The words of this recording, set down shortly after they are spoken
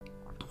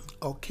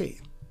Okay.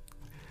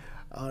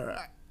 All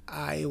right.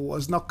 I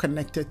was not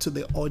connected to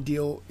the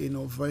audio,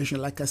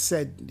 version. Like I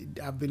said,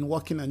 I've been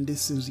working on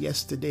this since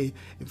yesterday.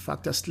 In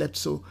fact, I slept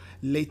so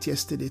late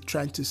yesterday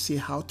trying to see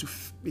how to,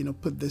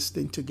 put this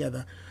thing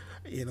together.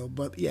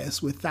 But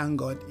yes, we thank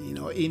God.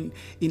 In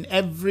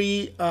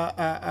every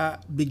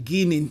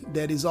beginning,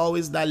 there is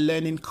always that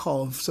learning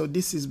curve. So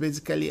this is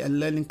basically a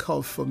learning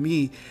curve for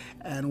me,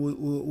 and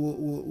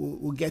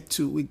we'll get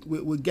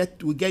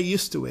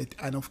used to it,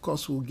 and of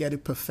course we'll get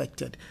it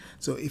perfected.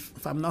 So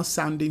if I'm not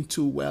sounding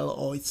too well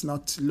or it's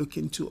not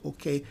looking too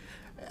okay,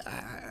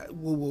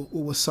 we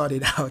will sort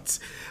it out.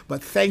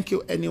 But thank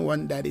you,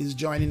 anyone that is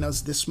joining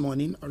us this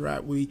morning. All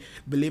right, we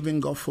believe in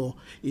God for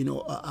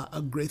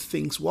great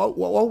things. What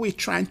we're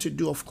trying to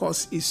do, of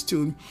course, is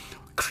to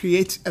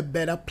create a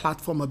better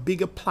platform, a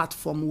bigger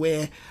platform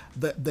where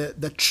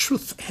the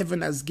truth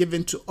heaven has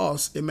given to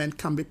us, amen,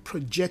 can be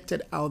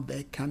projected out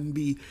there, can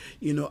be,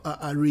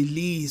 a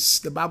release.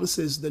 The Bible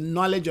says the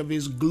knowledge of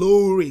his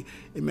glory,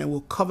 amen,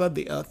 will cover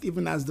the earth,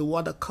 even as the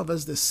water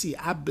covers the sea.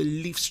 I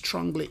believe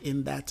strongly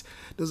in that.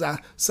 Those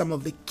are some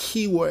of the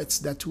key words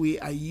that we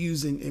are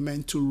using,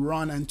 amen, to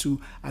run and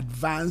to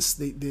advance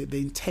the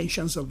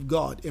intentions of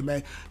God,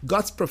 amen.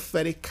 God's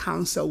prophetic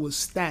counsel will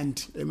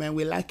stand, amen.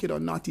 We like it or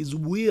not, his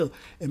will,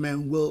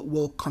 amen,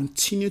 will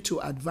continue to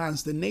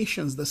advance. The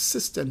nations, the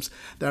systems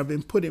that have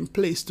been put in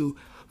place to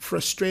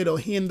frustrate or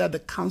hinder the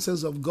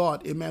counsels of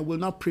God, amen, will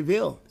not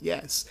prevail.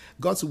 Yes,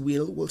 God's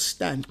will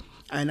stand.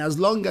 And as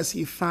long as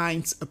he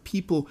finds a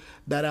people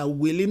that are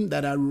willing,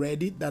 that are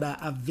ready, that are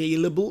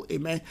available,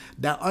 amen,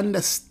 that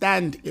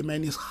understand,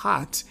 amen, his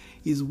heart,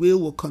 his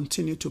will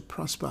continue to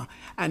prosper.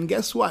 And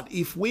guess what?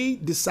 If we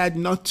decide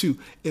not to,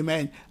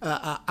 amen,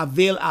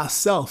 avail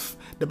ourselves,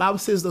 the Bible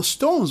says the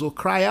stones will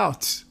cry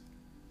out.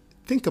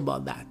 Think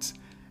about that.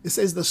 It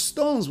says the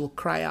stones will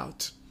cry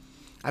out.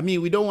 I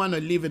mean, we don't want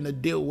to live in a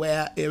day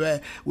where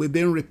we've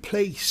been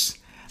replaced.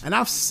 And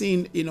I've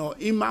seen,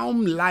 in my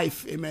own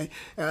life, amen,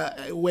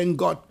 when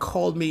God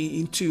called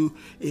me into,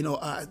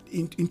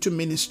 into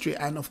ministry,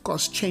 and of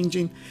course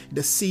changing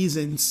the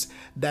seasons,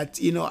 that,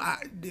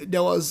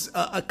 there was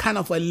a kind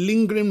of a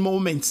lingering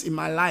moment in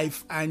my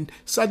life, and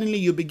suddenly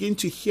you begin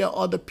to hear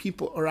other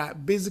people, all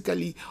right,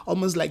 basically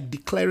almost like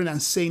declaring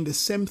and saying the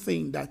same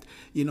thing that,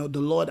 the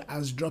Lord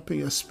has dropped in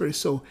your spirit.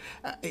 So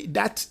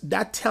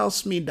that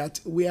tells me that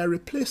we are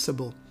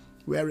replaceable.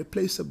 We are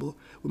replaceable.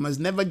 We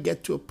must never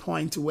get to a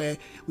point where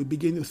we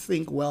begin to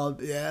think, well,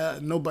 yeah,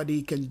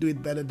 nobody can do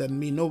it better than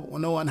me. No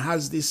one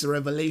has this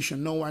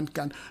revelation. No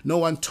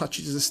one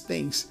touches these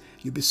things.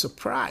 You'll be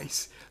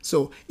surprised.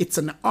 So it's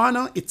an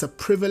honor, it's a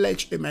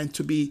privilege, amen,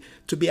 to be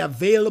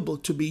available,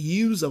 to be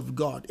used of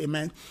God,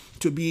 amen,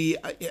 to be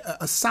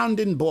a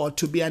sounding board,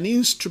 to be an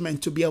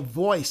instrument, to be a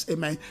voice,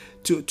 amen,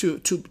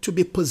 to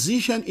be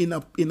positioned in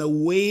a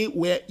way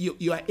where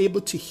you are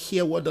able to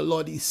hear what the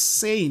Lord is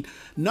saying,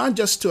 not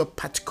just to a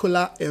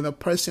particular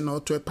person or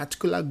to a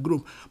particular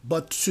group,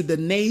 but to the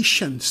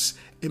nations,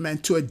 amen,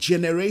 to a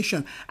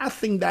generation. I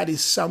think that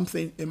is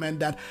something, amen,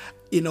 that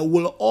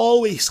will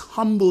always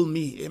humble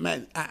me,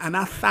 amen. And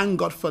I thank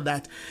God for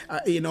that.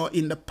 In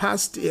the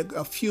past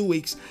a few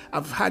weeks,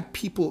 I've had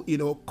people,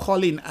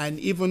 calling, and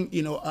even,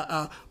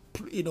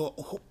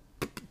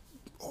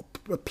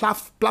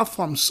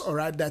 platforms, all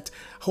right, that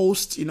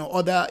host,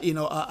 other,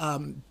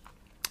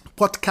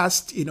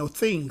 podcast,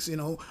 things,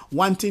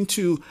 wanting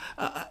to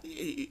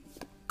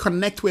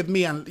connect with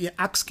me and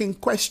asking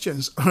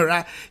questions, all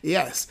right?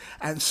 Yes,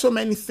 and so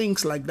many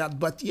things like that.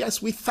 But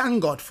yes, we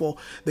thank God for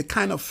the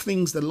kind of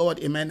things the Lord,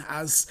 amen,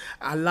 has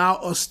allowed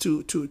us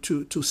to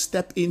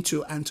step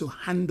into and to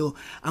handle.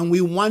 And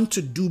we want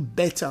to do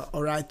better,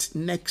 all right,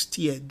 next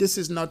year. This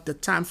is not the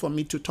time for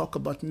me to talk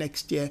about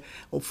next year.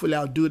 Hopefully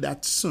I'll do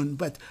that soon.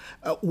 But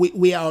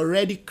we are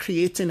already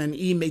creating an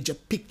image, a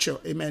picture,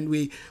 amen.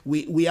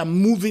 We are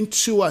moving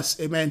towards,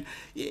 amen,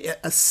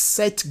 a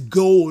set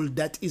goal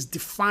that is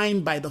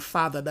defined by the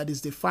Father, that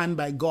is defined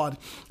by God.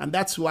 And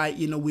that's why,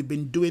 we've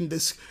been doing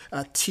this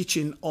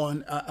teaching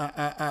on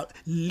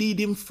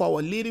leading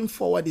forward. Leading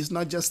forward is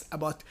not just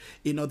about,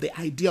 the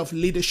idea of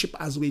leadership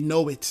as we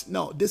know it.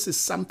 No, this is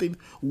something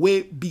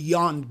way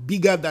beyond,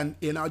 bigger than,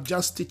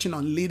 just teaching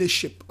on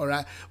leadership, all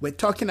right? We're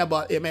talking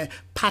about, amen,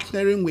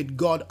 partnering with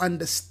God,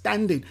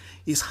 understanding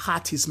his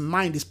heart, his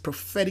mind, his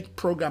prophetic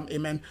program,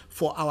 amen,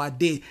 for our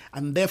day.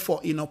 And therefore,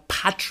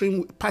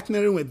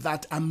 partnering with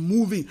that and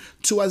moving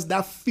towards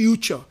that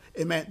future.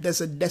 Amen.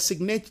 There's a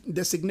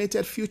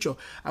designated future.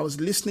 I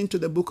was listening to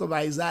the book of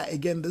Isaiah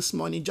again this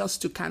morning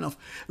just to kind of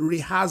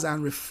rehearse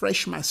and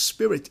refresh my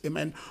spirit,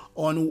 amen,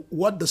 on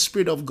what the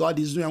Spirit of God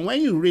is doing. And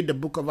when you read the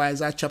book of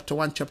Isaiah, chapter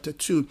 1, chapter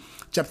 2,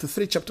 chapter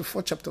 3, chapter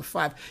 4, chapter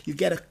 5, you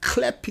get a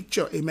clear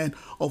picture, amen,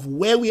 of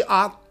where we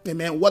are,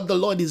 amen, what the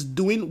Lord is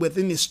doing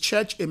within his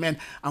church, amen,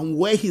 and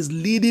where he's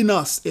leading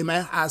us,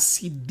 amen, as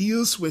he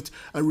deals with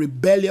a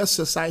rebellious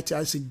society,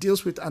 as he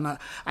deals with an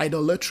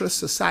idolatrous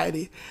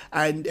society.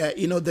 And,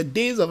 the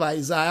days of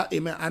Isaiah,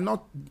 amen, are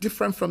not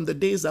different from the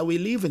days that we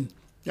live in.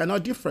 They're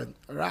not different,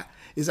 all right?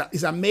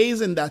 It's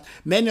amazing that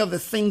many of the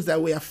things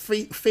that we are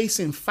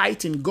facing,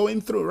 fighting,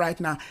 going through right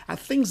now are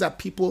things that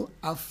people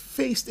have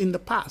faced in the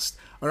past.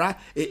 All right,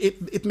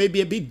 it may be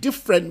a bit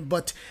different,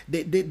 but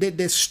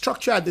the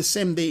structure are the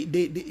same.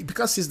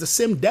 Because it's the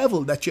same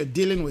devil that you're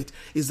dealing with.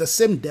 It's the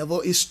same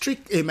devil. His trick,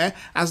 amen,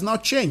 has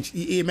not changed.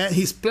 Amen.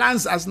 His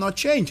plans has not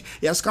changed.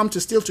 He has come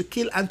to steal, to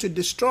kill, and to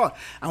destroy.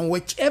 And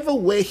whichever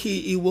way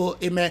he will,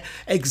 amen,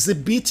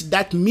 exhibit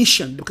that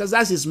mission, because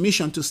that's his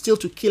mission, to steal,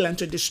 to kill, and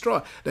to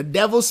destroy. The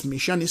devil's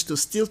mission is to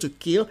steal, to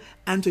kill,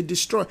 and to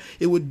destroy.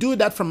 It would do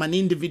that from an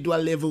individual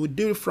level. It would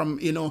do it from,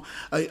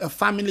 a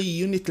family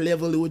unit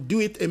level. It would do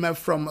it, amen,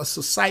 from a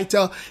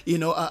societal,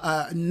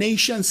 a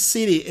nation,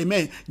 city,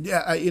 amen,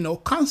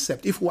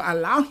 concept. If we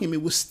allow him,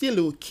 it will steal,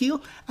 it will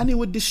kill, and it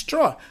will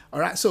destroy. All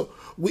right. So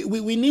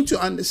we need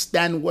to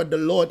understand what the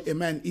Lord,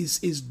 amen,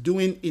 is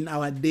doing in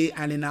our day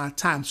and in our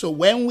time. So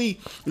when we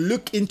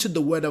look into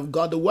the Word of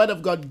God, the Word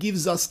of God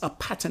gives us a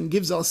pattern,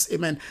 gives us,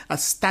 amen, a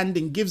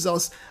standing, gives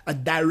us a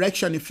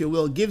direction, if you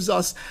will, gives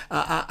us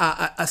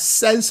a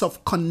sense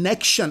of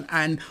connection,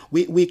 and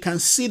we can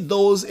see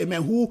those,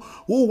 amen, who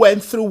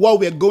went through what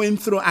we're going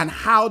through and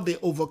how they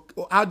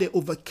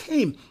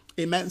overcame.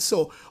 Amen.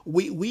 So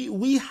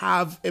we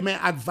have, amen,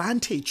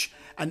 advantage.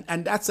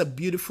 And that's a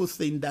beautiful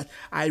thing that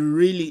I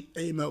really,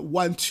 amen,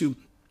 want to,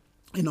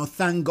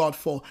 thank God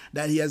for,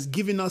 that he has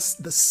given us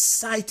the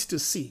sight to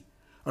see.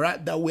 All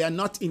right, that we are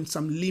not in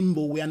some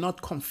limbo. We are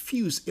not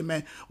confused.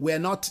 Amen. We are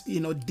not,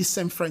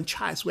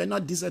 disenfranchised. We are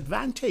not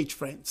disadvantaged,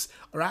 friends.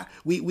 All right.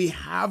 We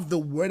have the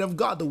Word of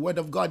God. The Word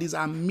of God is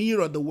our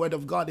mirror. The Word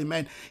of God,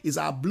 amen, is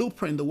our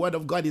blueprint. The Word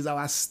of God is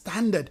our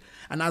standard.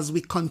 And as we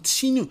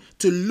continue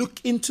to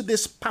look into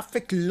this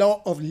perfect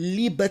law of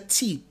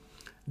liberty,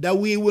 that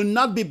we will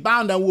not be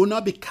bound and will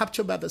not be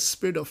captured by the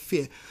spirit of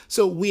fear.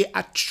 So we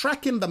are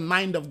tracking the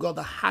mind of God,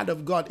 the heart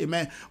of God,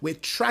 amen. We're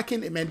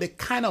tracking, amen, the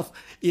kind of,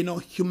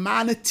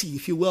 humanity,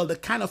 if you will, the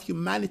kind of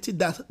humanity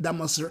that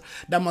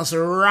must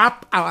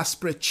wrap our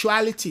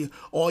spirituality,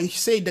 or you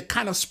say the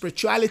kind of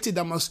spirituality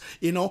that must,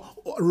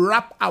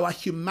 wrap our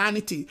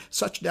humanity,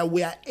 such that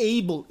we are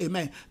able,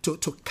 amen, to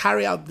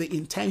carry out the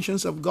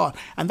intentions of God.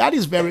 And that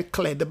is very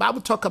clear. The Bible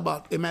talk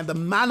about, amen, the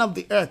man of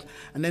the earth.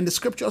 And then the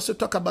scripture also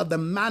talk about the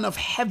man of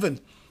heaven.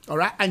 All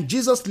right. And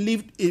Jesus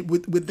lived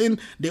within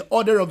the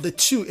order of the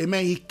two.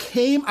 Amen. He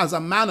came as a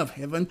man of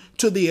heaven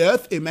to the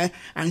earth. Amen.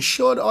 And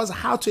showed us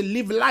how to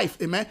live life.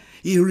 Amen.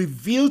 He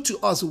revealed to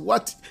us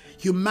what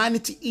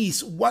humanity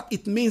is, what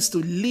it means to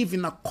live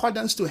in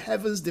accordance to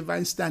heaven's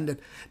divine standard.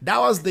 That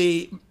was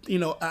the,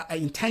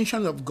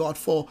 intention of God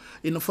for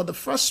the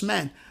first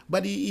man.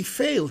 But he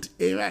failed.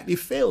 Amen. He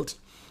failed.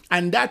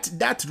 And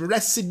that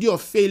residue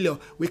of failure,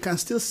 we can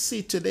still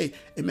see today,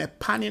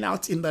 panning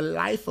out in the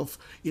life of,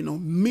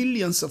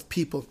 millions of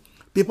people.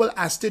 People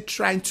are still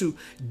trying to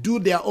do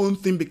their own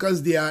thing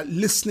because they are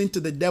listening to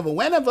the devil.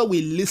 Whenever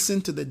we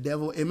listen to the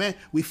devil, amen,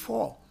 we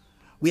fall.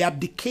 We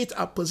abdicate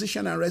our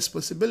position and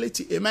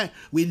responsibility, amen.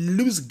 We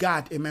lose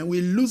God, amen.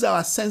 We lose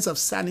our sense of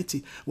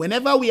sanity.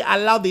 Whenever we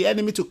allow the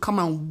enemy to come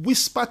and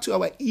whisper to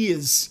our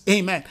ears,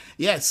 amen,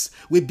 yes,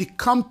 we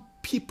become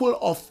people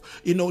of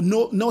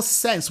no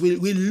sense. We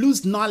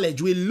lose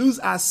knowledge. We lose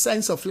our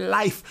sense of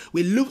life.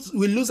 We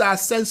lose our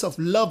sense of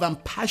love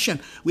and passion.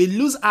 We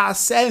lose our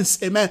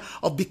sense, amen,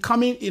 of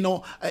becoming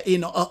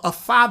a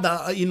father,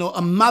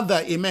 a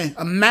mother, amen,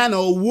 a man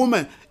or a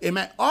woman,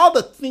 amen. All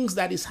the things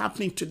that is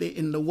happening today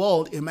in the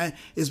world, amen,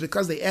 is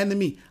because the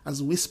enemy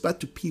has whispered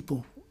to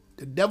people.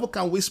 The devil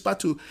can whisper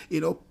to,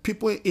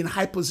 people in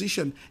high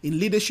position, in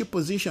leadership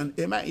position.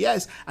 Amen.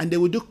 Yes. And they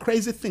will do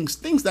crazy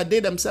things that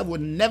they themselves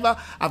would never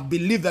have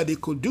believed that they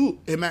could do.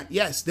 Amen.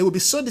 Yes. They will be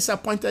so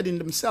disappointed in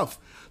themselves.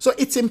 So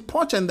it's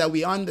important that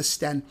we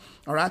understand,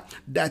 all right,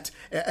 that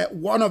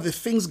one of the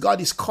things God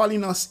is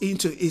calling us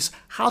into is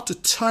how to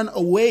turn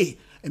away,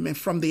 amen,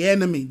 from the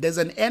enemy. There's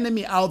an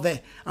enemy out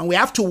there, and we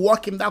have to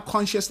walk in that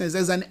consciousness.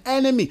 There's an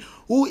enemy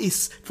who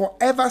is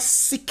forever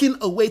seeking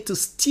a way to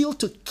steal,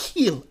 to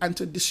kill, and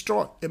to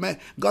destroy, amen,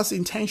 God's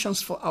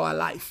intentions for our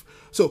life.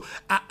 So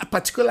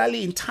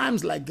particularly in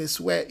times like this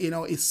where,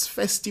 it's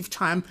festive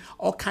time,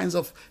 all kinds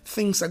of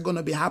things are going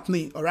to be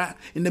happening, all right?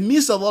 In the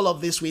midst of all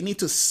of this, we need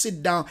to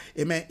sit down,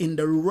 amen, in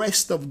the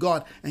rest of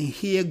God and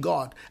hear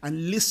God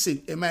and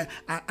listen, amen,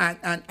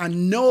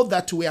 and know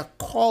that we are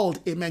called,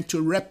 amen,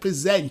 to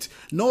represent.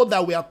 Know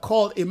that we are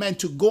called, amen,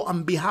 to go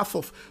on behalf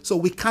of. So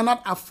we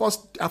cannot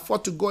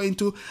afford to go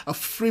into a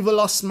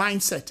frivolous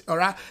mindset, all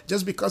right?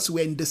 Just because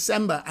we're in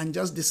December and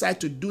just decide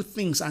to do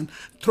things and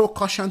throw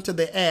caution to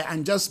the air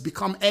and just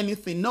become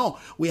anything. No,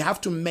 we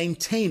have to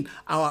maintain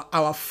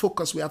our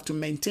focus. We have to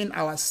maintain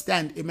our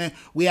stand. Amen.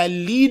 We are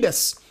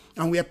leaders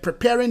and we are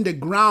preparing the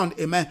ground.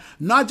 Amen.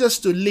 Not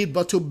just to lead,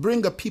 but to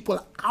bring a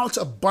people out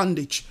of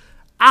bondage,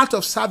 out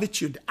of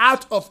servitude,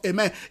 out of,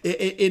 amen,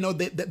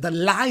 the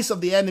lies of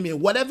the enemy,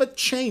 whatever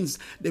chains,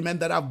 amen,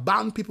 that have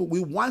bound people,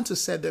 we want to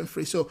set them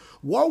free. So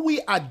what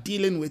we are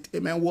dealing with,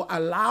 amen, will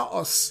allow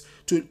us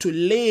to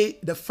lay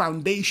the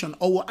foundation,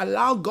 or will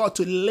allow God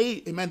to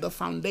lay, amen, the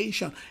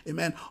foundation,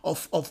 amen,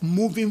 of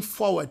moving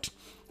forward.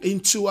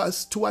 into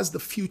us towards the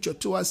future,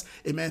 towards,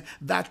 amen,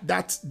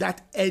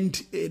 that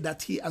end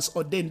that he has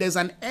ordained. There's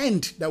an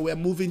end that we're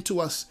moving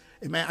towards.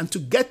 Amen. And to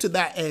get to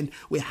that end,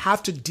 we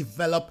have to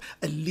develop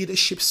a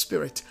leadership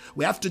spirit.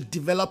 We have to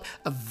develop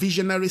a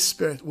visionary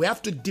spirit. We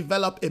have to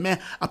develop, amen,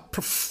 a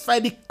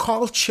prophetic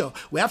culture.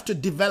 We have to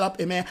develop,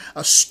 amen,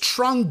 a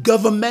strong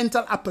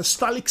governmental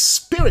apostolic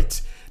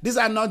spirit. These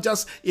are not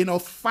just,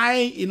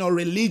 fine,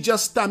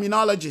 religious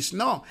terminologies.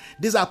 No,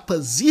 these are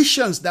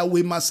positions that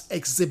we must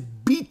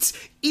exhibit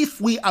if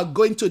we are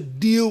going to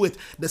deal with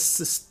the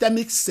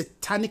systemic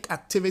satanic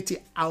activity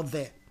out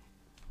there.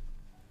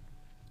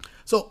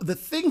 So the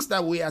things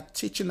that we are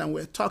teaching and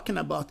we're talking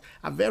about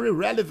are very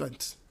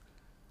relevant.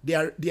 They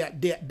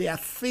are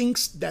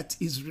things that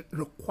is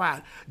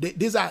required.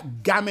 These are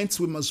garments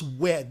we must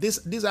wear.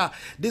 These are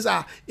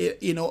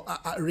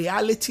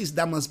realities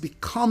that must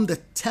become the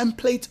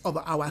template of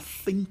our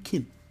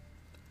thinking.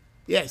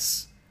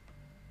 Yes.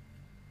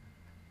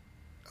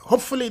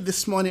 Hopefully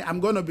this morning I'm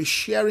going to be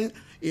sharing.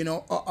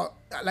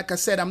 Like I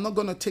said, I'm not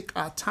going to take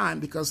our time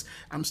because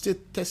I'm still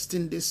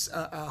testing this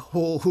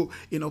whole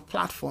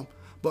platform.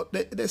 But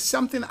there's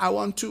something I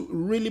want to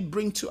really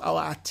bring to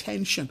our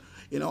attention.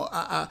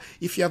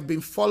 If you have been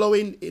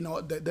following,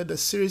 the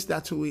series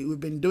that we've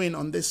been doing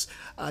on this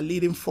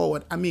leading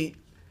forward, I mean,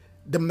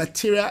 the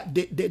material,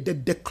 the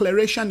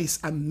declaration is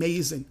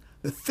amazing.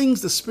 The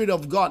things the Spirit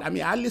of God, I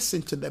mean, I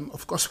listen to them.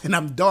 Of course, when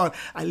I'm done,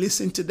 I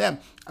listen to them.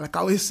 Like I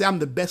always say, I'm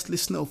the best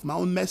listener of my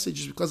own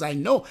messages because I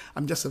know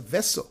I'm just a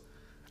vessel.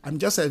 I'm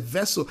just a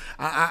vessel.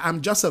 I'm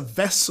just a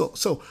vessel.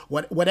 So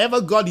whatever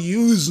God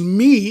used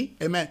me,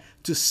 amen,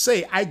 to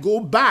say, I go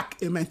back,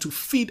 amen, to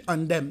feed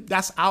on them.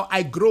 That's how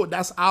I grow.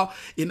 That's how,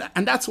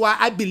 and that's why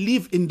I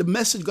believe in the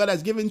message God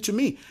has given to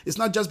me. It's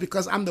not just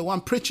because I'm the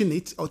one preaching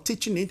it or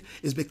teaching it.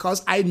 It's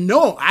because I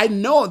know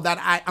that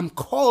I am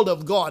called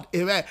of God,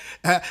 amen.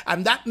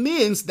 And that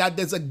means that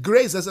there's a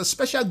grace, there's a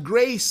special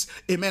grace,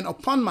 amen,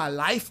 upon my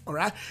life, all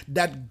right,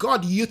 that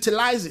God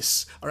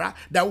utilizes, all right,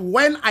 that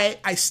when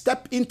I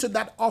step into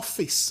that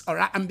office, all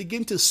right, and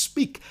begin to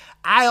speak,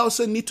 I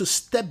also need to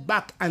step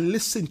back and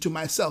listen to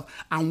myself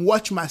and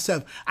watch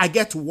myself. I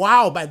get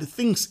wowed by the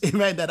things,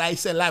 amen, that I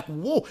say, like,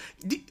 whoa,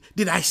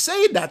 did I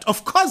say that?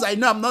 Of course I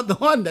know I'm not the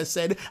one that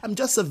said it. I'm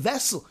just a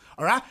vessel,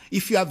 all right?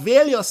 If you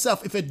avail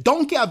yourself, if a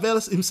donkey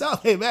avails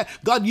himself, amen,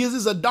 God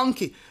uses a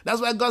donkey. That's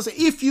why God said,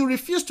 if you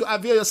refuse to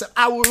avail yourself,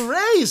 I will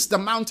raise the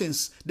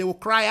mountains. They will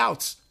cry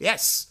out.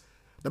 Yes.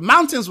 The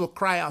mountains will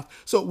cry out.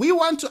 So we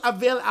want to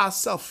avail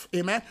ourselves,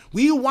 amen.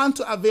 We want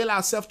to avail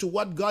ourselves to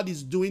what God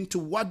is doing, to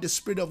what the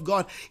Spirit of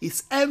God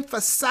is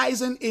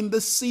emphasizing in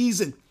this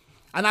season.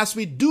 And as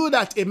we do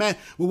that, amen,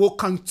 we will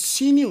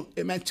continue,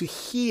 amen, to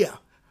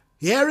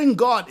hearing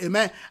God,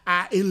 amen,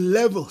 in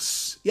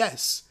levels.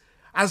 Yes.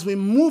 As we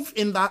move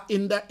in the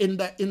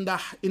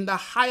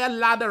higher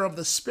ladder of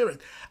the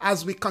Spirit,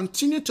 as we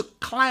continue to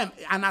climb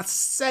and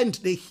ascend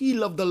the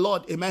hill of the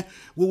Lord, amen,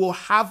 we will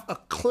have a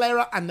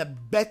clearer and a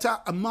better,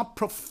 a more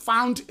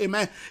profound,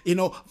 amen,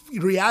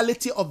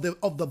 reality of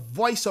the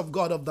voice of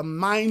God, of the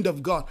mind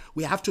of God.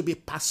 We have to be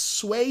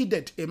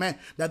persuaded, amen,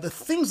 that the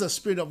things the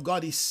Spirit of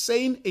God is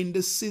saying in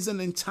this season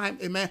and time,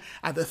 amen,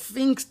 are the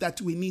things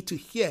that we need to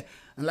hear.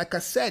 And like I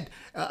said,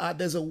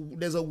 there's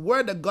a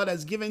word that God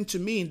has given to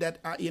me that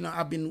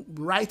I've been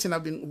writing,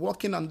 I've been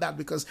working on that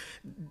because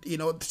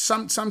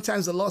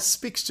sometimes the Lord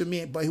speaks to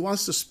me, but He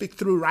wants to speak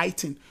through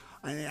writing.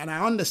 And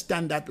I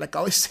understand that. Like I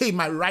always say,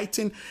 my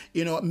writing,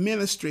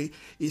 ministry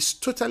is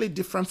totally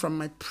different from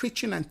my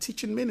preaching and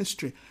teaching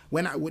ministry.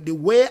 The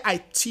way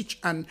I teach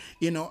and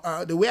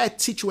the way I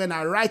teach when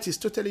I write is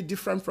totally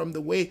different from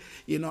the way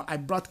I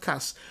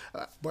broadcast.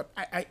 But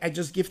I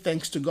just give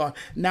thanks to God.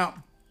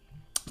 Now,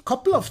 a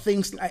couple of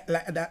things like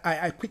that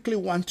I quickly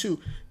want to,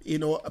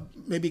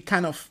 maybe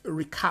kind of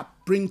recap,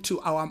 bring to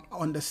our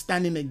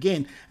understanding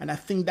again. And I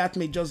think that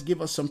may just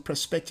give us some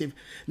perspective.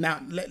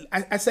 Now,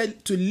 I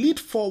said to lead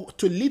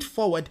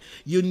forward,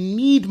 you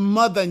need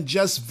more than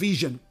just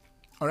vision.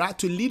 All right,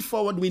 to lead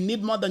forward, we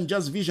need more than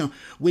just vision.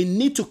 We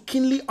need to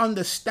keenly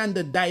understand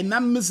the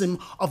dynamism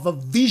of a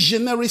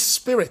visionary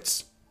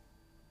spirit.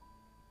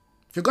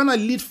 If you're going to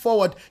lead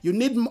forward, you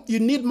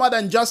need more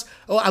than just,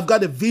 I've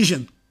got a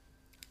vision.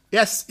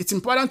 Yes, it's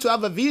important to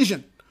have a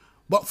vision.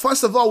 But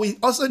first of all, we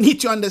also need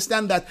to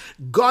understand that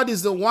God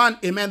is the one,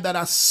 amen, that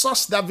has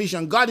sourced that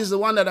vision. God is the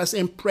one that has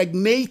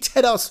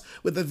impregnated us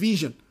with the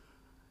vision.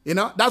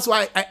 That's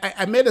why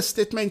I made a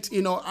statement,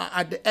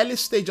 at the early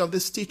stage of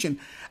this teaching.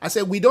 I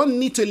said, we don't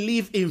need to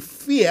live in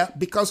fear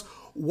because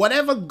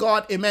whatever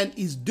God, amen,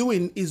 is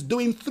doing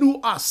through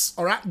us,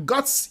 all right?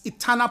 God's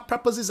eternal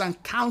purposes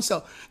and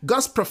counsel,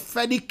 God's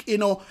prophetic,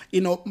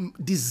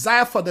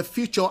 desire for the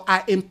future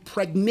are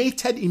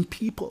impregnated in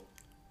people.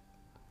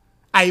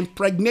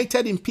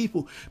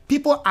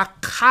 People are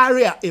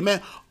carrier,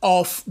 amen,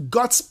 of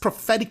God's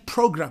prophetic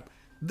program.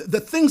 The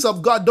things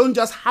of God don't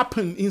just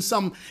happen in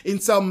some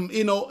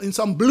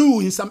blue,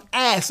 in some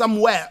air,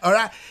 somewhere, all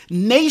right?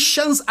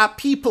 Nations are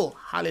people,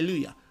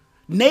 hallelujah.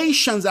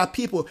 Nations are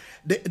people.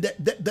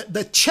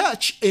 The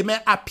church,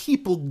 amen, are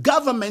people.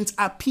 Governments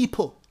are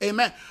people.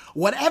 Amen.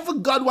 Whatever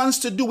God wants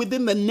to do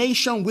within the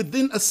nation,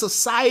 within a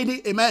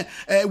society, amen,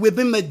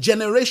 within the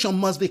generation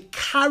must be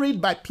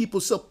carried by people.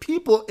 So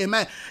people,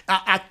 amen,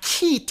 are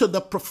key to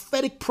the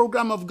prophetic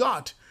program of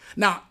God.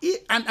 Now,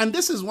 and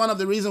this is one of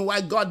the reasons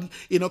why God,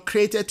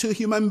 created two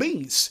human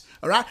beings.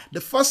 All right. The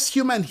first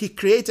human he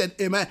created,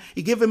 amen,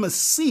 he gave him a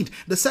seed.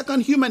 The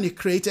second human he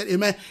created,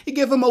 amen, he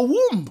gave him a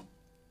womb.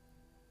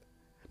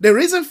 The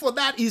reason for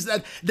that is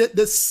that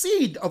the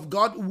seed of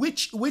God,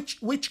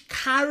 which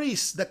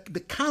carries the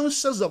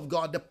counsels of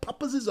God, the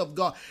purposes of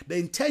God, the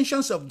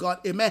intentions of God,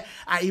 amen,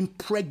 are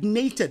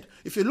impregnated.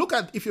 If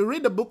you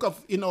read the book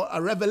of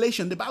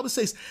Revelation, the Bible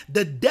says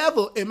the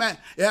devil, amen,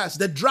 yes,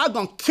 the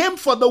dragon came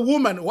for the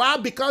woman. Why?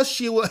 Because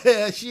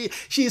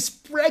she's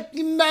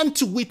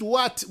pregnant with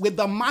what? With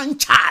the man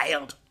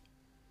child.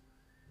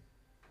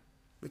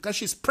 Because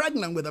she's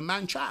pregnant with a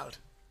man child.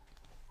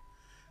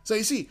 So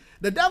you see,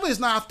 the devil is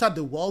not after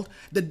the world.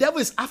 The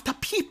devil is after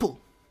people.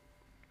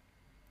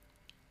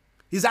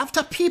 He's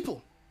after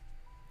people.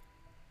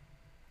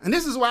 And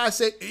this is why I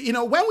say,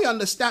 when we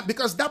understand,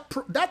 because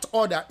that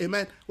order,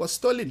 amen, was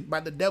stolen by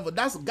the devil.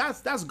 That's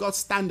God's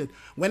standard.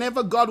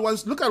 Whenever God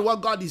wants, look at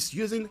what God is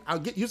using.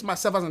 I'll use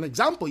myself as an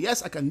example.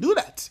 Yes, I can do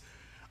that.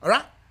 All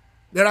right?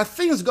 There are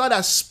things God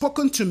has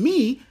spoken to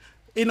me,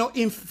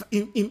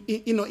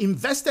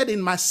 invested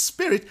in my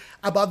spirit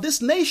about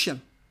this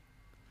nation.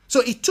 So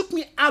it took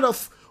me out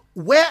of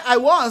where I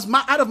was,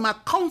 out of my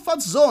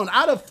comfort zone,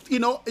 out of,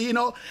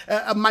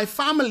 my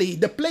family,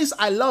 the place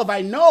I love.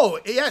 I know,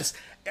 yes,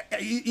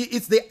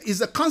 it's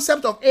the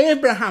concept of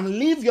Abraham,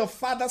 leave your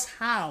father's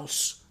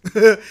house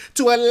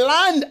to a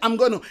land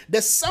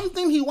there's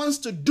something he wants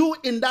to do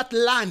in that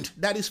land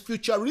that is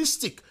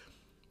futuristic.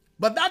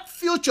 But that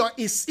future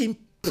is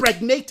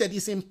impregnated,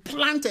 is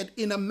implanted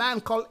in a man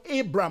called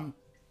Abram.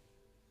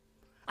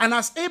 And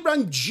as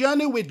Abraham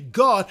journeyed with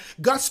God,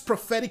 God's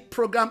prophetic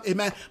program,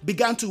 amen,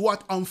 began to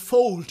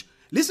unfold.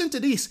 Listen to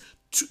this.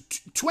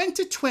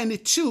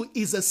 2022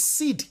 is a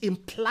seed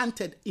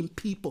implanted in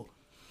people.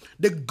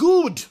 The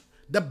good,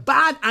 the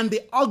bad, and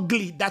the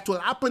ugly that will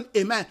happen,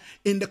 amen,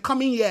 in the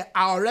coming year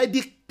are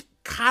already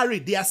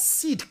carried. They are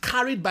seed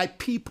carried by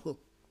people.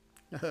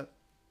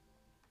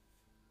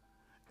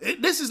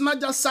 This is not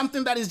just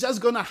something that is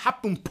just going to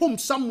happen, boom,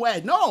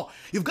 somewhere. No,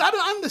 you've got to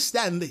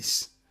understand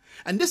this.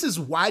 And this is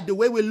why the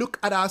way we look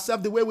at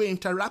ourselves, the way we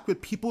interact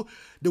with people,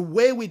 the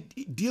way we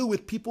deal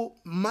with people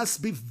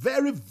must be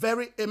very,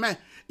 very, amen,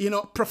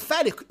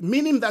 prophetic,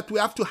 meaning that we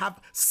have to have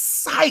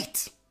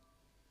sight.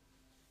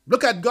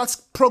 Look at God's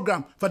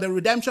program for the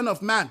redemption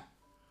of man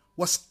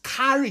was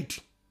carried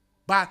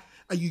by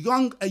a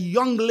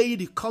young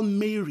lady called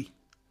Mary.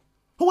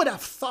 Who would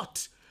have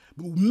thought?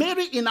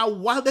 Mary, in her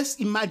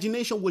wildest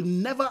imagination, would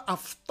never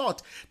have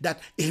thought that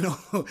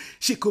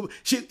she could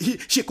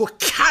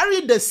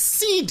carry the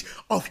seed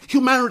of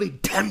human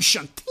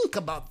redemption. Think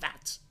about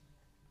that.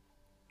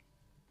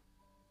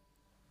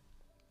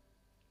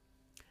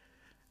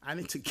 I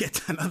need to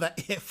get another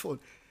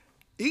earphone.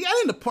 You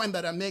getting the point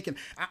that I'm making?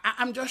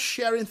 I'm just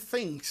sharing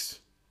things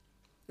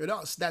with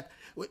us that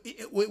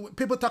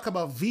people talk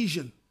about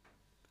vision,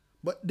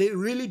 but they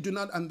really do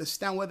not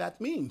understand what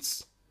that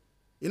means.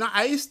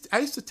 I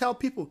used to tell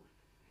people,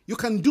 you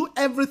can do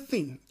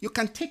everything. You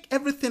can take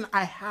everything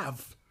I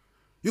have.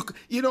 You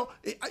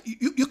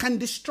can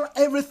destroy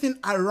everything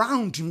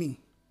around me,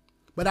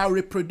 but I'll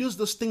reproduce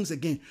those things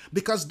again,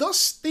 because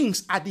those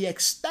things are the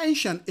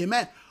extension,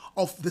 amen,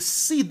 of the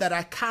seed that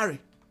I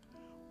carry.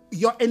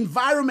 Your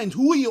environment,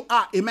 who you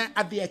are, amen,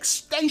 are the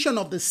extension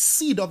of the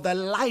seed of the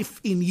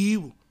life in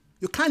you.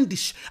 You can't,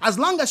 as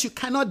long as you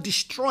cannot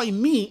destroy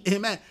me,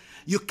 amen,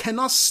 you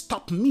cannot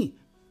stop me.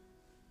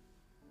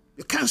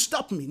 You can't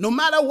stop me, no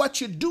matter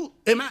what you do.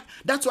 Amen.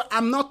 That's why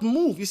I'm not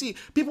moved. You see,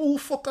 people who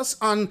focus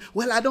on,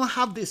 well, I don't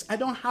have this, I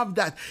don't have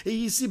that.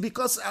 You see,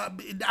 because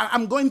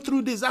I'm going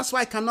through this, that's why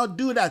I cannot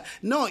do that.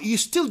 No, you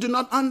still do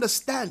not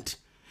understand.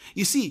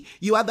 You see,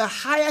 you are the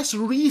highest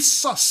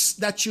resource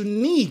that you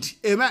need.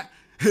 Amen.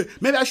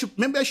 Maybe I should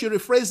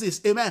rephrase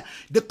this. Amen.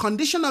 The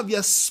condition of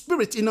your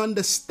spirit in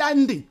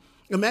understanding,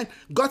 amen,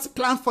 God's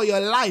plan for your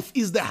life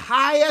is the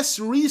highest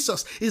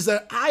resource, is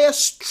the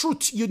highest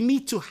truth you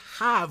need to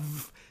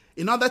have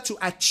in order to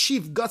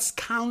achieve God's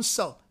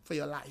counsel for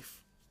your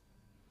life.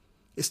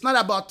 It's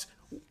not about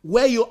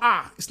where you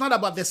are. It's not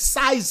about the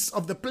size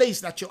of the place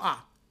that you are.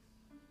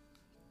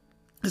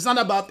 It's not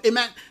about,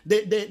 amen,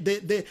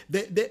 the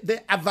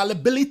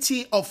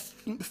availability of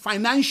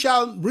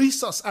financial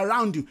resource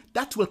around you.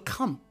 That will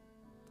come.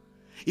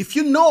 If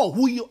you know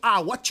who you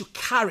are, what you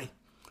carry,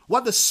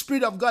 what the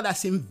Spirit of God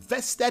has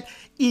invested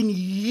in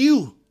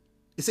you,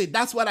 you see,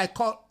 that's what I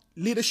call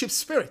leadership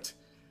spirit.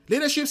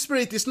 Leadership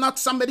spirit is not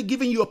somebody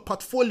giving you a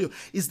portfolio.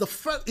 It's the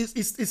first,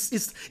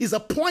 is a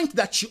point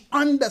that you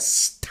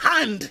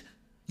understand.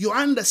 You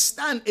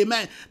understand,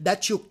 amen,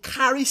 that you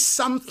carry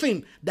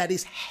something that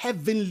is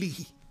heavenly.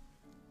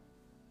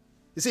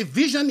 You see,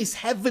 vision is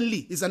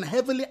heavenly. It's an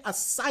heavenly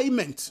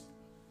assignment.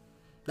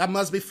 that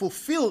must be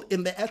fulfilled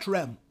in the earth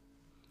realm.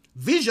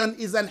 Vision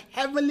is an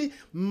heavenly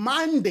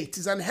mandate,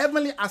 is an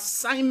heavenly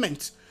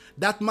assignment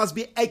that must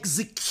be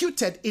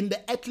executed in the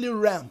earthly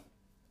realm.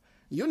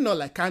 You know,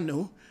 like I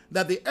know,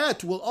 that the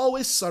earth will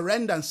always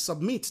surrender and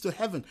submit to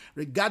heaven,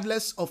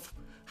 regardless of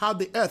how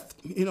the earth,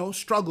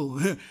 struggle.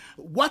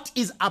 What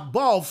is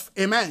above,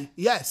 amen,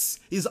 yes,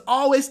 is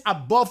always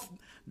above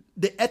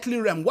the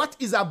earthly realm. What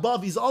is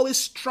above is always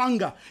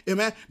stronger,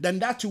 amen, than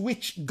that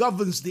which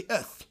governs the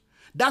earth.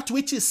 That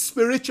which is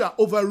spiritual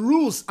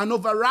overrules and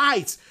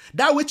overrides.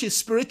 That which is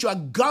spiritual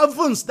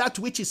governs that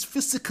which is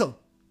physical.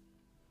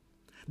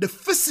 The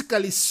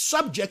physical is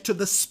subject to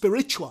the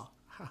spiritual.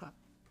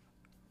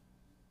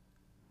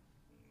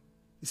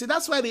 You see,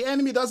 that's why the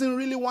enemy doesn't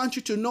really want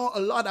you to know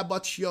a lot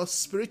about your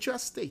spiritual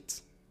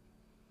state.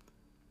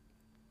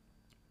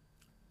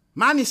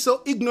 Man is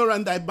so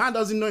ignorant that man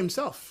doesn't know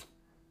himself.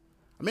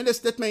 I made a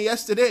statement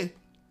yesterday.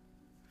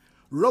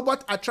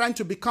 Robots are trying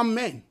to become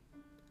men.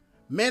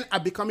 Men are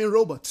becoming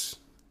robots.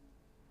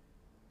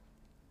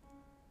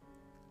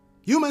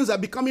 Humans are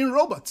becoming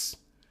robots.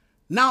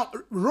 Now,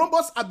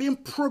 robots are being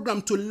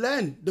programmed to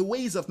learn the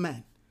ways of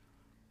man.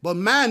 But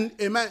man,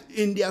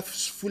 in their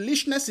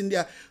foolishness, in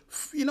their,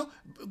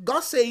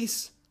 God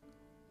says,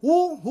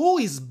 who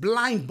is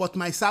blind but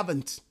my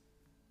servant?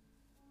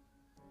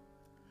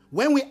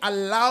 When we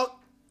allow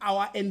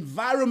our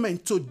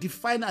environment to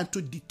define and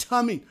to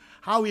determine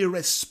how we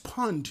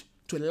respond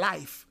to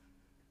life,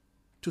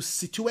 to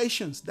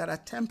situations that are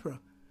temporal,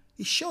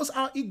 it shows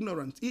our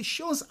ignorance. It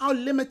shows how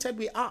limited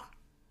we are.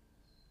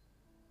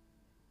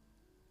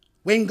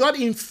 When God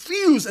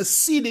infused a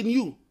seed in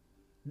you,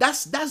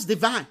 that's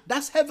divine.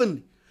 That's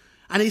heavenly.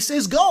 And he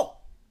says, go.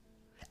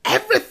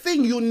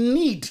 Everything you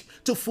need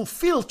to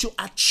fulfill, to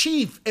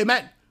achieve,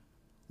 amen,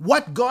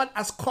 what God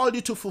has called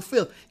you to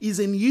fulfill is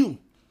in you.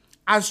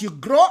 As you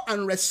grow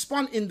and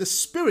respond in the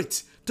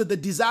spirit to the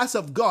desires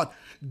of God,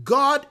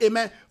 God,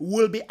 amen,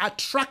 will be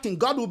attracting.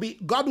 God will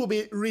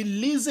be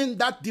releasing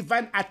that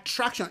divine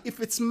attraction. If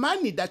it's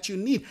money that you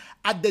need,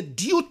 at the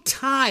due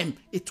time,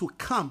 it will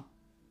come.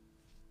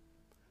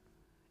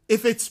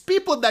 If it's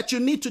people that you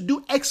need to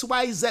do X,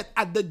 Y, Z,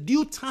 at the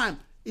due time,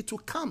 it will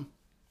come.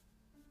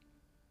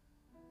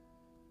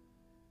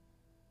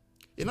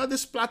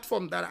 This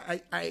platform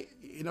that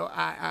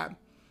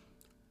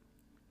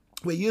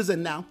we're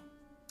using now,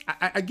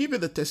 I give you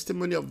the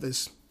testimony of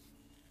this.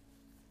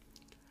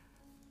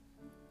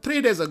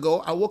 3 days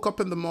ago, I woke up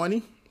in the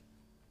morning.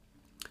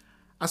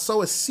 I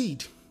saw a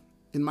seed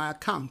in my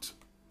account.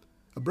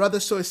 A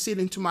brother saw a seed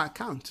into my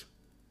account.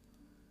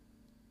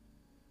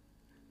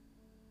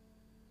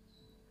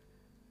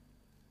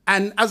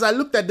 And as I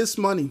looked at this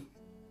money,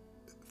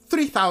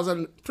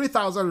 3,000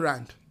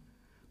 rand,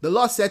 the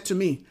Lord said to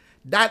me,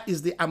 that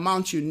is the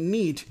amount you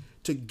need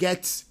to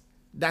get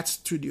that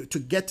studio, to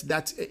get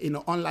that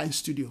online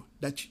studio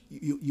that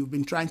you've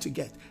been trying to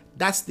get.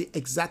 That's the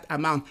exact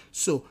amount.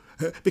 So,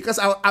 because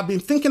I've been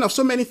thinking of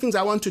so many things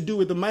I want to do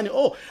with the money.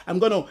 Oh, I'm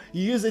going to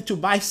use it to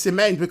buy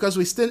cement because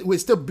we're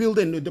still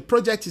building. The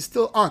project is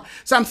still on.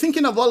 So I'm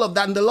thinking of all of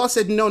that. And the Lord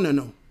said,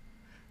 no.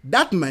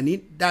 That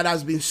money that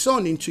has been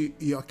sown into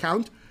your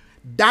account,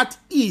 that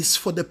is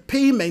for the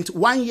payment,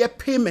 1 year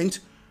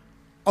payment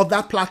of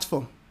that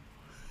platform.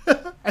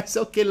 I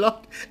said, okay, Lord,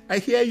 I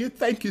hear you.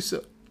 Thank you,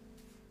 sir.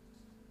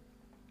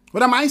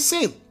 What am I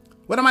saying?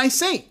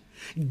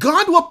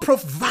 God will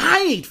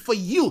provide for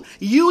you.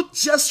 You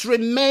just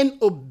remain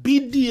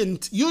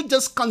obedient. You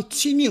just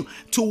continue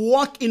to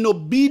walk in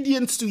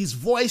obedience to his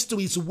voice, to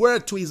his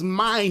word, to his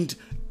mind.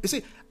 You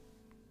see,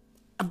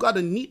 I've got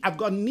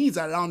needs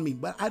around me,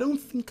 but I don't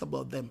think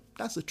about them.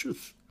 That's the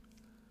truth.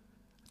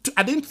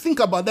 I didn't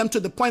think about them to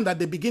the point that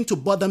they begin to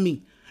bother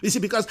me. You see,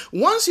 because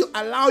once you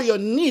allow your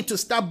need to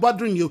start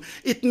bothering you,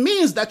 it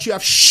means that you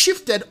have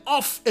shifted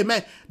off,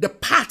 amen, the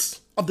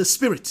path of the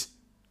spirit.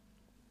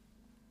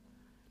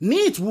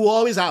 Needs we will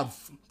always have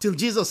till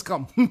Jesus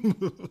come.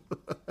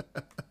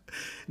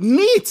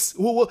 Needs,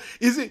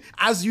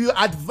 as you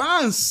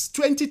advance,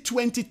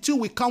 2022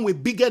 will come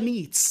with bigger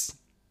needs.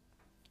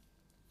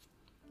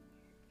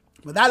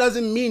 But that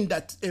doesn't mean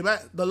that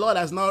the Lord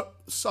has not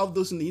solved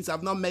those needs,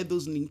 have not met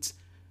those needs.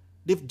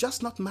 They've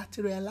just not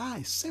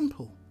materialized.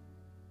 Simple.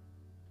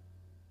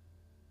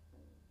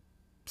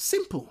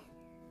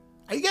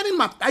 Are you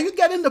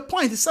getting the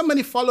point? Is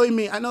somebody following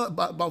me? I know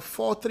about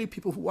 3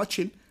 people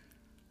watching.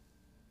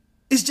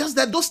 It's just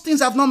that those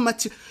things have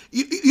not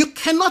you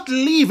cannot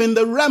live in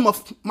the realm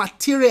of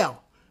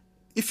material.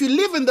 If you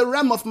live in the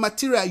realm of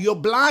material, you're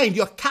blind,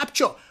 you're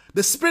captured.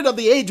 The spirit of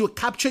the age will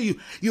capture you.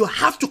 You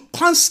have to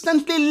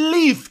constantly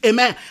live,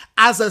 amen,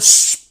 as a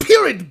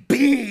spirit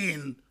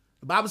being.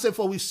 The Bible says,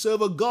 for we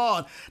serve a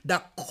God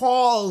that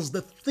calls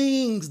the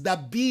things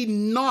that be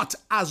not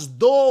as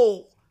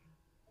though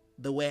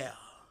they were.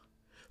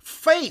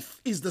 Faith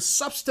is the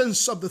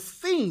substance of the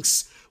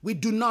things we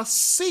do not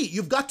see.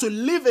 You've got to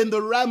live in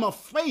the realm of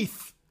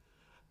faith.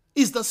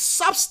 It's a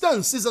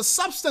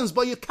substance,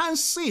 but you can't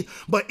see it.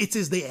 But it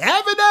is the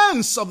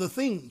evidence of the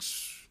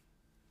things.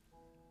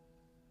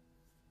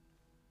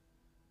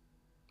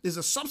 It's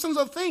the substance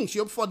of things.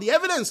 You hope for the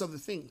evidence of the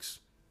things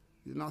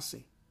you do not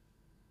see.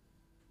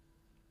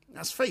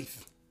 That's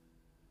faith.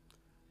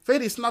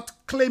 Faith is not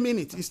claiming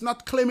it. It's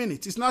not claiming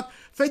it. It's not,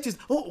 faith is,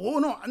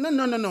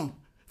 no.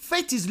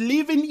 Faith is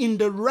living in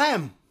the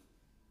realm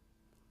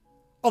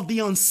of the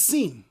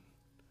unseen.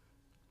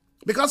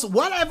 Because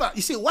whatever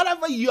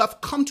you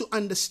have come to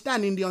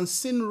understand in the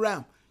unseen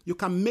realm, you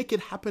can make it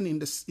happen in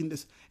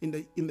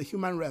the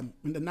human realm,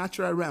 in the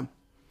natural realm.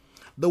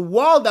 The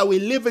world that we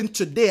live in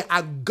today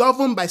are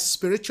governed by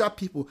spiritual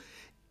people,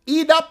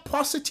 either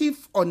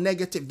positive or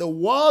negative. The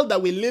world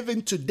that we live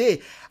in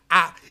today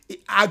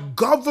are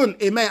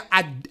governed, amen,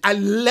 are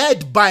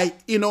led by,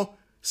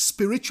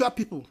 spiritual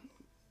people.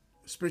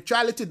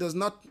 Spirituality does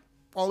not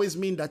always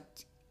mean that,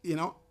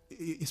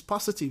 it's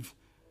positive.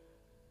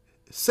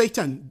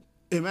 Satan,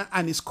 amen,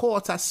 and his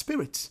cohorts are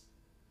spirits.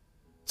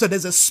 So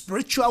there's a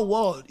spiritual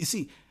world. You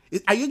see,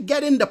 are you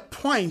getting the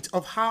point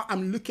of how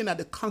I'm looking at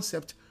the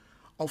concept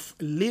of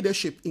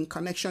leadership in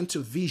connection to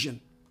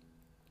vision?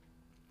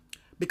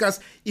 Because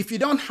if you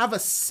don't have a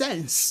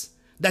sense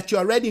that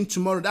you're ready in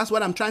tomorrow, that's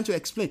what I'm trying to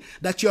explain,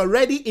 that you're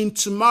ready in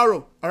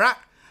tomorrow, all right?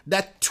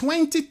 That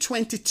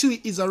 2022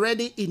 is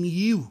already in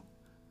you.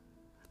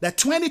 That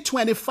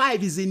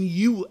 2025 is in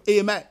you,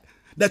 amen.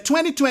 That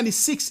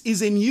 2026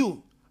 is in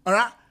you, all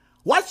right?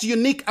 What's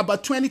unique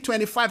about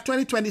 2025,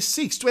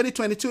 2026,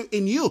 2022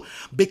 in you?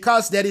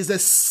 Because there is a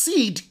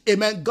seed,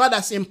 amen, God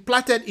has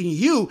implanted in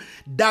you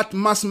that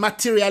must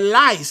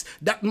materialize,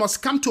 that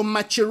must come to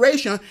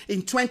maturation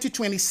in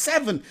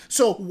 2027.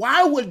 So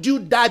why would you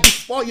die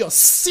before your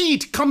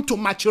seed come to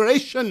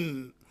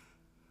maturation?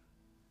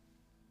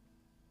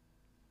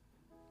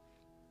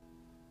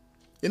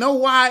 You know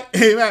why,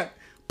 amen,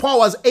 Paul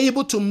was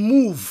able to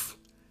move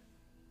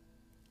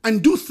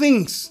and do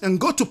things and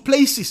go to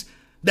places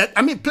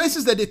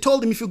places that they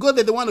told him, if you go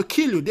there, they want to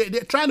kill you.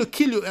 They're trying to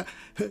kill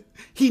you.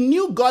 He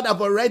knew God had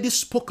already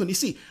spoken. You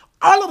see,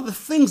 all of the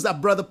things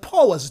that Brother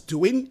Paul was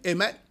doing,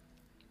 amen,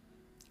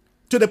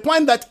 to the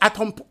point that at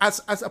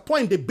a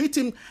point they beat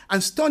him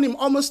and stoned him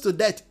almost to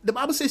death. The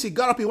Bible says he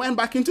got up, he went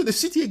back into the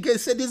city again,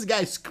 said, this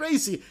guy is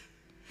crazy.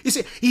 You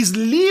see, he's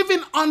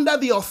living under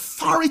the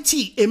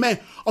authority, amen,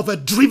 of a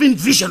driven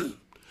vision.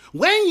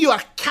 When you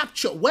are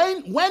captured,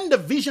 when the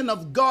vision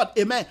of God,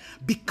 amen,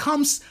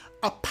 becomes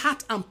a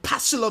part and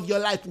parcel of your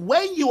life,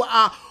 when you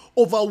are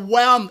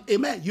overwhelmed,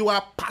 amen, you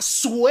are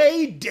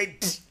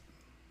persuaded.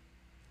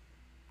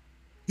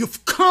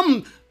 You've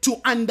come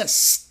to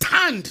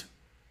understand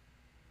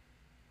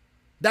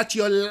that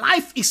your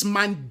life is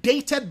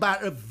mandated by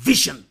a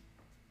vision.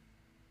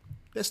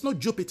 There's no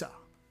Jupiter.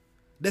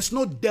 There's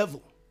no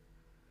devil.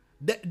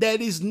 There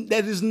is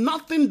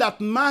nothing that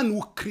man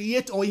will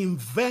create or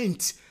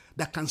invent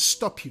that can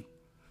stop you.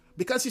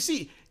 Because you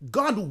see,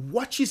 God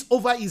watches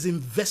over his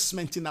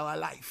investment in our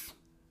life.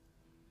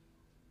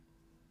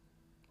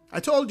 I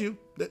told you,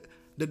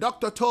 the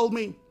doctor told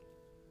me,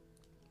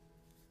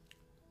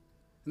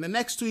 in the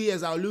next 2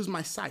 years, I'll lose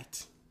my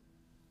sight.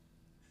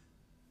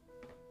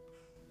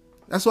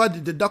 That's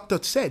what the doctor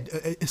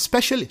said, a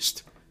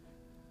specialist.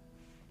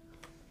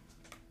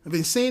 I've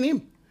been seeing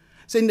him.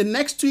 So in the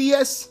next 2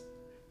 years,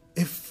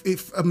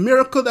 if a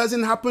miracle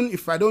doesn't happen,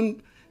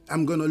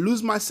 I'm going to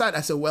lose my sight.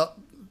 I said, well,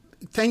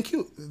 thank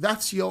you.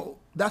 That's your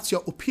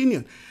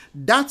opinion.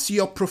 That's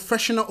your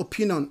professional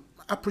opinion.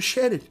 I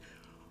appreciate it.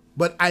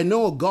 But I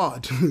know a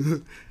God.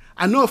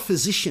 I know a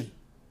physician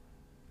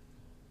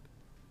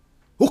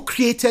who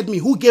created me,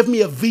 who gave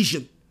me a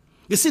vision.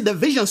 You see, the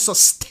vision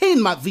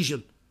sustained my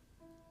vision.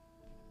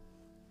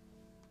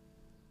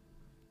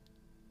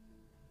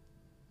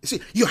 You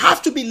see, you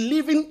have to be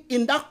living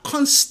in that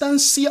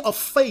constancy of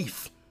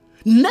faith.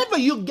 Never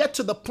you get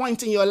to the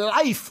point in your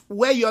life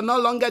where you're no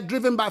longer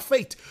driven by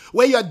faith,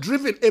 where you're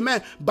driven,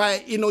 amen,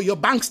 by, your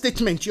bank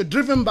statement. You're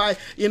driven by,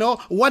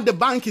 what the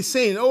bank is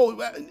saying.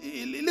 Oh,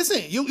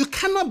 listen, you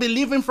cannot be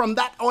living from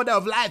that order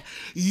of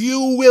life. You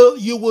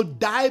will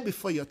die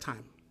before your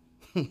time.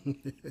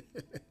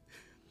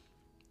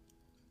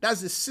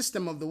 That's the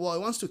system of the world.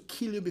 It wants to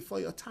kill you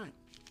before your time.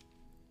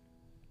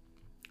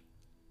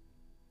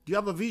 Do you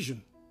have a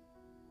vision?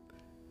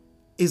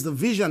 Is the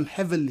vision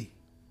heavenly?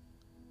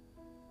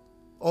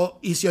 Or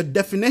is your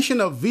definition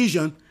of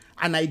vision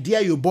an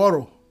idea you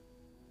borrow?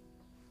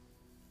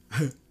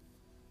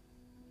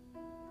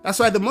 That's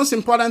why the most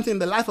important thing in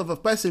the life of a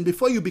person,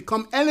 before you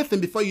become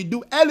anything, before you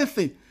do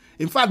anything,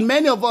 in fact,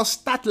 many of us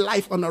start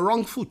life on the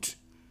wrong foot.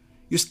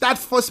 You start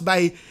first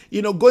by,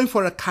 going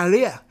for a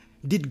career.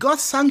 Did God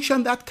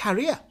sanction that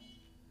career?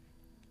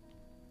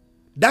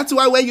 That's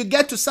why when you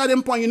get to a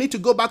certain point, you need to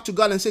go back to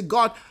God and say,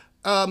 God,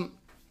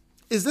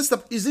 is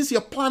this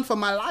your plan for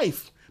my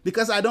life?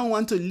 Because I don't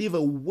want to live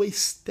a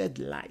wasted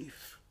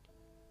life.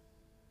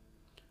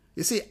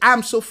 You see,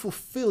 I'm so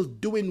fulfilled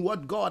doing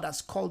what God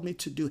has called me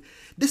to do.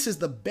 This is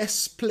the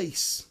best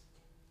place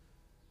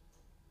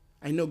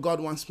I know God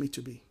wants me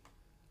to be.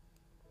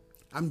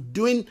 I'm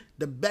doing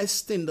the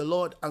best thing the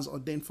Lord has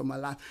ordained for my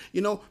life.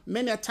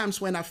 Many a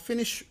times when I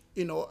finish,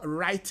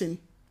 writing,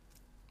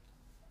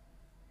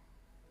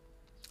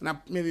 and I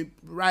maybe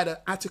write an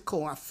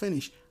article, I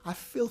finish, I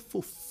feel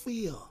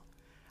fulfilled.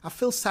 I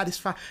feel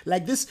satisfied.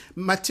 Like this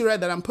material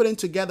that I'm putting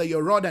together,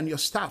 your rod and your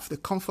staff, they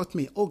comfort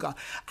me. Oh God,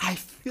 I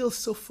feel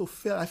so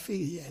fulfilled. I feel,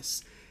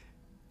 yes,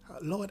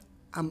 Lord,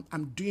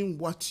 I'm doing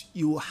what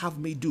you have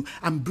me do.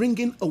 I'm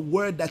bringing a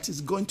word that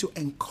is going to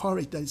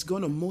encourage, that is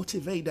going to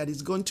motivate, that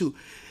is going to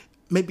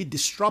maybe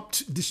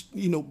disrupt,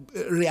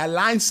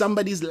 realign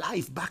somebody's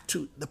life back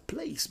to the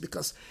place.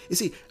 Because you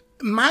see,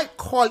 my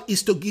call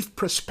is to give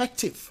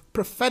perspective,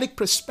 prophetic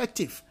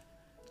perspective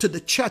to the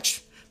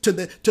church, to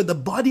the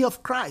body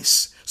of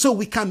Christ, so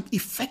we can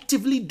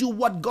effectively do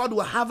what God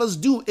will have us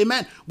do,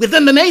 amen,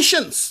 within the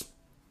nations.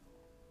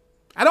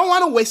 I don't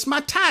want to waste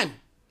my time.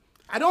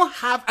 I don't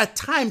have a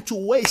time to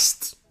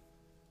waste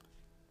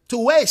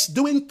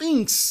doing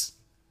things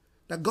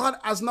that God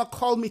has not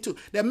called me to.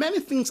 There are many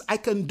things I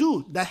can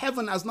do that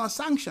heaven has not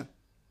sanctioned.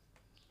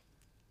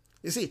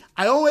 You see,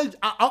 I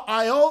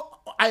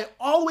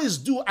always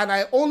do, and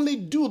I only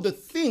do the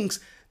things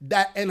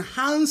that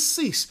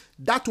enhances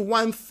that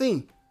one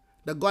thing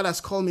that God has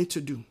called me to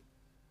do.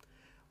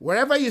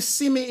 Wherever you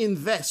see me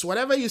invest,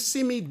 whatever you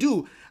see me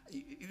do,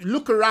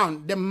 look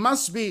around, there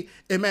must be,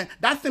 amen,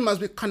 that thing must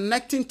be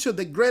connecting to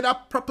the greater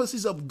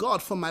purposes of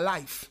God for my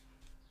life.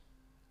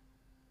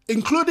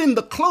 Including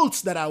the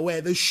clothes that I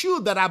wear, the shoe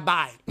that I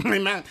buy.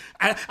 Amen.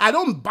 I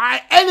don't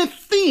buy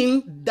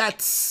anything that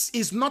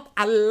is not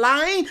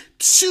aligned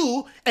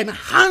to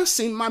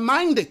enhancing my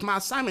mandate, my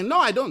assignment. No,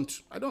 I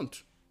don't.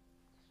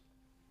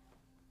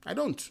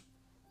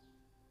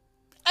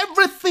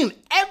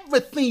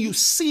 Everything you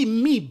see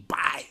me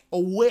buy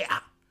or wear,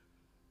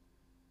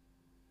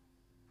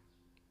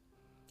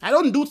 I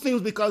don't do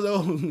things because,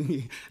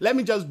 let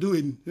me just do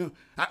it.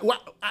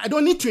 I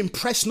don't need to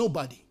impress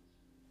nobody.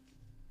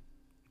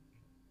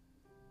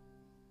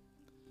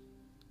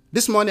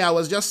 This morning, I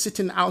was just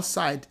sitting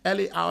outside,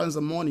 early hours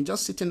in the morning,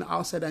 just sitting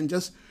outside and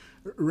just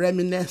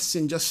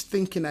reminiscing, just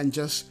thinking and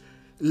just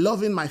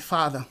loving my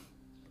Father.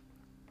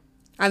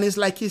 And it's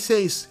like he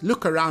says,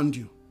 look around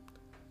you.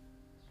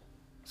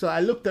 So I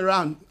looked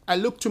around. I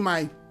looked to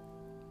my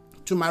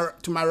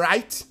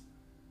right,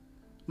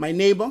 my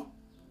neighbor,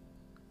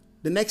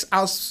 the next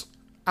house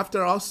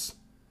after us.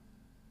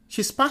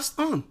 She's passed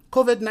on,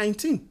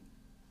 COVID-19.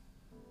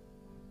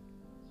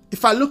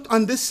 If I looked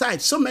on this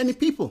side, so many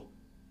people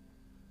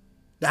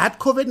that had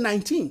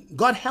COVID-19.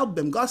 God helped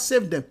them. God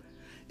saved them.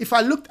 If I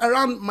looked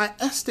around my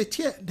estate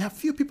here, there are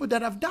few people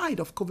that have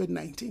died of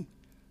COVID-19.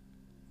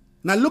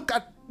 Now look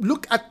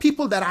at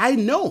people that I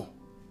know.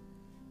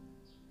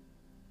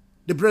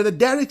 The brother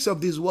Derricks of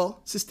this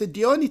world, Sister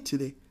Dione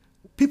today,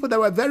 people that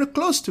were very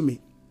close to me.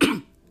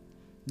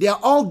 They are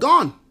all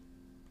gone.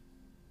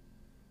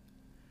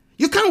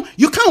 You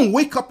can't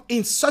wake up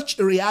in such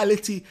a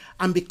reality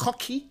and be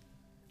cocky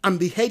and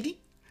be heady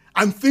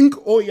and think,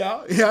 oh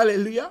yeah,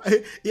 hallelujah,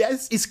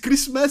 yes, it's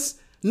Christmas.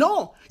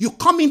 No, you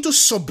come into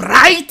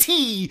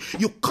sobriety.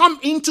 You come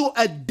into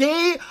a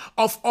day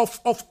of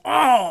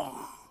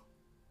awe.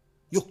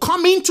 You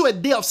come into a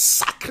day of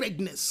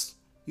sacredness.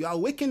 You are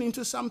awakening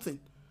into something.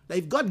 That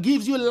if God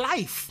gives you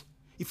life,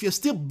 if you're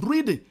still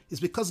breathing, it's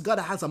because God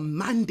has a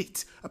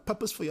mandate, a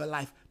purpose for your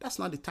life. That's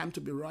not the time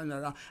to be running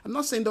around. I'm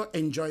not saying don't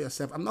enjoy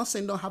yourself. I'm not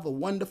saying don't have a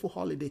wonderful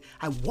holiday.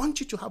 I want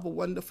you to have a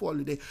wonderful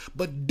holiday,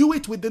 but do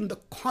it within the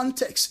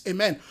context,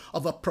 amen,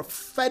 of a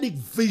prophetic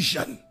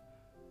vision.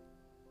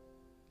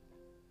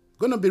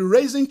 Going to be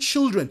raising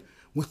children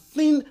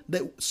within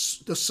the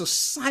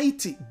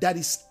society that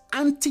is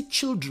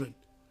anti-children.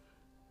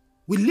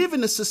 We live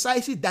in a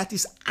society that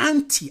is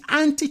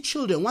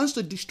anti-children, wants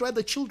to destroy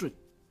the children.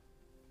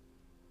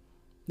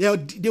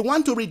 They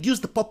want to reduce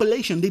the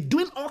population. They're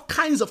doing all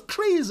kinds of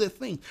crazy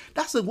things.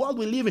 That's the world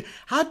we live in.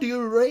 How do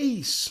you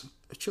raise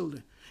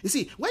children? You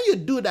see, when you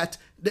do that,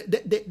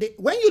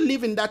 when you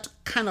live in that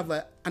kind of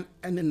an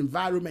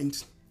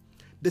environment,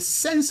 the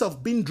sense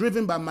of being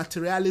driven by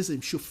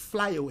materialism should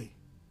fly away.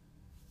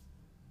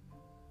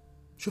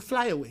 Should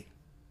fly away.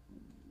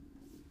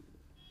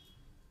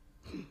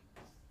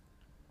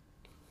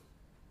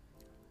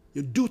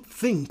 You do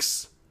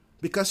things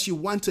because you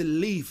want to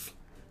leave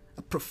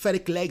a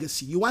prophetic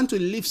legacy. You want to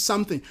leave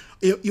something.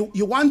 You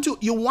want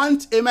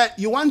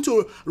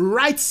to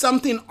write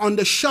something on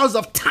the shores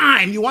of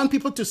time. You want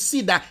people to see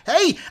that,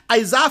 hey,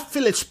 Isaiah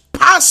Phillips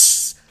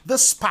passed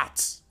this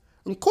path.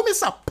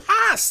 Nkumisa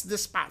passed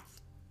this path.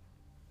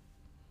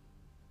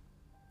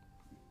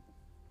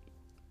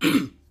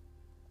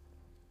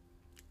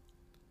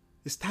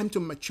 It's time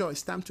to mature.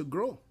 It's time to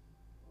grow.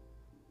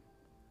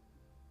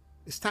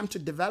 It's time to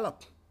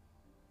develop.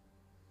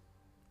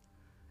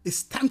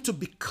 It's time to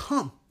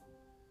become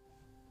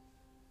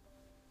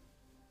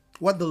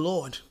what the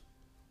Lord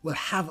will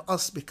have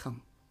us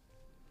become.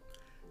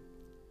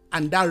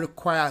 And that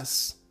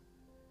requires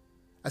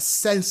a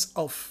sense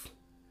of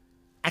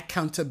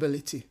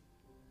accountability,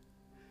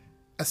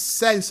 a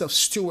sense of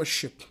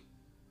stewardship.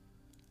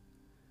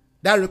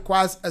 That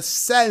requires a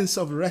sense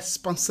of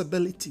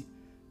responsibility.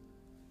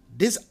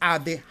 These are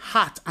the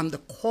heart and the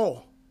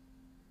core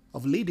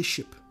of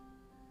leadership.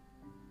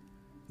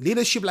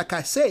 Leadership, like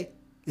I say,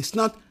 It's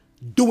not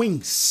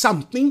doing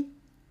something.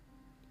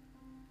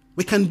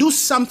 We can do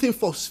something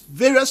for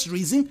various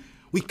reasons.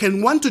 We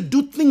can want to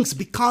do things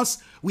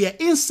because we are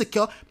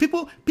insecure.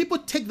 People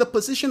take the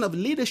position of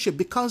leadership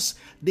because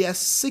they are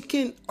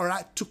seeking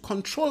to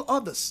control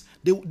others.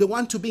 They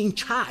want to be in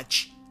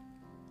charge.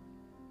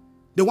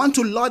 They want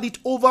to lord it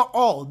over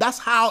all. That's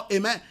how,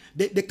 amen,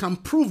 they can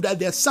prove that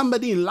there's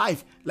somebody in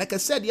life. Like I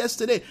said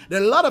yesterday,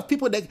 there are a lot of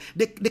people that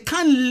they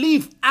can't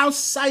live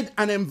outside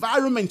an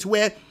environment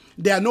where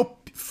there are no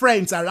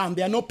friends around,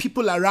 there are no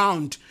people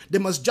around. They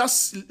must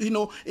just, be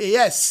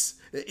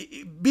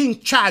in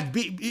charge.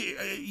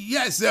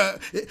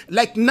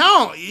 Like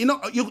now,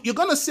 you're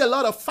going to see a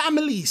lot of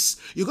families.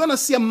 You're going to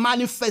see a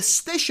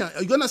manifestation.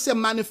 You're going to see a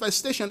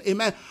manifestation,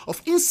 amen,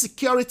 of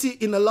insecurity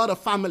in a lot of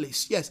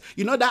families. Yes,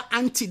 that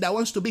auntie that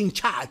wants to be in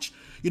charge.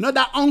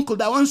 That uncle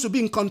that wants to be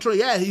in control.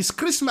 Yeah, it's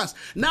Christmas.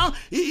 Now,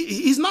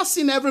 he's not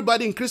seeing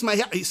everybody in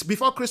Christmas. It's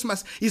before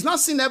Christmas. He's not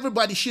seeing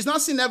everybody. She's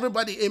not seeing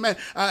everybody, amen,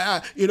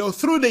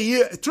 through the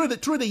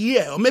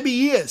year, or maybe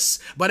years.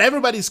 But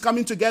everybody's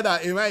coming together,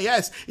 amen.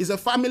 Yes, it's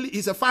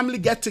a family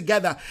get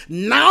together.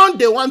 Now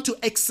they want to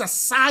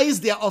exercise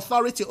their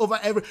authority over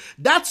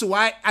That's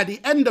why at the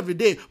end of the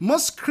day,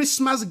 most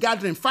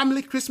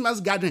family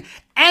Christmas gathering,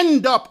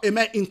 end up,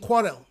 amen, in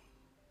quarrel.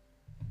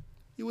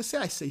 You will say,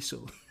 I say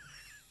so.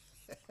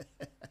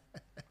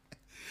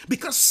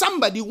 Because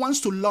somebody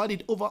wants to lord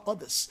it over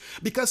others.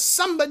 Because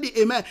somebody,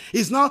 amen,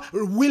 is not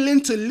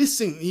willing to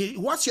listen.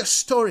 What's your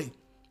story?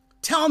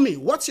 Tell me,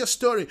 what's your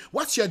story?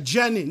 What's your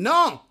journey?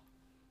 No.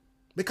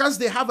 Because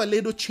they have a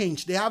little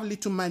change. They have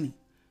little money.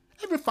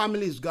 Every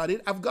family has got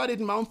it. I've got it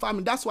in my own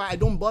family. That's why I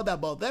don't bother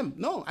about them.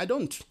 No, I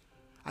don't.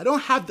 I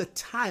don't have the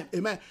time,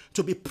 amen,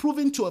 to be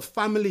proving to a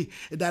family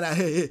that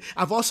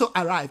I've also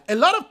arrived. A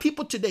lot of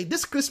people today,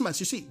 this Christmas,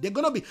 you see, they're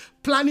going to be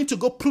planning to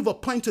go prove a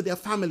point to their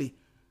family.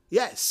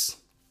 Yes.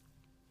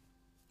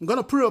 I'm going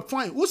to prove a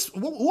point.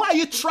 Who are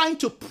you trying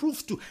to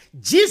prove to?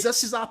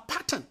 Jesus is our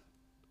pattern.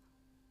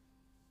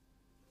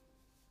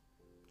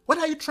 What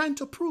are you trying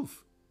to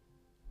prove?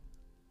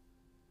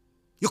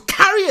 You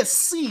carry a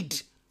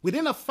seed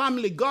within a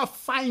family. God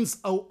finds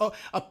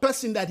a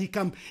person that he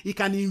can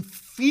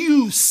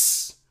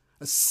infuse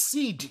a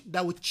seed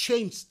that will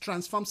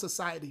transform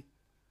society.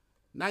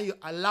 Now you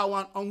allow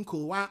one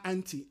uncle, one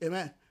auntie,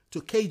 amen,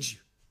 to cage you.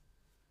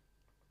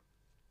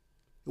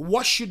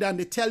 Wash you down.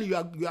 They tell you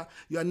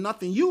you are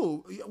nothing.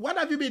 What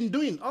have you been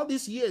doing all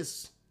these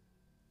years?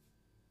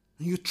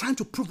 And you're trying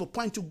to prove a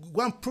point to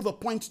go and prove a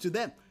point to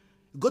them.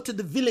 Go to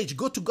the village,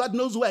 go to God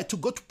knows where to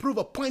go to prove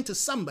a point to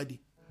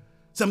somebody.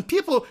 Some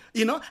people,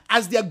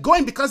 as they're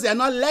going, because they are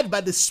not led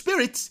by the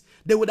Spirit,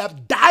 they would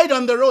have died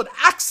on the road.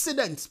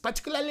 Accidents,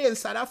 particularly in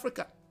South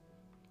Africa.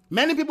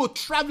 Many people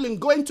traveling,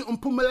 going to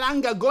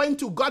Mpumalanga, going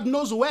to God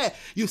knows where.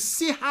 You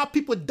see how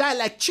people die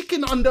like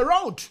chicken on the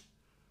road.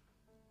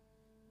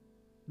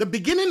 The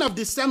beginning of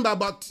December,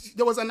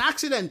 there was an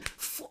accident.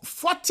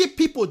 40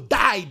 people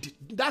died.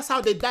 That's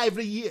how they die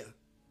every year.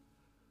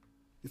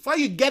 Before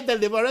you get there,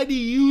 they've already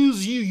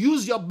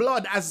used your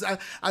blood as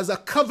a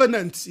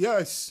covenant.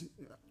 Yes.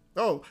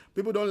 Oh,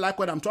 people don't like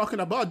what I'm talking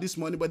about this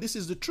morning, but this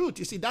is the truth.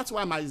 You see, that's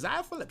why I'm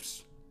Isaiah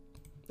Phillips.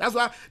 That's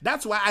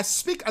why I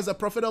speak as a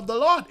prophet of the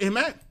Lord.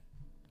 Amen.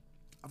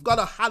 I've got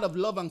a heart of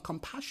love and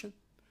compassion.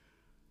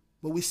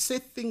 But we say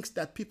things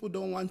that people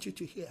don't want you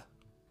to hear.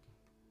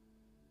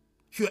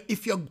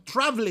 If you're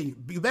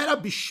traveling, you better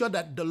be sure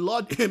that the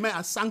Lord, amen,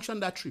 has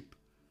sanctioned that trip.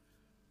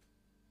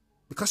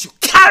 Because you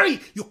carry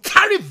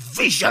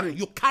vision.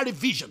 You carry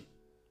vision.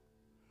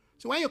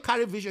 So when you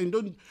carry vision,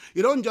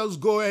 you don't just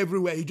go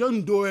everywhere. You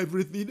don't do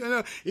everything.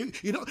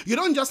 You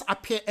don't just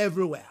appear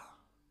everywhere.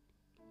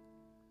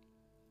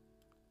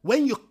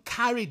 When you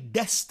carry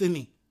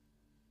destiny,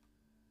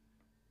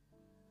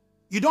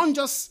 you don't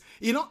just,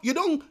 you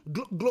don't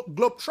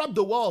globe-trot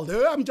the world.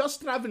 I'm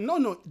just traveling.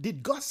 No.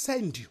 Did God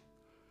send you?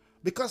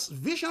 Because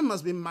vision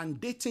must be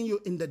mandating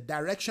you in the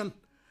direction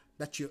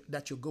that you're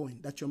going,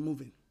 that you're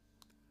moving.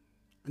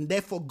 And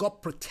therefore,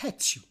 God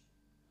protects you.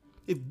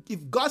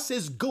 If God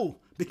says go,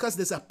 because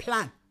there's a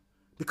plan,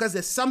 because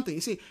there's something.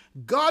 You see,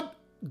 God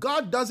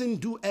doesn't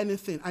do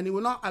anything, and he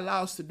will not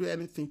allow us to do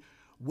anything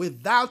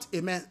without,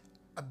 amen,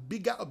 a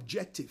bigger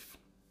objective.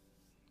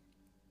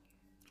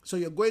 So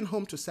you're going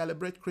home to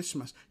celebrate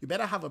Christmas. You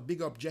better have a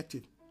bigger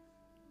objective.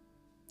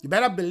 You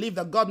better believe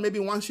that God maybe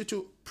wants you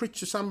to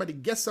preach to somebody,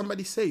 get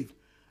somebody saved.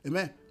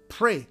 Amen.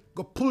 Pray.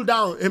 Go pull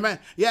down. Amen.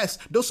 Yes,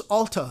 those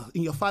altars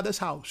in your father's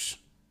house.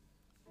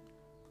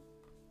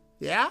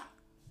 Yeah?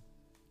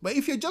 But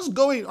if you're just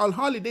going on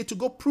holiday to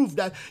go prove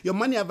that your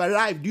money have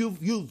arrived, you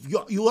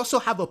also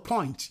have a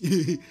point.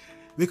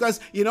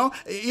 Because, you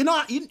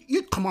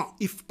come on,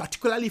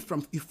 particularly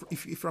from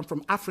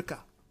Africa,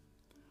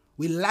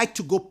 we like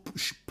to go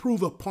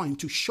prove a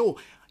point to show,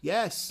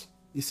 yes,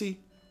 you see,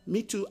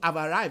 me too, I've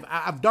arrived.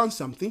 I've done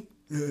something.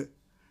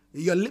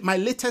 My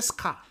latest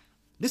car.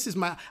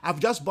 I've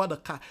just bought a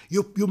car.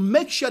 You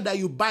make sure that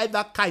you buy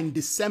that car in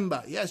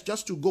December. Yes,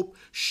 just to go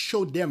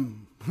show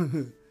them.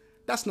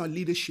 That's not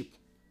leadership.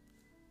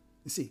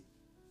 You see,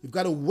 You've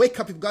got to wake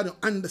up. You've got to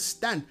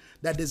understand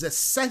that there's a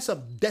sense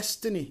of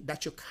destiny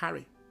that you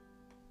carry.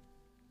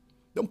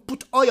 Don't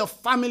put all your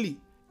family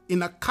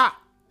in a car.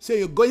 Say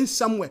you're going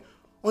somewhere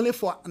only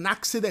for an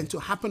accident to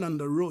happen on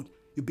the road.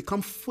 You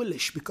become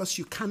foolish because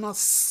you cannot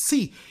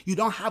see. You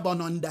don't have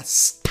an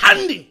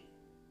understanding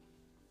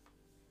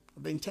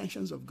of the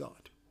intentions of God.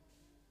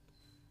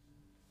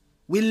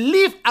 We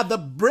live at the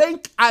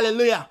brink,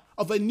 hallelujah,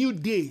 of a new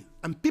day.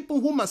 And people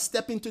who must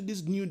step into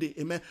this new day,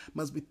 amen,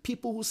 must be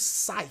people whose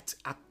sight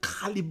are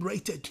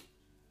calibrated.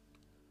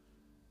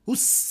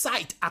 Whose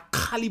sight are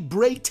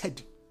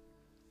calibrated.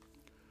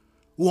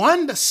 Who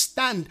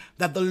understand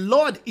that the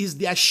Lord is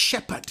their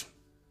shepherd.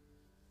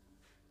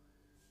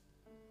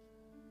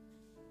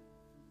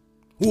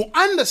 Who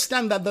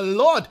understand that the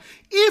Lord,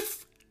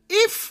 if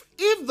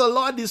the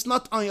Lord is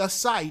not on your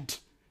side,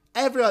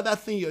 every other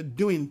thing you're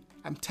doing,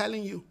 I'm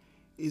telling you,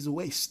 is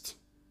waste.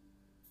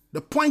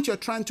 The point you're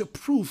trying to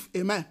prove,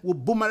 amen, will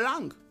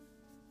boomerang.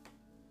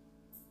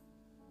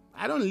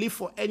 I don't live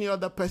for any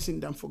other person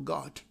than for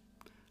God.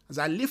 As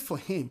I live for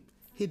Him,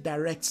 He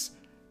directs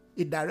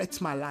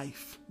my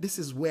life. This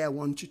is where I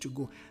want you to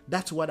go.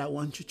 That's what I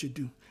want you to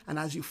do. And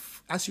as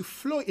you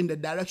flow in the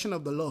direction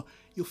of the Lord,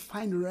 you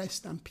find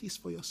rest and peace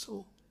for your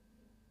soul.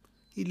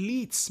 He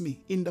leads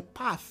me in the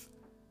path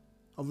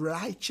of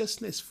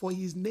righteousness for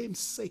His name's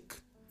sake.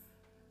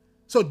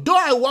 So though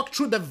I walk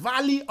through the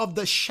valley of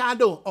the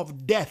shadow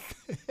of death,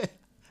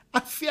 I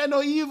fear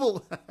no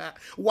evil.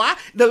 Why?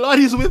 The Lord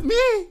is with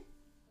me.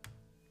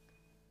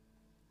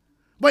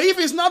 But if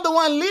He's not the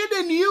one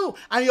leading you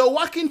and you're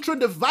walking through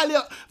the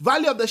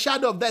valley of the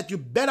shadow of death, you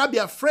better be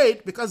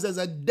afraid because there's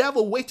a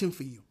devil waiting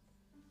for you.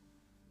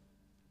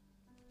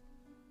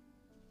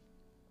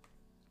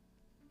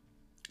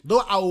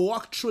 Though I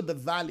walk through the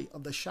valley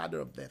of the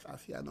shadow of death, I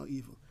fear no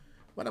evil.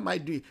 What am I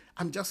doing?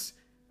 I'm just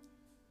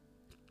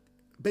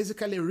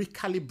basically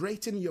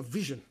recalibrating your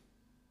vision.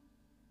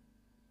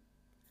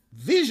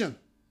 Vision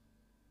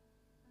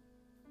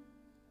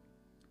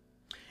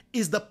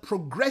is the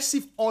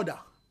progressive order.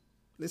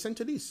 Listen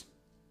to this.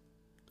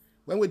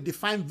 When we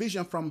define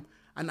vision from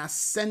an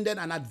ascended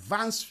and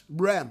advanced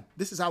realm,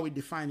 this is how we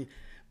define it.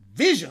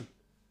 Vision,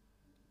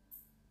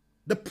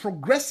 the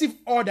progressive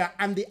order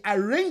and the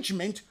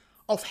arrangement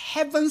of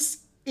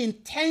heaven's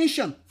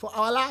intention for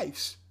our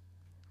lives.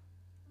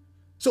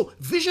 So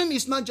vision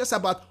is not just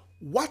about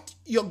what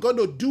you're going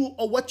to do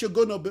or what you're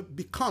going to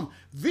become.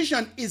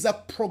 Vision is a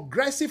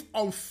progressive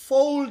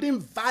unfolding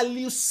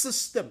value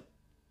system.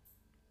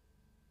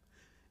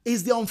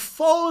 It's the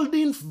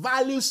unfolding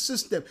value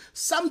system.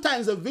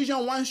 Sometimes a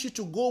vision wants you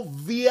to go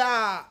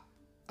via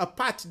a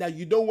path that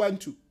you don't want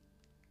to.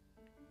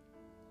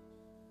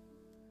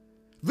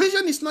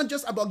 Vision is not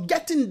just about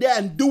getting there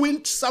and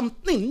doing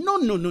something.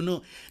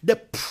 No. The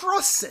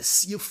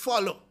process you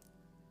follow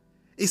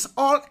is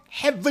all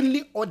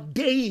heavenly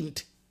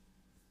ordained.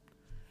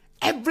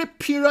 Every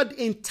period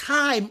in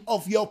time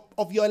of your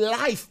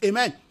life,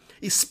 amen,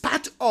 is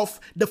part of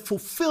the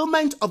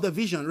fulfillment of the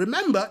vision.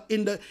 Remember,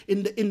 in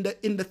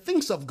the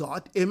things of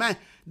God, amen,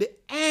 the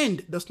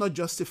end does not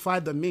justify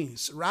the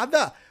means.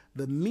 Rather,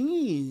 the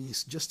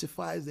means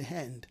justifies the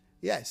end.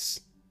 Yes.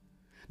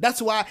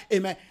 That's why,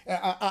 amen,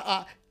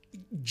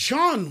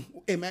 John,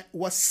 amen,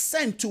 was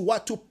sent to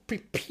what? To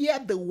prepare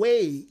the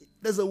way.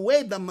 There's a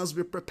way that must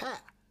be prepared.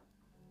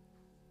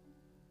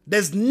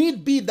 There's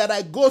need be that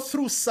I go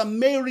through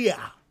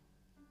Samaria.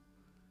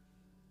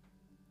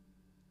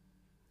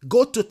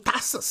 Go to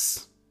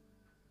Tarsus.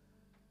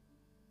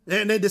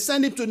 And they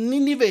send him to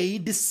Nineveh. He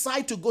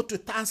decides to go to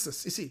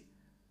Tarsus. You see,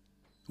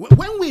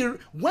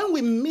 when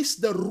we miss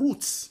the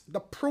roots, the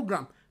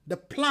program, the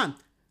plan,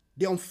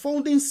 the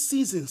unfolding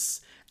seasons,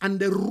 and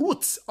the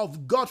roots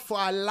of God for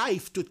our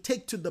life to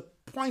take to the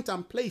point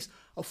and place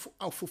of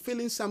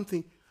fulfilling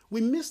something,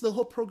 we miss the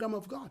whole program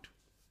of God.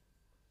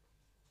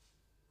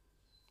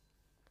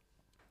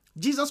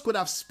 Jesus could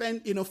have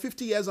spent,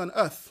 50 years on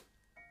earth.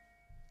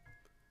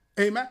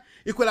 Amen.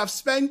 He could have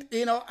spent,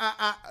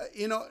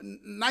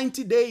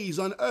 90 days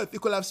on earth. He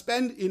could have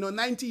spent,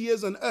 90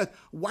 years on earth.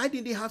 Why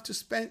did he have to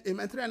spend,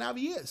 3.5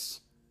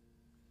 years?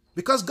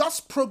 Because God's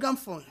program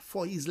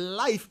for his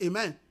life,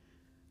 amen,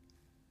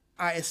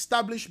 are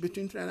established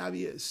between 3.5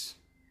 years.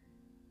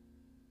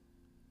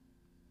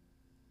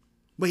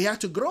 But he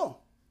had to grow.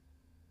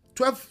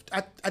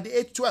 At the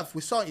age 12,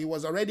 we saw he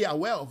was already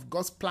aware of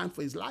God's plan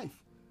for his life.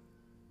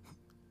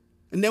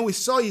 And then we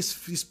saw his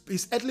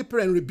earthly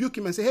parent rebuke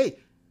him and say, hey,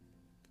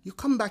 you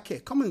come back here.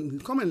 Come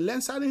and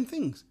learn certain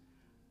things.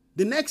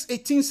 The next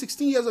 18,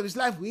 16 years of his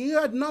life, we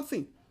heard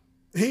nothing.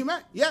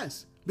 Amen.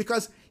 Yes.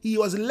 Because he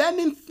was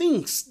learning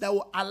things that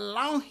will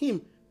allow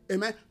him,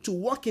 amen, to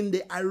walk in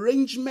the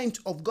arrangement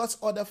of God's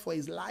order for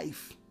his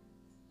life.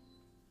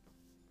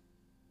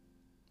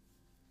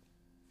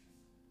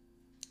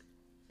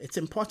 It's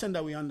important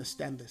that we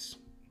understand this.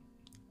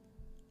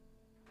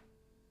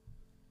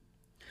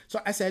 So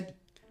I said,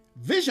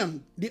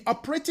 vision, the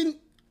operating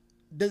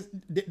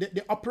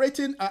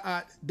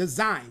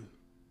design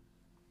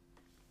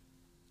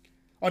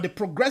or the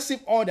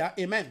progressive order,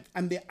 amen,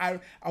 and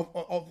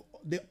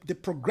the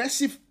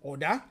progressive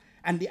order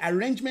and the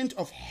arrangement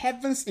of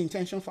heaven's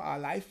intention for our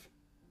life.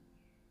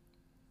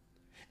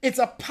 It's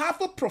a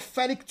powerful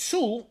prophetic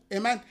tool,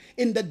 amen,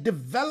 in the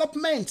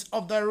development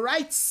of the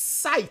right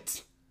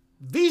sight,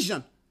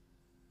 vision.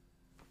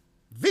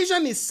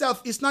 Vision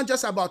itself is not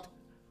just about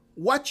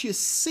what you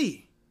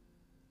see,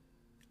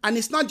 and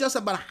it's not just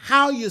about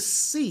how you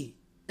see,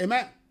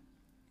 amen.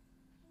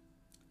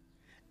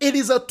 It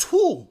is a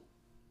tool.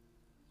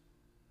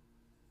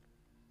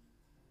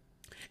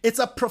 It's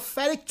a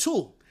prophetic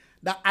tool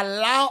that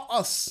allows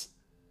us,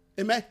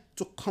 amen,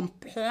 to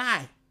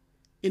comply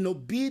in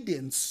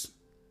obedience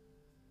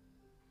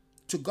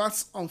to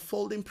God's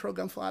unfolding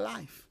program for our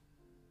life.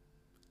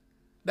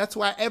 That's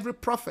why every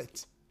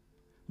prophet,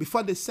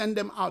 before they send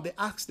them out, they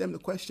ask them the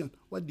question,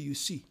 what do you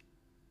see?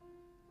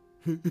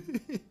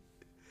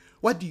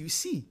 What do you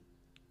see?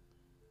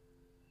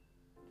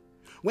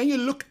 When you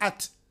look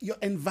at your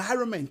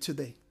environment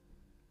today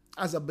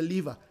as a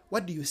believer,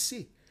 what do you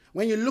see?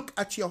 When you look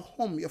at your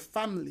home, your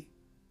family,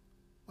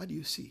 what do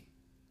you see?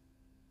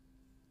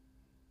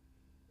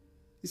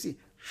 You see,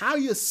 how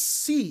you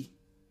see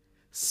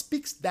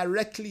speaks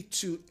directly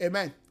to,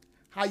 amen,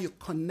 how you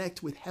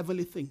connect with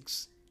heavenly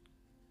things.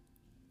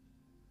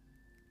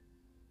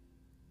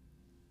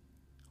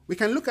 We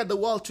can look at the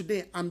world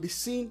today and be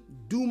seeing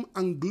doom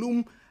and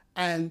gloom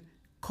and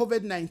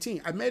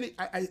COVID-19.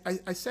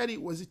 I said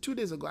it, was it 2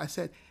 days ago? I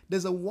said,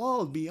 there's a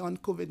world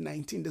beyond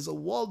COVID-19. There's a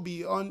world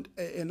beyond,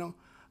 the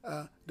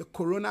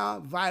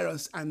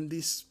coronavirus and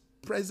this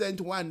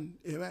present one,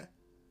 amen,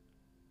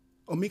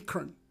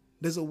 Omicron.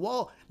 There's a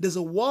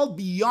world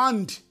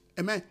beyond,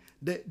 amen,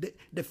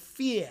 the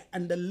fear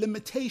and the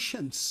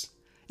limitations.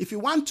 If you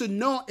want to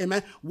know,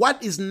 amen,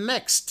 what is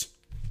next,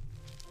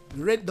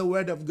 read the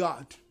Word of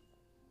God.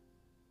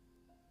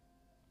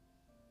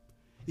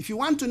 If you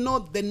want to know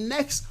the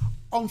next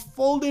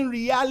unfolding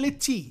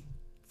reality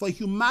for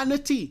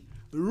humanity,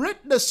 read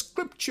the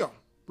scripture.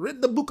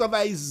 Read the book of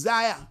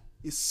Isaiah.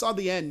 You saw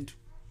the end.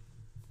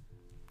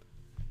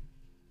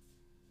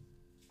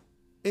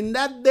 In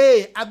that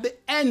day, at the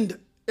end,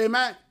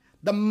 amen,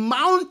 the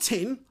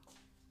mountain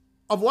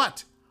of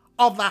what?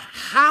 Of the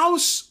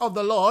house of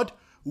the Lord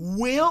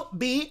will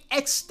be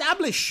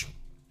established.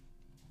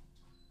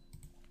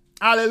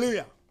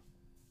 Hallelujah.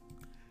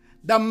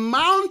 The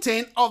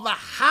mountain of the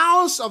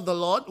house of the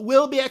Lord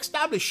will be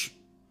established.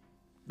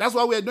 That's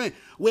what we're doing.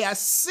 We are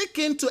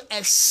seeking to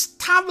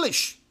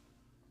establish.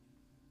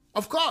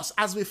 Of course,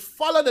 as we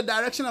follow the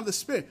direction of the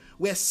Spirit,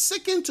 we are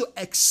seeking to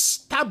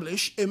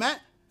establish, amen,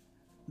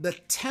 the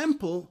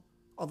temple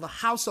of the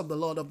house of the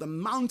Lord, of the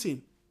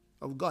mountain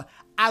of God,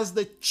 as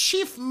the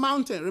chief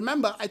mountain.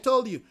 Remember, I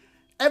told you,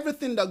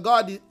 everything that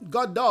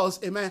God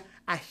does, amen,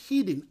 are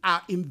hidden,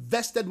 are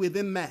invested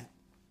within man.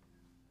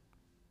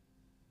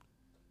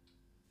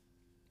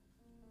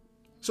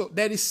 So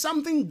there is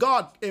something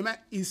God, amen,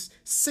 is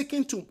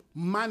seeking to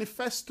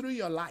manifest through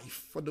your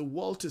life for the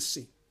world to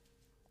see.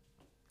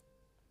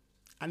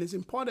 And it's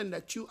important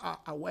that you are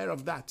aware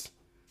of that,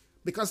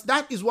 because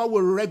that is what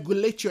will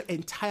regulate your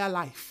entire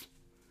life.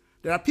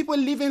 There are people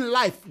living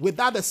life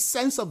without a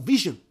sense of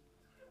vision,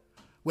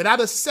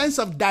 without a sense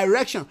of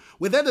direction,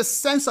 without a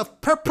sense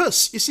of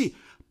purpose. You see,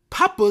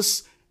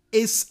 purpose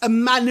is a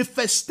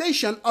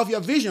manifestation of your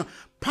vision.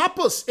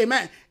 Purpose,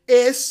 amen,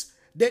 is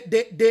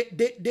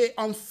the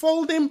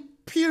unfolding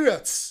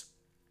periods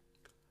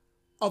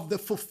of the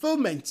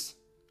fulfillment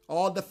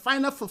or the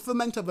final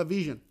fulfillment of a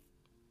vision.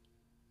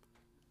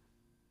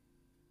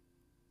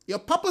 Your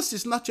purpose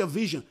is not your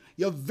vision.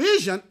 Your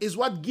vision is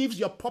what gives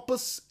your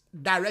purpose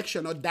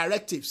direction or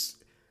directives.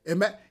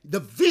 Amen.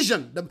 The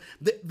vision,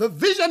 the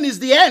vision is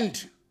the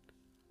end.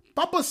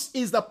 Purpose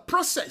is the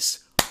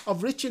process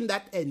of reaching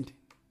that end.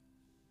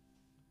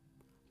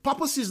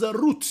 Purpose is the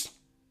route.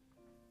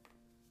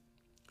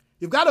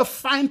 You've got to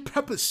find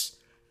purpose.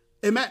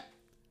 Amen.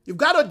 You've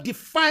got to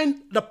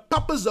define the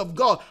purpose of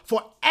God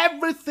for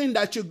everything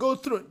that you go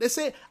through. They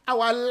say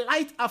our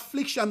light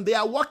affliction, they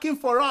are working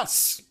for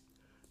us.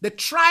 The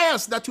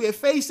trials that we are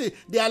facing,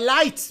 they are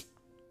light.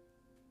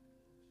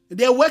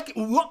 They are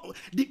working.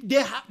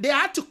 They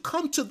had to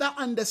come to that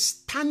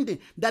understanding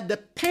that the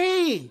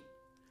pain,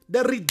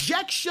 the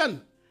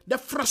rejection, the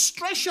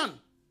frustration,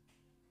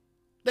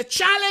 the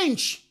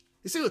challenge.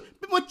 You see,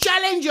 people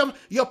challenge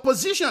your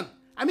position.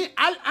 I mean,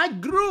 I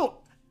grew,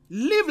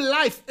 live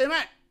life,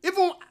 amen.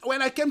 Even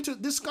when I came to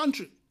this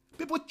country,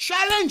 people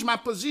challenge my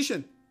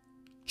position,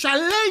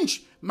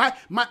 challenge my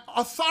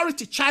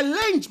authority,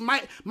 challenge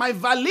my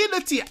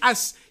validity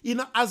as, you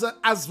know,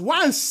 as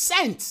one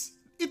sent.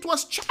 It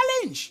was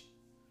challenged,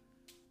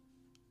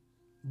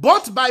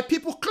 both by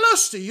people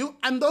close to you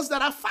and those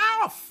that are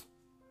far off.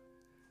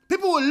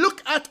 People will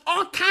look at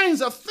all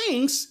kinds of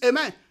things,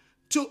 amen,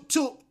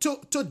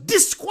 to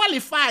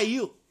disqualify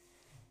you.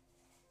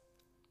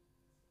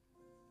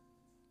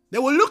 They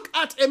will look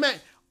at, amen,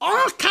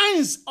 all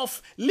kinds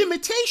of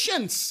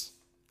limitations,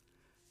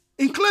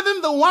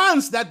 including the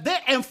ones that they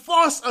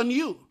enforce on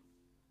you.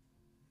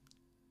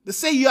 They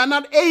say you are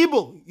not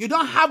able. You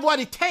don't have what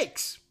it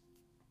takes.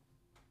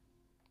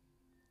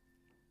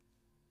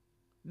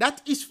 That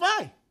is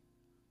fine.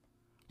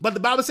 But the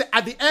Bible says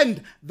at the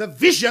end, the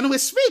vision will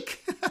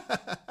speak.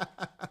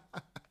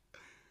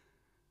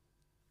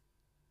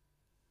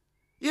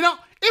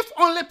 If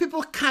only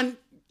people can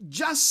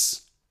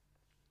just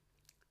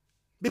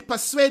be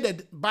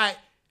persuaded by,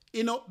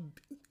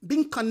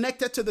 being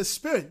connected to the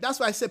Spirit. That's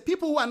why I say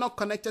people who are not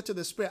connected to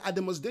the Spirit are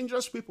the most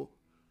dangerous people.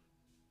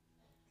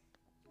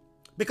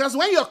 Because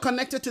when you're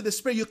connected to the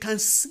Spirit, you can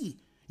see.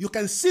 You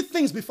can see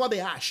things before they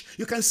hash.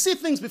 You can see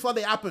things before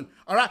they happen.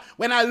 All right?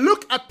 When I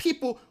look at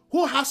people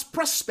who has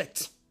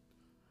prospect,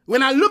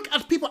 when I look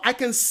at people, I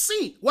can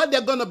see what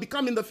they're going to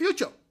become in the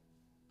future.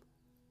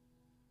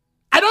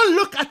 I don't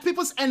look at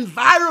people's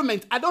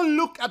environment. I don't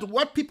look at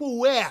what people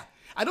wear.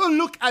 I don't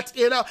look at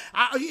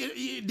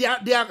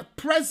their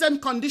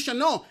present condition.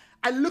 No,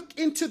 I look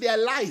into their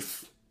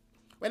life.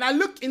 When I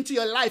look into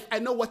your life, I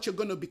know what you're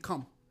going to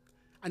become.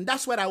 And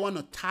that's what I want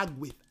to tag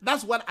with.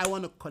 That's what I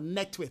want to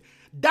connect with.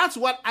 That's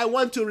what I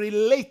want to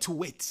relate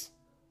with.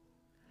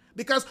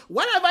 Because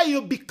whatever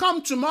you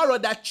become tomorrow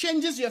that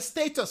changes your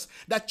status,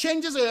 that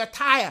changes your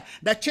attire,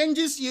 that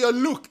changes your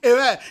look,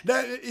 that's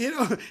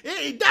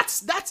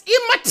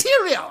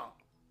immaterial.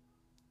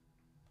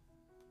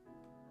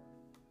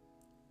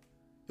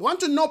 You want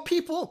to know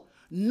people?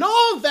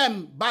 Know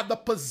them by the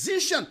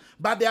position,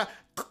 by their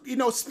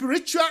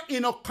spiritual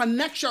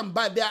connection,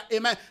 by their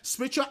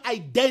spiritual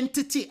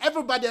identity.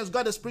 Everybody has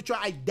got a spiritual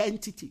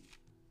identity.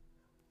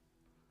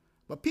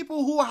 But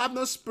people who have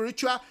no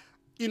spiritual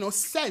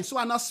sense, who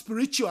are not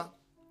spiritual,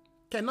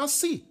 cannot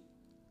see.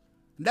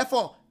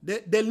 Therefore,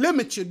 they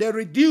limit you, they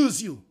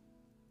reduce you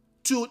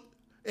to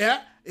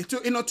their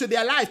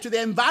life, to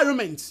their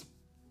environment.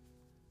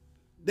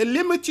 They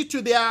limit you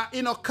to their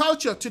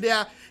culture, to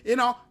their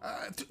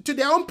to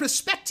their own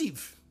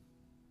perspective.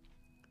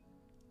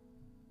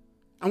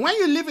 And when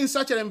you live in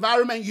such an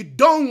environment, you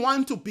don't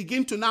want to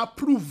begin to now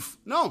prove.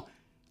 No,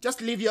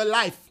 just live your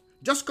life.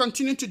 Just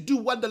continue to do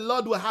what the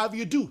Lord will have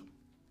you do.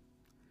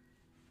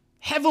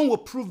 Heaven will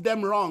prove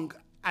them wrong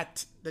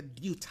at the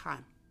due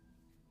time.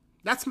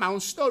 That's my own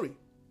story.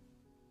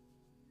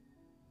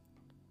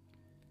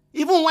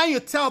 Even when you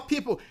tell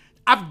people,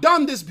 I've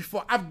done this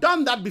before, I've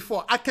done that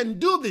before, I can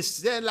do this,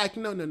 they're like,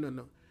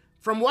 no.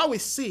 From what we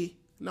see,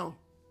 no,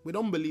 we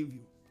don't believe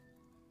you.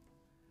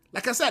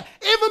 Like I said,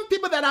 even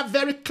people that are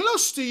very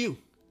close to you,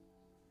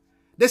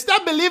 they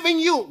start believing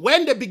you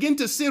when they begin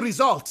to see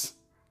results.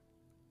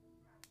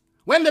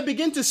 When they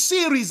begin to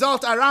see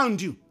results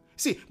around you.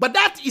 See, but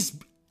that is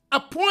a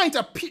point,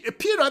 a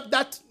period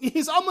that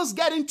is almost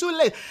getting too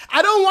late.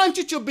 I don't want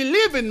you to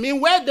believe in me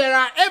where there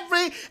are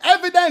every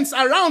evidence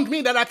around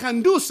me that I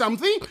can do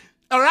something,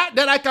 all right,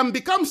 that I can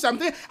become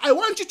something. I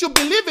want you to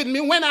believe in me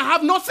when I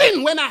have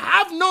nothing, when I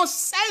have no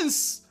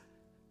sense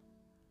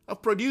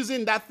of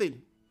producing that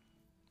thing.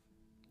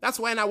 That's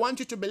when I want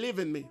you to believe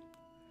in me.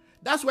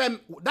 That's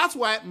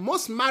why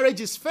most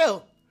marriages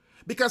fail.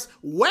 Because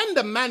when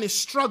the man is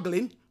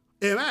struggling,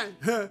 amen,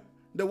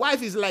 the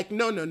wife is like,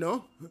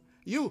 no.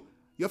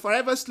 You're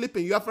forever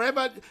sleeping.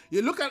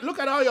 You look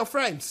at all your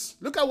friends.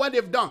 Look at what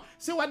they've done.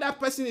 See what that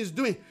person is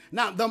doing.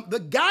 Now, the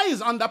guy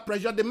is under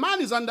pressure. The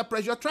man is under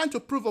pressure trying to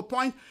prove a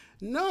point.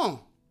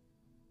 No.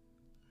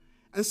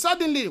 And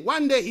suddenly,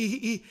 one day,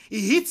 he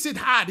hits it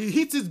hard. He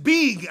hits it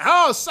big.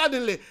 Oh,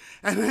 suddenly.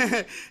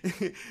 And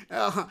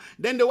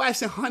then the wife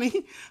said,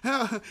 honey,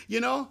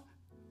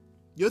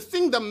 you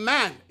think the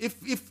man,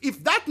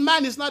 if that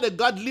man is not a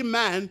godly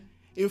man,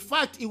 in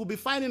fact, he will be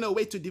finding a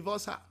way to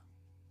divorce her.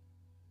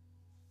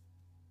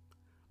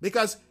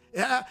 Because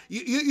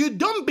you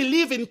don't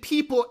believe in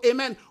people,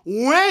 amen,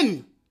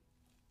 when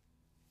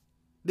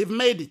they've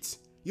made it.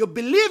 You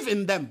believe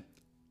in them.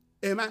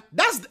 Amen.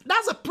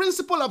 That's a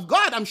principle of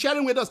God I'm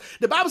sharing with us.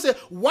 The Bible says,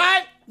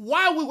 while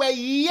we were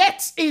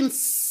yet in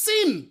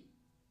sin,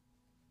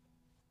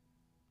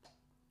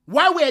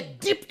 while we were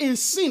deep in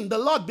sin, the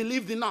Lord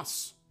believed in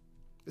us.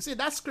 You see,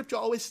 that scripture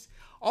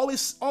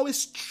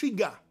always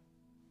trigger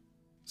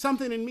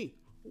something in me.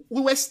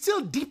 We were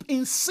still deep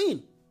in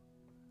sin.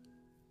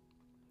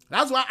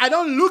 That's why I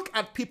don't look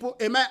at people,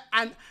 amen,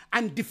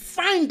 and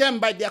define them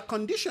by their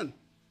condition.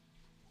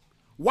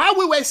 While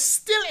we were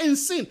still in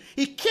sin,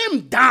 he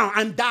came down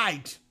and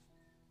died.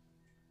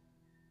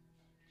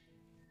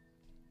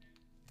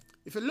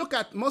 If you look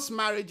at most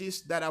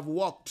marriages that have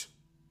worked,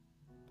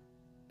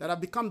 that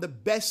have become the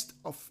best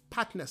of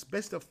partners,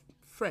 best of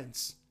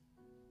friends,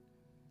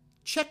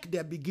 check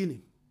their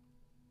beginning.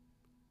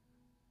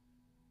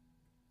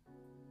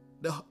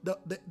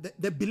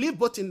 They believe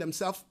both in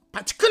themselves,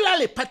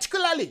 particularly.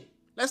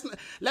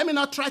 Let me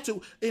not try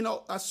to,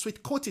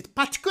 sweet coat it.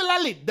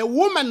 Particularly, the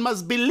woman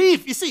must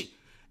believe. You see,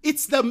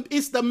 it's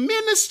the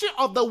ministry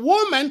of the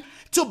woman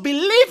to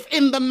believe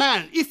in the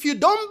man. If you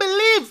don't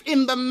believe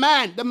in the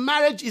man, the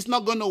marriage is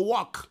not going to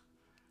work.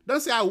 Don't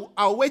say,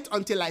 I'll wait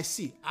until I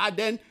see.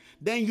 Then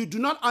you do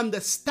not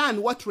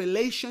understand what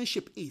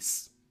relationship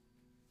is.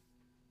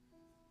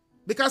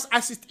 Because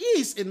as it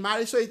is in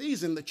marriage, so it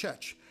is in the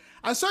church.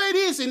 And so it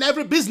is in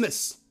every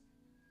business.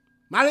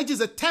 Marriage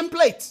is a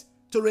template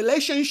to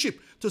relationship,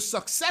 to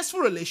successful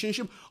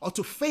relationship, or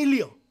to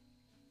failure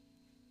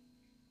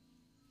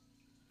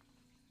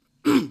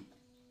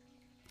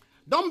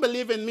Don't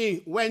believe in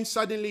me when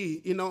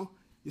suddenly,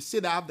 you see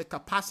that I have the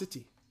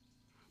capacity.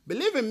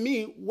 Believe in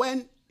me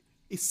when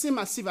it seems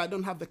as if I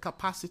don't have the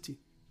capacity.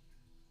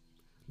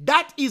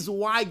 That is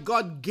why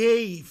God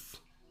gave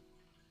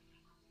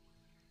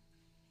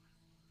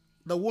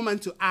the woman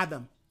to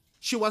Adam.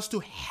 She was to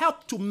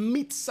help to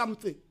meet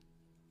something.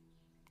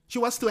 She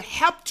was to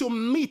help to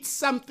meet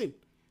something.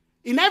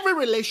 In every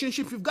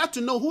relationship, you've got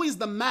to know who is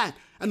the man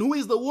and who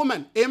is the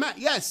woman. Amen?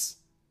 Yes.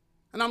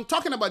 And I'm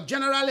talking about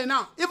generally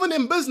now, even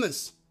in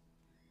business.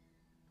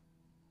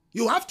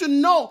 You have to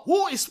know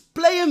who is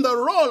playing the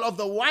role of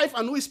the wife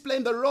and who is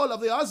playing the role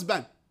of the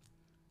husband.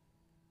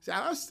 See,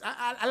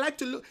 I like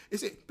to look. You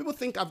see, people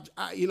think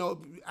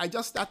I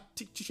just started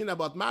teaching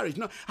about marriage.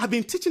 No, I've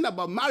been teaching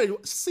about marriage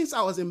since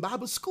I was in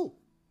Bible school.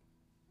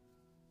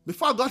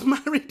 Before I got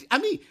married,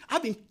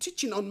 I've been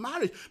teaching on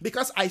marriage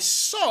because I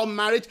saw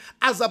marriage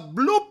as a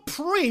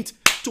blueprint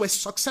to a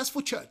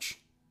successful church.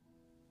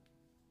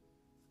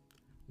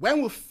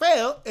 When we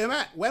fail,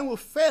 amen, when we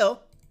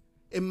fail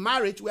in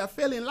marriage, we are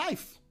failing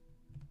life.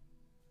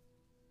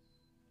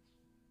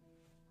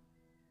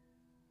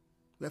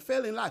 We're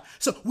failing life.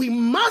 So we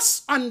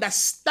must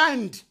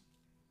understand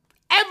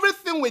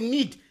everything we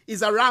need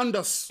is around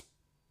us.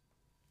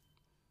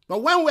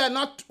 But when we are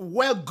not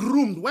well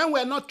groomed, when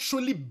we are not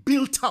truly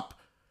built up,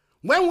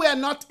 when we are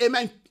not,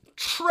 amen,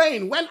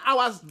 trained, when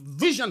our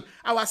vision,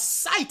 our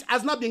sight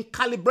has not been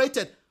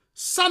calibrated,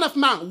 Son of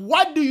man,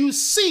 what do you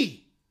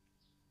see?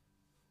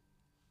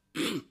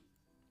 You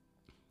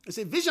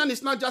see, vision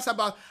is not just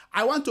about,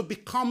 I want to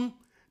become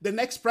the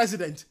next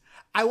president.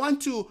 I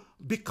want to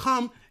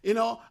become,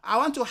 I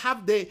want to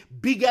have the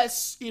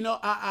biggest,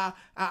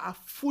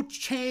 food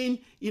chain,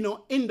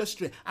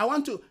 industry. I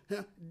want to,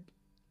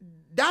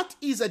 that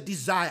is a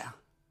desire.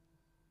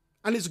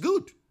 And it's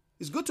good.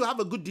 It's good to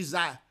have a good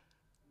desire.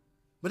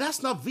 But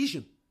that's not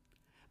vision.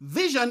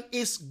 Vision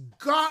is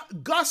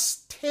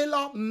God's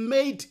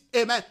tailor-made,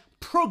 amen,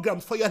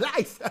 program for your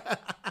life.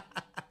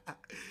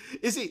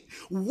 You see,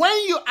 when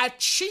you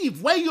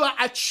are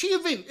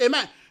achieving,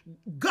 amen,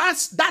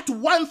 God's that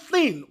one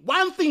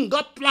thing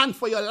God planned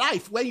for your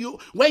life, when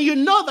you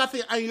know that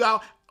thing and you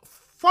are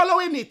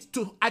following it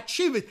to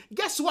achieve it,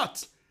 guess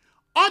what?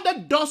 Other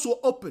doors will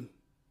open.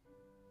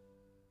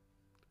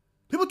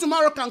 People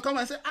tomorrow can come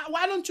and say,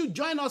 why don't you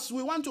join us?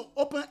 We want to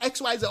open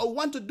XYZ, or we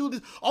want to do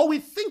this, or we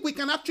think we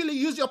can actually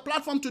use your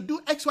platform to do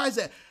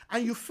XYZ.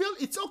 And you feel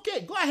it's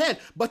okay, go ahead,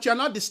 but you're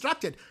not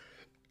distracted.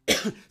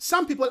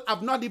 Some people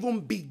have not even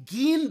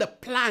begun the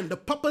plan, the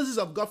purposes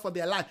of God for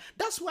their life.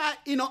 That's why,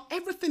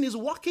 everything is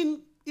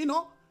working,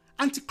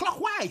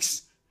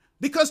 anti-clockwise.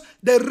 Because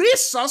the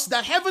resource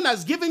that heaven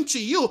has given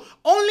to you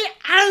only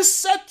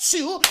answer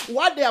to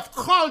what they have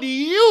called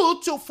you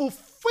to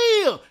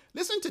fulfill.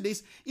 Listen to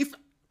this.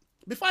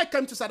 Before I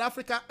came to South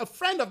Africa, a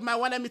friend of mine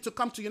wanted me to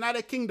come to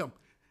United Kingdom.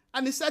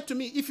 And he said to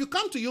me, if you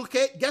come to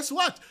UK, guess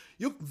what?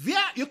 You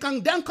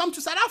can then come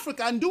to South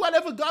Africa and do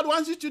whatever God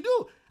wants you to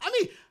do.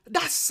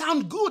 That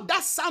sounds good.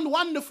 That sounds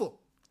wonderful.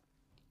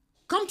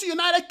 Come to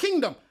United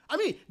Kingdom.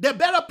 They're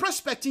better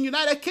prospect in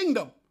United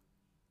Kingdom.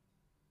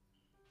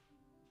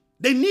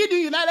 They need you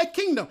in United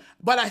Kingdom.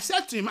 But I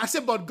said to him,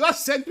 but God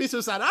sent me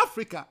to South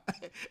Africa.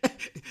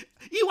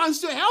 He wants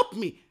to help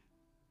me.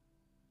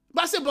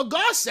 But I said, but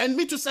God sent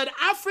me to South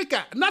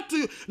Africa, not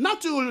to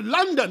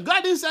London.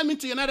 God didn't send me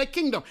to United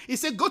Kingdom. He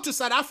said, go to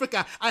South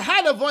Africa. I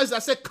heard a voice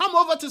that said, come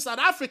over to South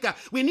Africa.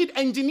 We need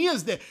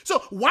engineers there. So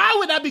why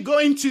would I be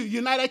going to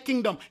United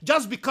Kingdom?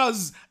 Just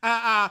because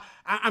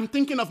I'm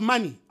thinking of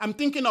money. I'm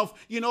thinking of,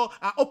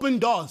 open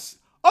doors.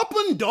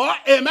 Open door,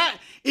 amen,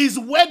 is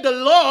where the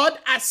Lord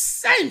has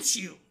sent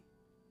you.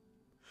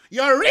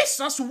 Your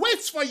resource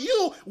waits for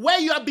you where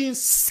you are being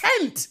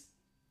sent.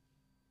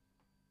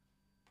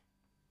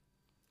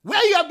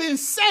 Where you are being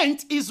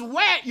sent is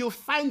where you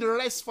find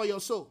rest for your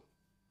soul.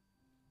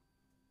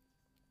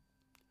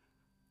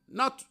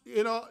 Not,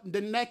 the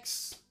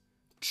next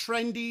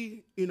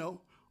trendy,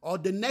 or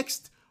the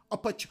next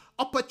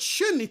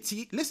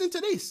opportunity. Listen to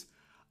this.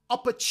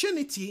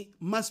 Opportunity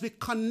must be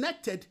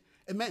connected,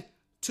 amen,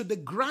 to the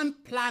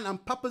grand plan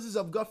and purposes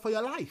of God for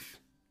your life.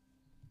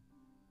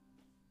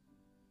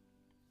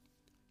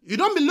 You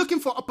don't be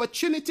looking for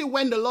opportunity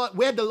where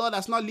the Lord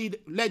has not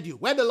led you,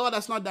 where the Lord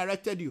has not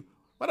directed you.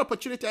 What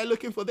opportunity are you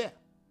looking for there?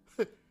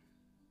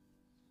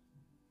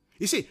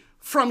 You see,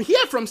 from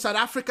South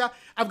Africa,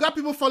 I've got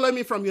people following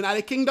me from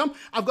United Kingdom.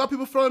 I've got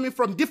people following me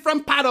from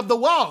different parts of the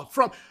world.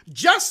 From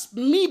just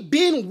me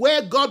being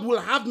where God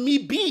will have me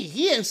be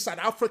here in South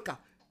Africa.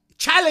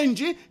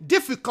 Challenging,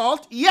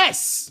 difficult,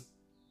 yes.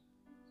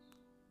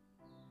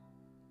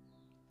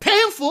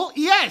 Painful,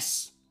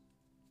 yes.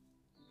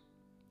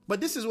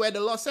 But this is where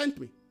the Lord sent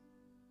me.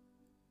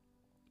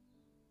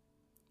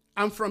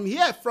 And from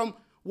here, from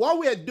what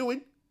we are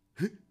doing,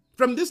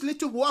 from this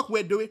little work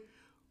we're doing,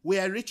 we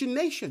are reaching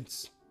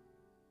nations.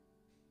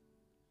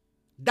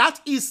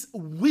 That is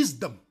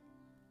wisdom.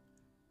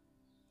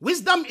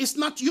 Wisdom is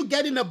not you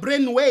getting a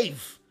brain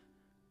wave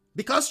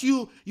because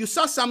you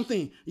saw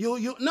something.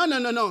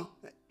 No.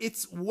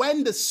 It's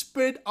when the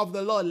Spirit of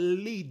the Lord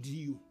leads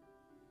you.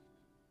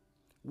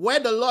 Where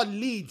the Lord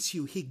leads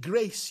you, he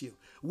graces you.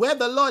 Where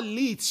the Lord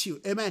leads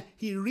you, amen,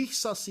 he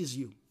resources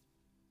you.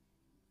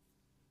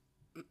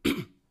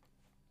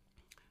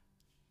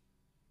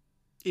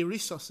 He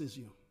resources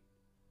you.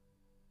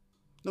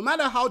 No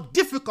matter how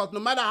difficult, no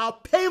matter how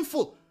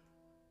painful,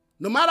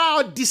 no matter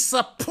how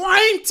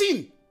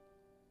disappointing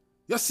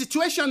your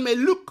situation may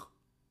look,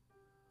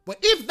 but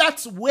if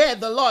that's where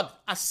the Lord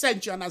has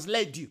sent you and has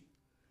led you,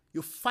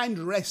 you find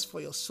rest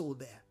for your soul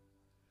there.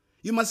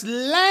 You must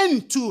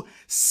learn to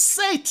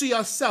say to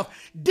yourself,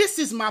 this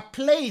is my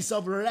place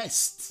of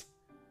rest.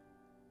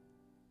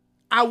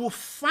 I will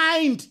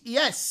find,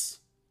 yes,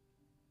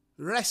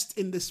 rest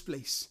in this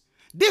place.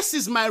 This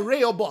is my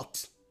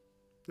Rehoboth.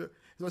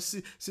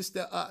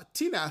 Sister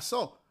Tina, I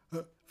saw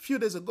a few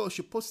days ago,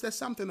 she posted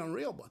something on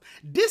Rehoboth.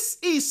 This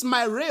is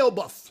my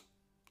Rehoboth.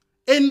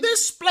 In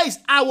this place,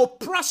 I will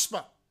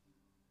prosper.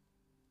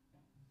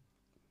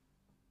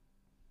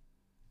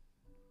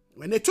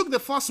 When they took the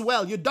first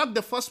well, you dug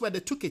the first well, they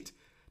took it.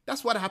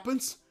 That's what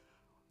happens.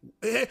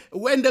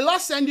 When the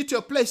Lord sends you to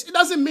a place, it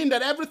doesn't mean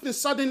that everything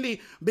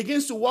suddenly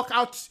begins to work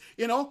out,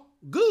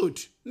 good.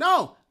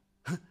 No.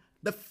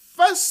 The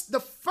first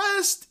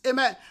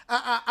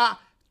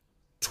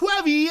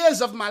 12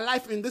 years of my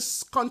life in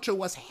this country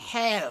was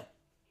hell.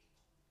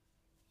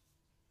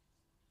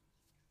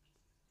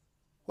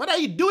 What are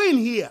you doing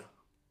here?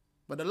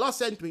 But the Lord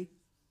sent me.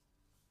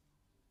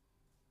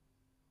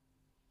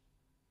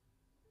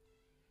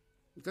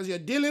 Because you're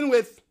dealing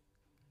with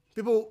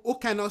people who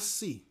cannot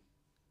see,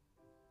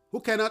 who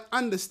cannot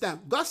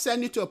understand. God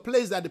sent you to a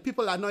place that the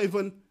people are not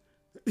even,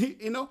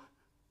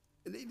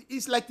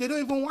 it's like they don't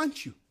even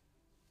want you.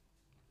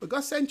 But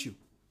God sent you.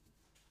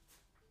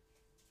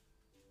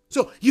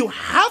 So you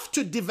have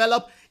to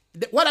develop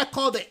what I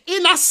call the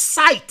inner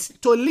sight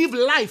to live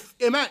life,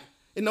 amen,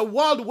 in a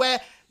world where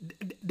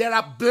there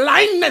are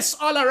blindness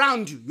all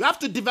around you. You have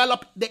to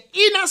develop the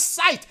inner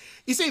sight.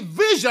 You see,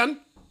 vision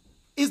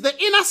is the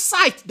inner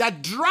sight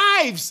that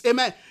drives,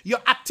 amen, your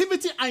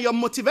activity and your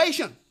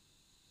motivation.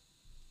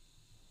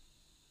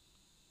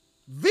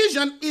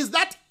 Vision is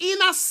that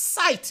inner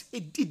sight.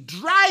 It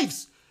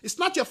drives. It's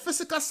not your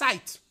physical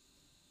sight.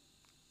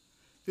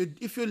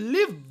 If you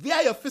live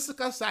via your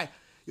physical sight,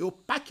 you'll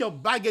pack your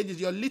baggages,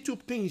 your little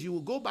things, you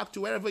will go back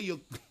to wherever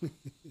you...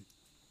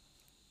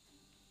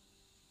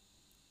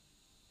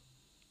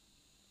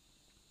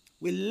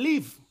 We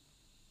live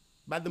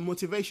by the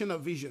motivation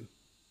of vision.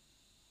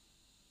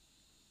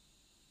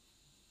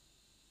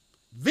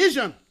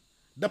 Vision,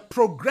 the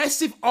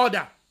progressive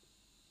order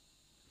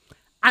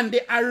and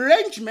the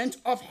arrangement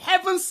of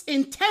heaven's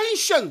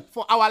intention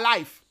for our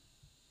life.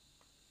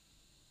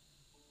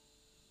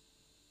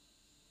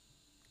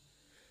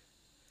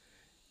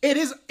 It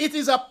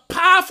is a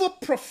powerful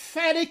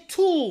prophetic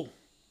tool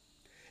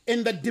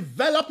in the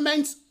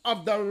development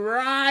of the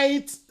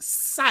right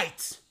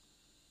sight,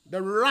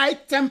 the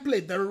right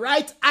template, the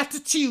right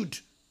attitude,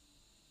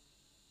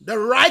 the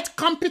right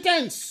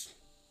competence,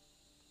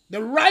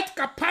 the right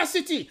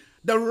capacity,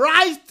 the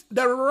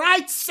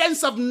right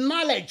sense of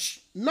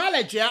knowledge.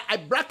 Knowledge, yeah, I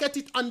bracket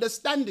it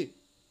understanding.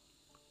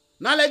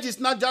 Knowledge is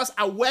not just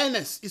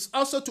awareness, it's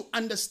also to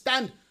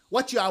understand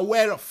what you are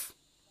aware of.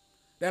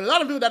 There are a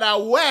lot of people that are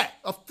aware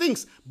of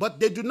things, but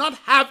they do not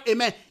have,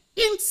 amen,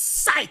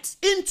 insight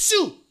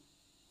into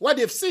what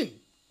they've seen.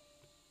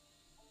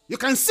 You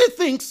can see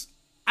things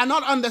and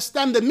not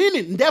understand the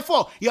meaning.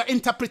 Therefore, your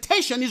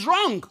interpretation is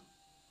wrong.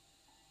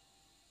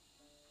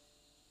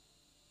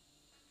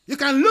 You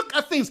can look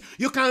at things.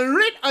 You can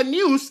read a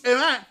news,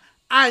 amen,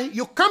 and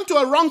you come to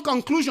a wrong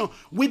conclusion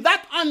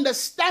without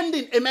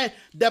understanding, amen,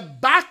 the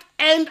back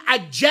end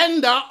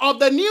agenda of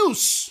the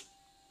news.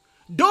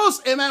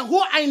 Those, amen, who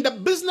are in the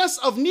business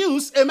of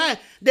news, amen,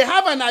 they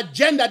have an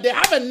agenda, they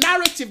have a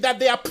narrative that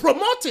they are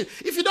promoting.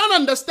 If you don't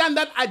understand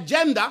that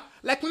agenda,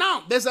 like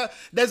now, there's a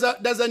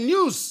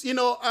news,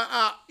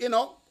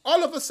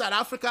 all over South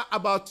Africa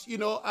about,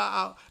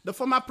 the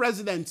former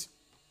president.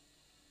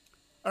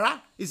 All right?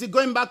 Is he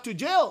going back to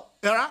jail?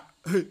 All right?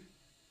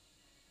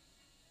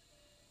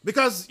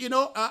 Because,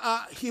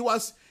 he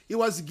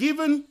was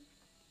given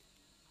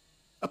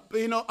a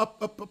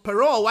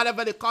parole,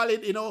 whatever they call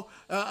it,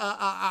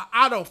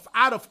 out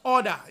of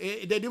order.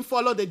 They didn't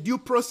follow the due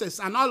process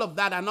and all of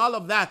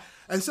that.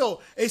 And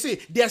so, you see,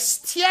 they're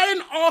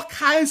steering all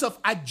kinds of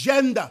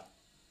agenda.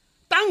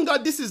 Thank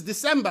God this is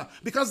December,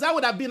 because that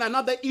would have been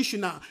another issue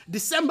now.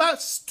 December,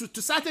 to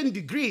a certain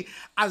degree,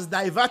 has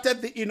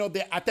diverted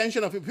the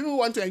attention of people. People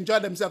want to enjoy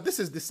themselves. This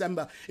is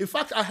December. In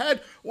fact, I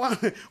heard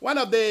one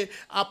of the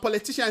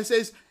politicians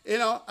says,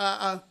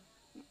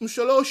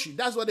 Msholoshi,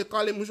 that's what they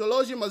call him.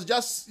 Msholoshi must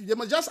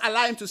just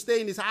allow him to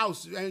stay in his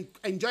house and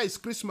enjoy his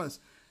Christmas.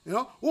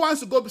 Who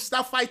wants to go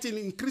start fighting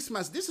in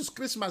Christmas? This is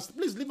Christmas.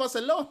 Please leave us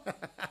alone.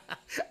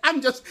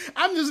 I'm just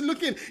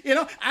looking,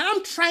 and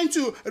I'm trying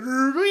to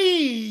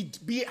read.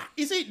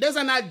 You see, there's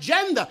an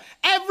agenda.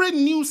 Every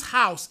news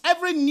house,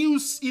 every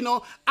news,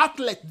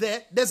 outlet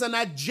there's an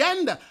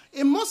agenda.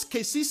 In most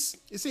cases,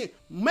 you see,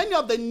 many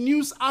of the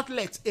news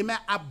outlets,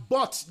 are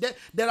bots.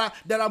 There are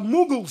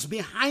muggles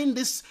behind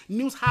these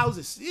news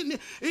houses.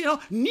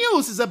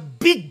 News is a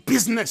big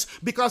business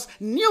because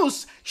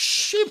news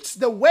shifts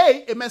the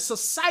way,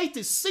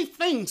 society see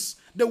things.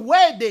 The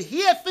way they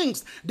hear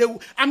things, they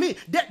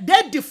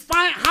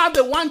define how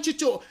they want you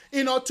to,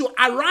 to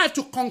arrive,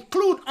 to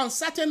conclude on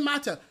certain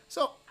matter.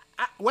 So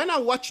when I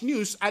watch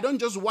news, I don't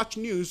just watch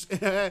news.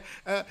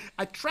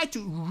 I try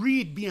to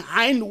read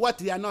behind what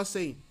they are not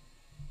saying.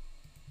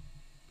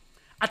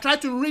 I try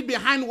to read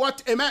behind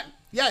what,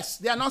 yes,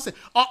 they are not saying.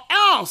 Or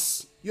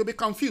else you'll be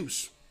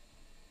confused.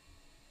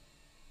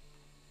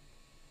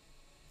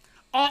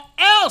 Or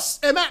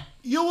else,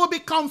 you will be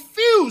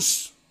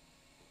confused.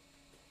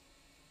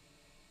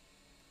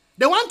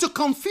 They want to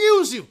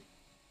confuse you.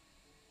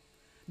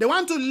 They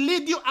want to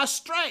lead you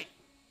astray.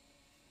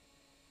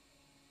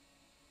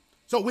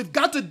 So we've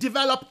got to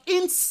develop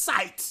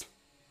insight,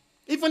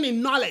 even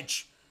in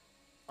knowledge.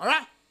 All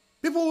right?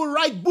 People who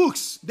write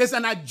books, there's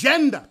an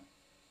agenda.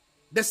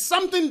 There's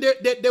something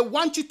they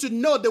want you to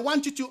know. They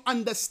want you to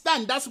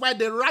understand. That's why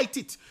they write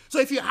it. So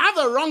if you have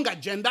a wrong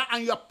agenda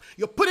and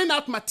you're putting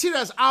out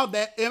materials out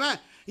there,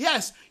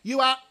 yes,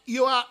 you are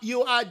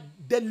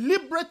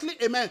deliberately,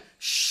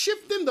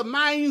 shifting the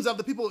minds of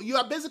the people. You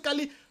are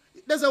basically,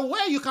 there's a way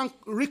you can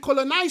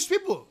recolonize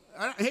people.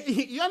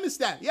 You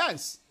understand?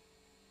 Yes.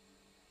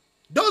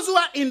 Those who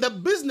are in the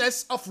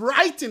business of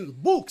writing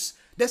books,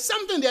 there's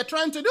something they're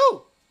trying to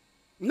do.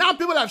 Now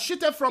people have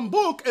shifted from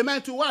book,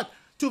 to what?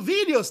 To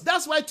videos.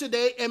 That's why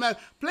today,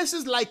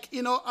 places like,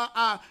 your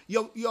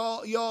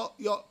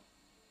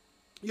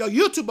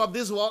YouTube of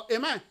this world,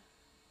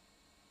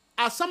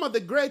 are some of the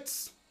great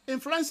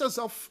influencers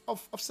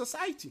of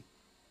society,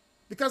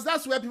 because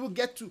that's where people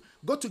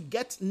go to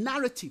get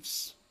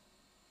narratives.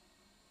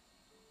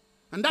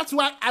 And that's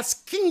why as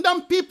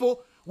kingdom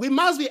people, we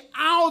must be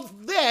out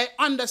there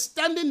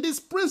understanding this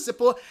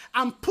principle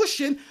and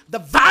pushing the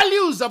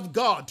values of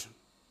God,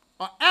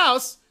 or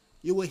else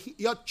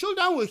your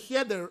children will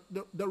hear the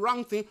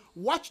wrong thing,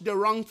 watch the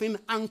wrong thing,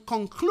 and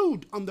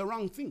conclude on the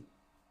wrong thing.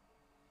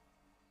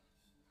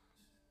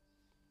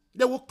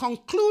 They will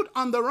conclude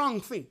on the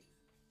wrong thing.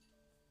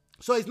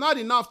 So it's not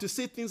enough to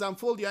see things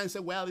unfold here and say,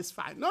 well, it's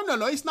fine. No,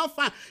 it's not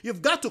fine.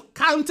 You've got to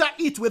counter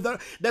it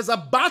there's a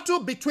battle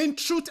between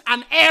truth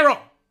and error.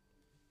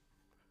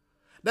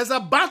 There's a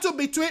battle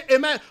between,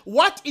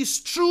 what is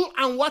true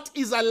and what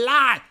is a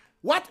lie.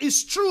 What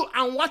is true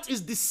and what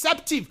is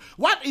deceptive.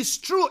 What is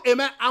true,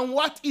 and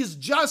what is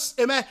just,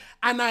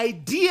 an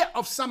idea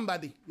of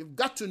somebody. You've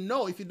got to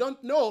know. If you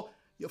don't know,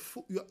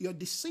 you're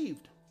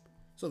deceived.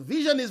 So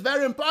vision is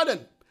very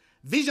important.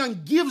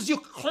 Vision gives you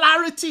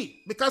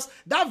clarity, because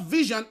that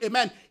vision,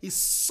 is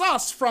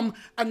sourced from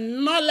a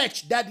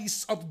knowledge that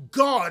is of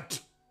God.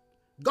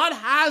 God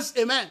has,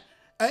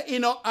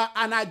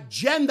 an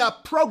agenda,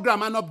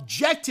 program, an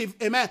objective,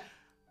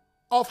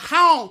 of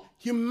how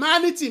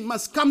humanity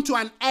must come to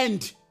an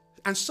end.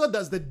 And so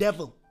does the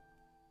devil.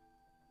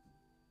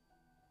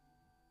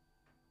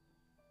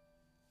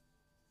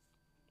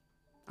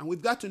 And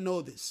we've got to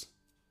know this.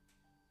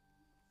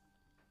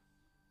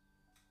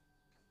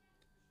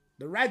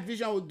 The right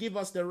vision will give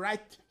us the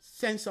right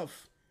sense of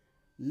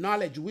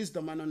knowledge,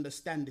 wisdom, and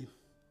understanding.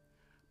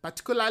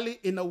 Particularly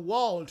in a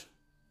world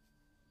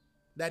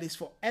that is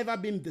forever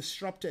being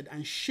disrupted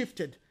and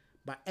shifted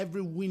by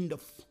every wind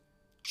of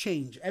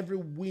change, every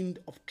wind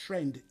of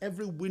trend,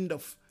 every wind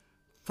of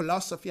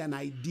philosophy and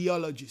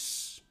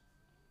ideologies.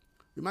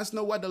 We must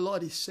know what the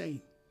Lord is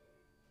saying.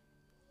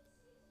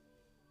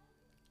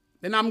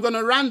 Then I'm going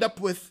to round up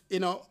with,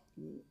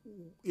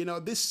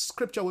 this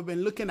scripture we've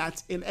been looking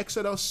at in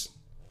Exodus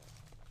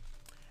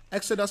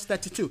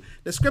 32.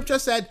 The scripture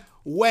said,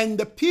 when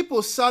the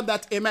people saw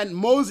that,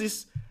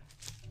 Moses,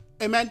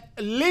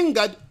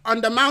 lingered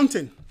on the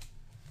mountain,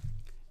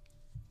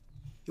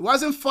 he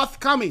wasn't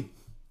forthcoming.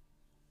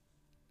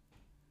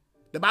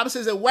 The Bible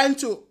says they went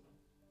to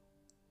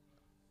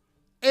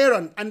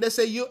Aaron and they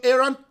say, you,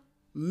 Aaron,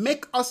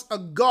 make us a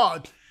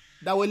God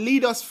that will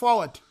lead us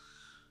forward.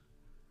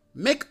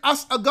 Make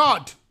us a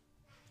God.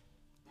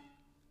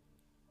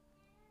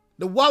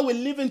 The world we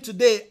live in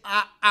today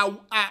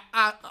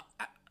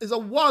is a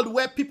world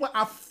where people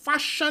are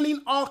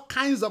fashioning all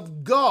kinds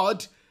of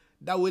God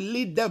that will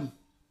lead them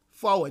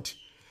forward.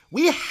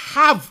 We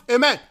have,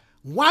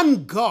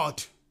 one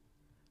God,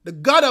 the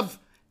God of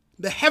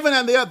the heaven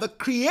and the earth, the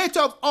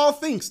creator of all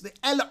things, the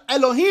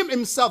Elohim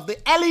himself, the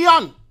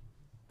Elyon,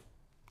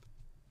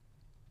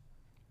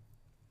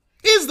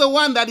 is the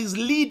one that is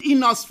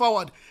leading us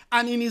forward.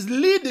 And in his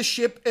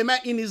leadership,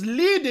 in his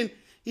leading,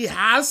 he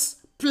has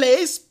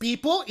placed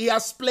people, he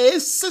has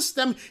placed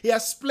system, he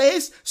has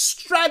placed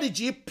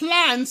strategy,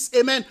 plans,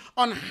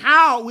 on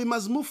how we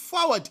must move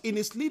forward in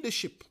his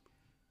leadership.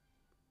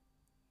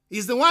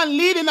 He's the one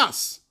leading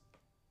us.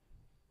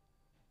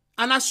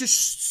 And as you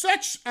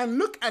search and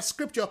look at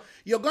scripture,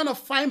 you're going to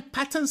find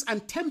patterns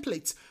and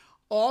templates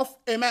of,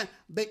 amen,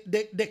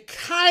 the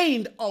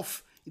kind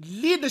of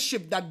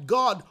leadership that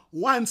God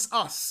wants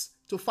us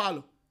to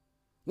follow.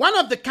 One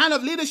of the kind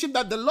of leadership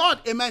that the Lord,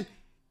 amen,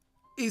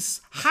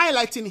 is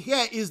highlighting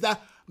here is that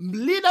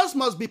leaders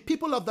must be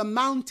people of the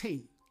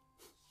mountain.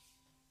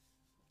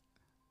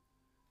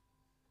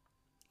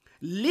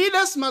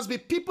 Leaders must be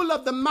people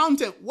of the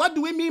mountain. What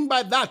do we mean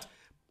by that?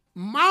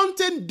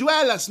 Mountain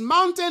dwellers,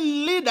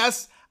 mountain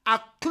leaders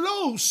are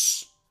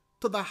close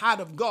to the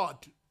heart of God.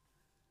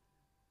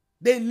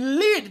 They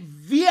lead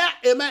via,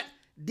 amen,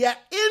 their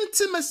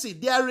intimacy,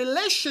 their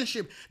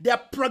relationship, their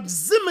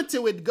proximity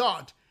with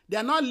God. They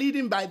are not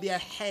leading by their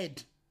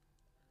head.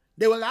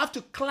 They will have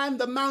to climb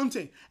the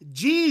mountain.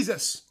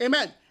 Jesus,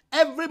 amen,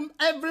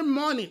 every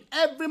morning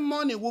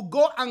will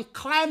go and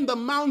climb the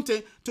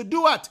mountain to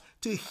do what?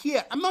 To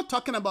hear. I'm not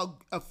talking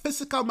about a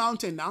physical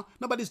mountain now.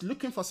 Nobody's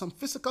looking for some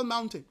physical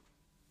mountain.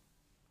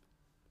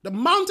 The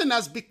mountain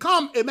has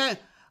become, amen,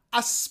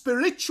 a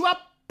spiritual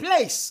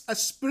place, a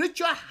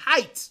spiritual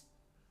height.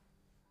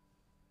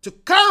 To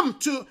come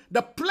to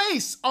the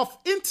place of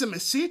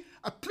intimacy,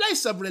 a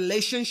place of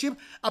relationship,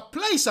 a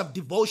place of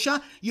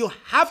devotion, you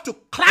have to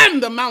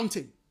climb the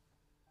mountain.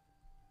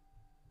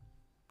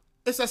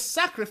 It's a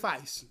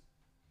sacrifice.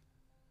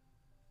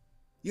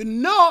 You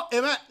know,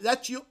 amen,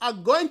 that you are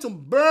going to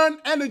burn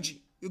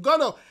energy. You're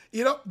going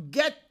to,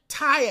 get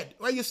tired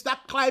when you start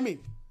climbing.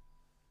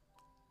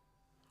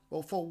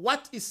 But for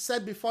what is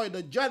set before you,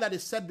 the joy that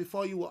is set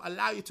before you will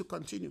allow you to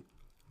continue.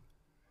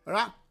 All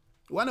right?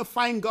 You want to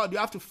find God, you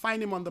have to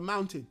find him on the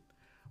mountain.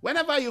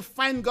 Whenever you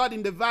find God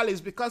in the valley,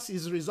 it's because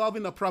he's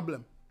resolving a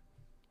problem.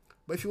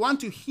 But if you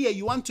want to hear,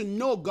 you want to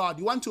know God,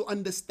 you want to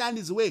understand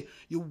his way,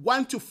 you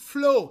want to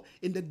flow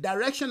in the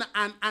direction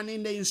and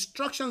in the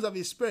instructions of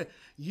his spirit,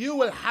 you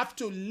will have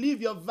to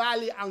leave your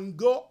valley and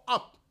go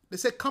up. They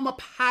say, come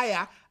up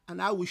higher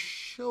and I will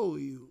show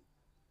you.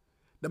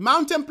 The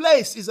mountain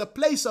place is a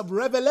place of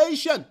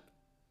revelation.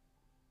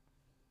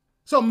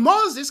 So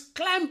Moses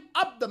climbed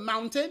up the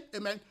mountain,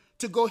 amen,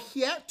 to go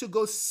hear, to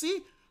go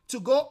see, to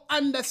go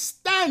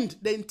understand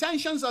the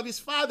intentions of his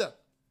father.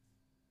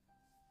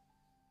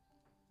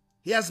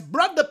 He has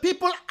brought the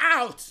people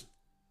out.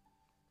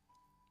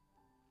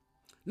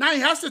 Now he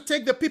has to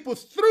take the people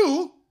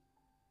through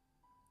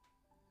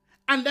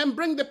and then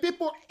bring the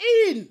people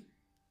in.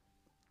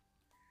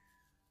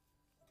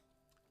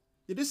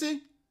 Did you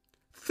see?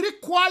 3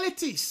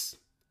 qualities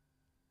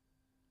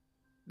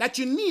that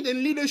you need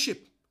in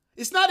leadership.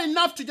 It's not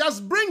enough to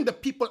just bring the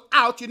people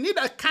out. You need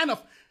a kind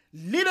of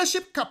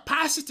leadership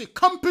capacity,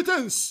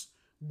 competence,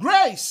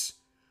 grace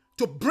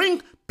to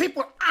bring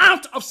people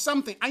out of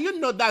something. And you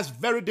know that's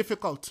very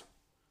difficult.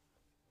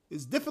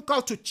 It's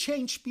difficult to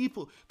change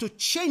people, to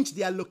change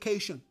their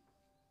location.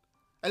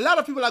 A lot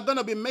of people are going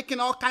to be making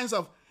all kinds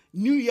of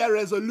New Year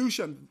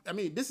resolution. I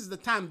mean, this is the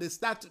time they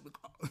start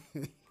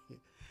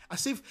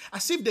as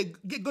if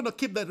they're going to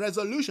keep the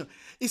resolution.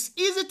 It's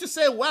easy to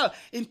say, well,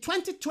 in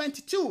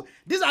 2022,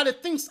 these are the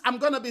things I'm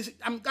going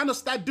to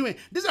start doing.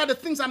 These are the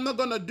things I'm not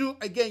going to do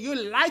again. You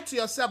lie to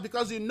yourself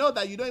because you know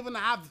that you don't even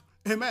have,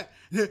 amen,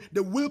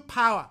 the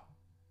willpower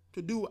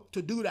to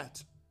do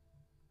that.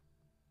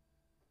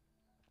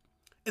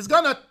 It's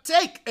going to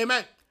take,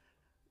 amen,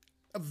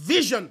 a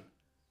vision.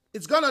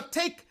 It's going to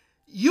take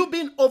you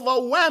being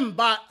overwhelmed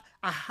by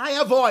a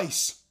higher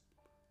voice.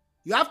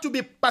 You have to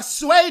be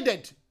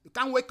persuaded. You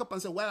can't wake up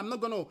and say, well, I'm not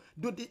going to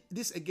do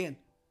this again.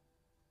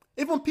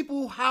 Even people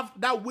who have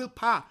that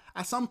willpower,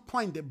 at some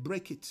point they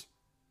break it.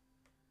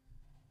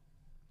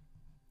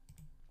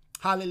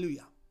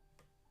 Hallelujah.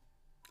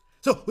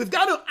 So we've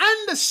got to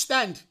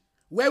understand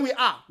where we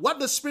are, what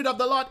the Spirit of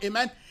the Lord,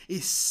 amen,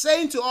 is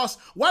saying to us,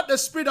 what the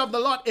Spirit of the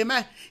Lord,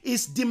 amen,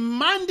 is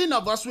demanding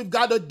of us. We've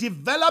got to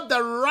develop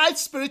the right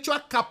spiritual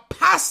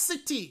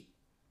capacity.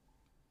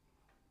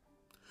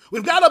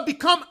 We've got to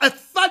become a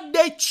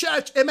third-day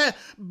church, amen,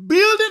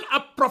 building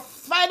a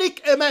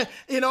prophetic, amen,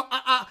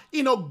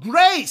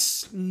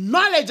 grace,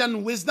 knowledge,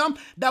 and wisdom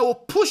that will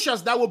push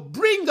us, that will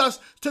bring us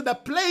to the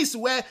place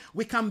where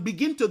we can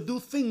begin to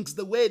do things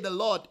the way the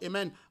Lord,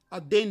 amen,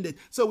 ordained it.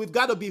 So we've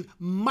got to be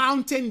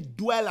mountain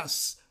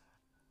dwellers.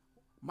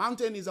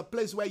 Mountain is a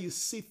place where you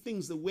see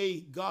things the way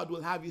God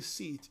will have you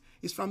see it.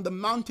 It's from the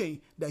mountain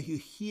that you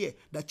hear,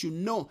 that you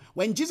know.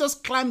 When Jesus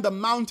climbed the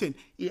mountain,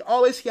 he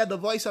always heard the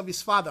voice of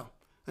his Father.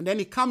 And then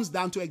he comes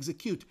down to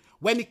execute.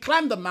 When he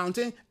climbed the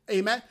mountain,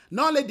 amen,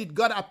 not only did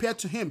God appear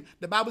to him,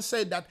 the Bible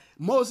said that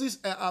Moses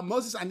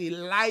and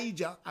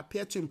Elijah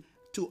appeared to him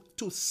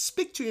to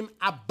speak to him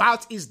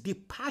about his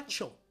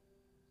departure.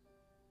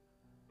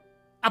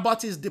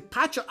 About his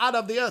departure out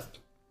of the earth.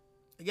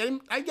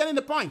 Are you getting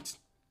the point?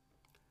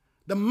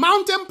 The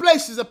mountain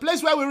place is a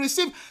place where we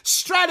receive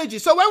strategy.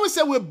 So when we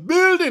say we're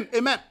building,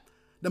 amen,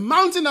 the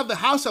mountain of the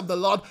house of the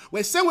Lord,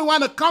 we're saying we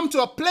want to come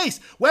to a place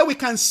where we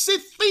can see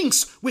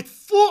things with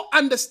full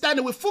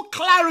understanding, with full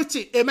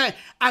clarity, amen,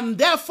 and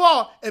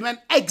therefore, amen,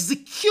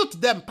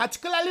 execute them,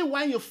 particularly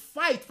when you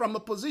fight from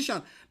a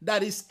position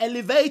that is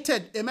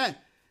elevated, amen.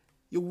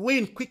 you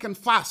win quick and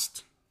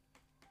fast.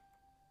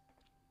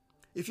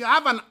 If you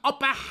have an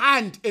upper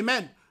hand,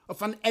 amen,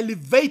 of an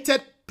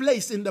elevated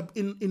place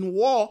in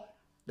war,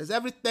 there's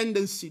every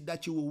tendency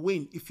that you will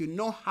win if you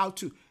know how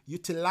to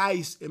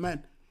utilize,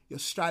 amen, your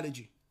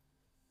strategy.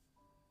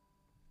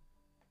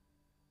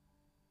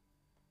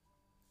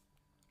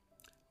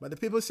 But the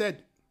people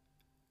said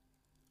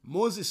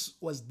Moses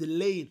was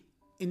delaying.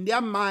 In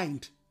their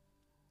mind,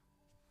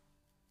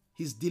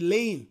 he's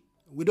delaying.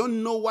 We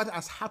don't know what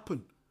has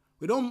happened.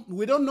 We don't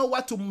know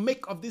what to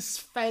make of this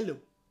fellow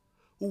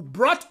who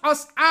brought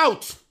us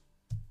out,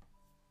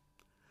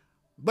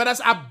 but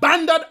has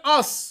abandoned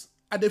us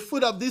at the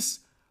foot of this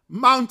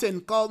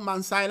mountain called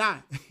Mount Sinai.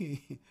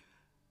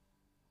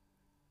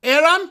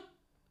 Aaron,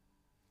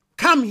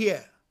 come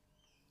here.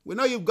 We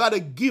know you've got a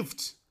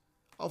gift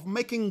of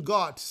making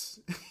gods.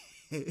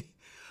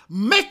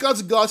 Make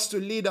us gods to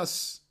lead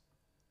us.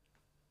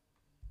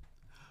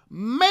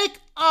 Make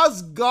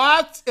us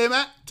gods,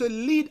 amen, to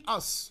lead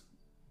us.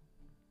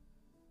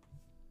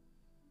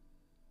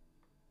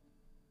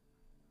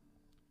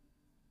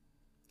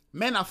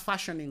 Men are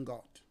fashioning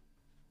God.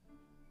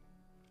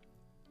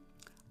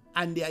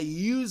 And they are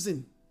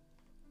using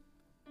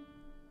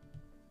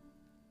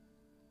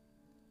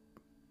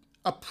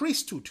a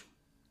priesthood.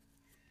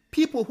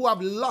 People who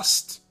have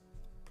lost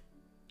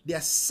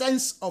their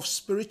sense of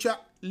spiritual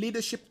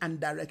leadership and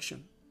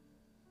direction.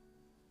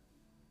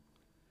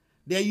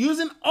 They're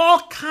using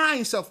all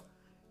kinds of,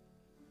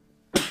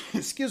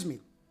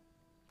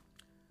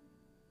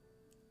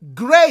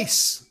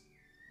 grace.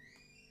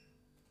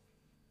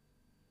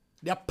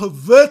 They are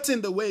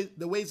perverting the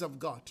ways of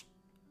God.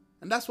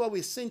 And that's what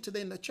we're seeing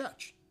today in the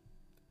church.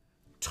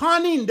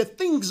 Turning the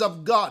things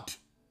of God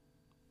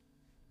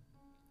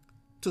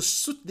to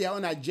suit their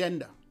own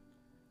agenda.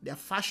 They're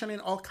fashioning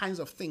all kinds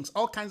of things.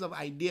 All kinds of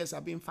ideas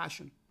are being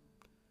fashioned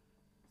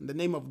in the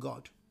name of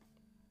God.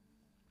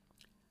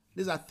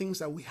 These are things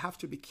that we have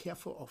to be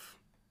careful of.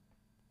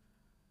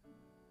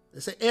 They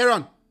say,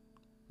 Aaron,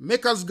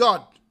 make us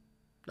God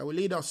that will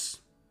lead us.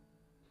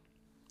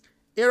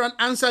 Aaron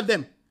answered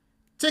them,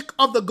 take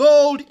off the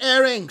gold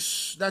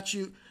earrings that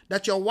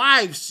your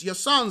wives, your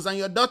sons, and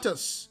your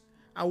daughters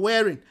are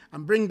wearing,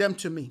 and bring them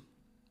to me.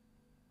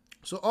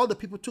 So all the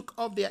people took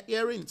off their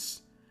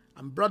earrings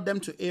and brought them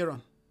to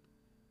Aaron.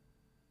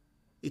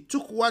 He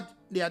took what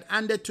they had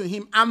handed to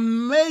him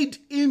and made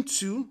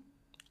into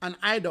an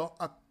idol,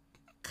 a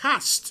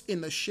cast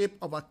in the shape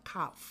of a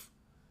calf.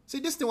 See,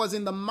 this thing was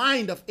in the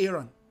mind of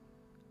Aaron.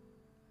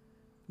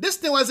 This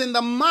thing was in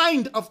the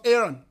mind of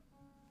Aaron.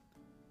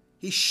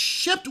 He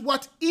shaped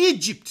what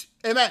Egypt,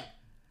 amen,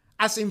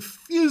 has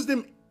infused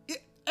him.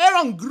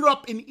 Aaron grew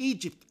up in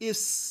Egypt. He's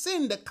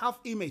seen the calf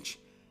image.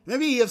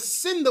 Maybe he has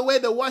seen the way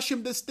they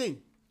worship this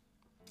thing.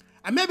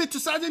 And maybe to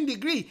a certain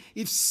degree,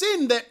 he's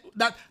seen that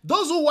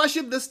those who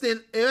worship this thing,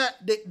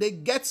 they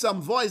get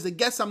some voice, they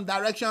get some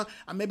direction,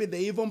 and maybe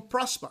they even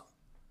prosper.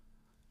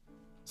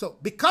 So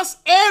because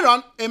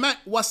Aaron, amen,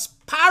 was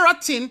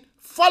parroting,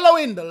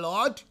 following the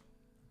Lord,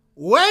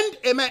 when,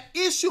 amen,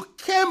 issue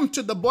came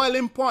to the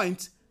boiling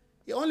point,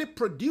 he only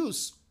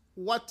produced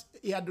what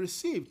he had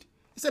received.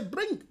 He said,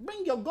 bring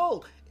your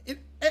gold.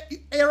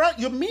 Aaron,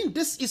 you mean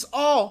this is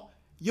all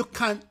you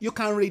can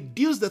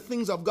reduce the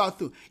things of God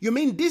to? You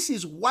mean this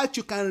is what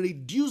you can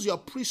reduce your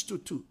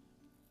priesthood to?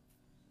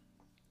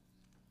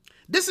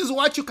 This is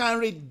what you can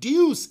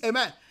reduce,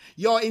 amen,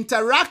 your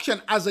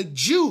interaction as a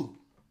Jew.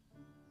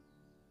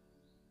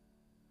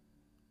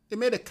 He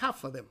made a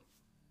calf for them.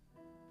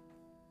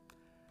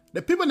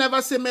 The people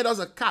never say made us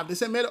a calf. They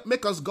say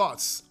make us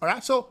gods. All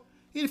right? So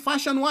he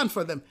fashioned one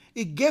for them.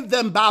 He gave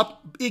them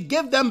Baal.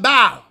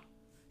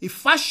 He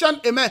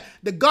fashioned, amen,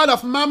 the god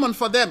of Mammon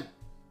for them.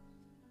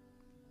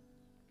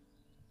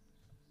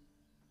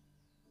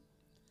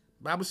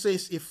 The Bible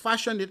says he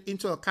fashioned it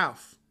into a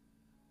calf.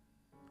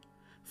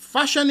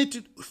 Fashioning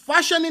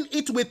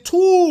it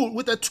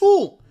with a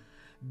tool.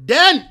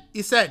 Then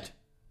he said,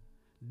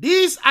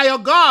 these are your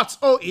gods,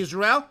 O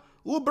Israel,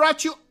 who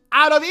brought you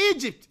out of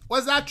Egypt.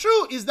 Was that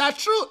true? Is that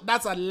true?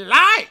 That's a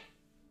lie.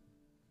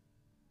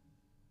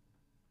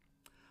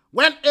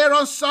 When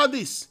Aaron saw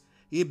this,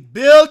 he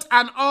built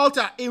an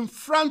altar in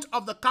front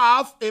of the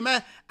calf,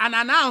 amen, and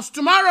announced,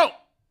 tomorrow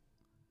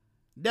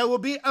there will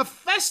be a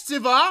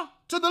festival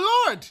to the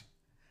Lord.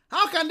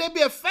 How can there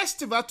be a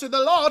festival to the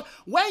Lord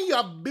when you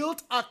have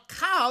built a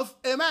calf,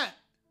 amen,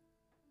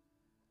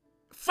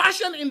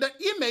 fashioned in the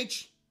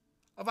image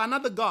of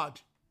another god?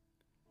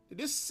 Did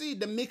you see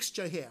the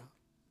mixture here?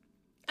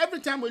 Every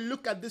time we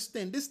look at this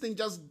thing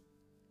just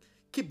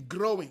keep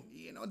growing.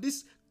 You know,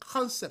 this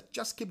concept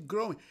just keep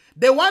growing.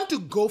 They want to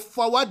go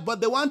forward, but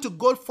they want to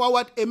go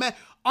forward, amen,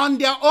 on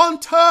their own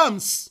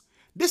terms.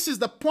 This is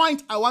the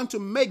point I want to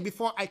make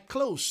before I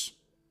close.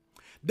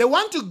 They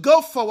want to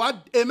go forward,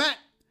 amen.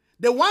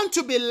 They want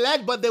to be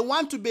led, but they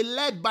want to be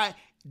led by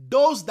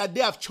those that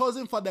they have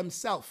chosen for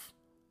themselves.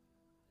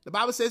 The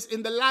Bible says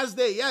in the last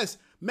day, yes,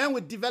 men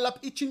will develop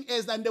itching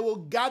ears and they will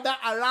gather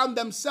around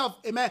themselves,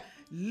 amen,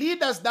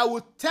 leaders that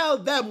will tell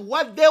them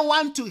what they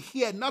want to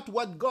hear, not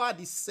what God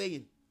is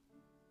saying.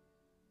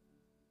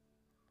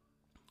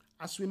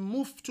 as we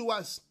move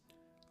towards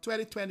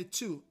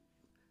 2022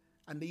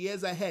 and the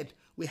years ahead,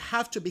 we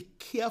have to be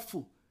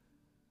careful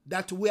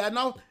that we are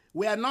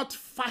not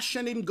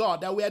fashioning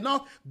God, that we are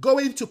not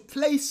going to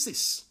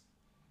places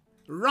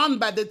run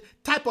by the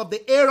type of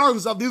the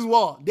Aarons of this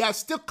world. They are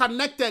still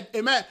connected,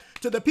 amen,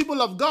 to the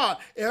people of God.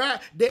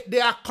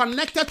 They are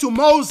connected to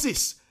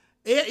Moses.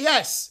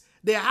 Yes,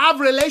 they have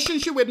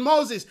relationship with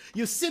Moses.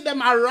 You see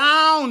them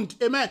around,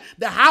 amen,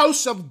 the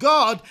house of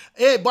God,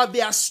 but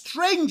they are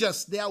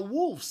strangers. They are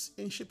wolves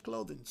in sheep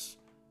clothing.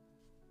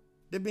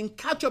 They've been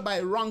captured by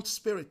a wrong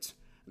spirit.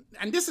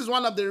 And this is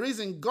one of the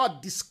reasons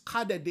God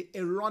discarded the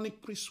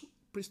Aaronic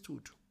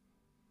priesthood.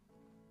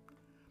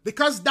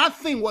 Because that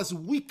thing was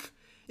weak.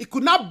 It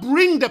could not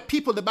bring the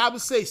people, the Bible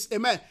says,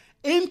 amen,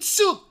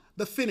 into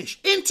the finish,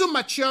 into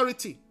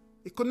maturity.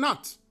 It could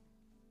not.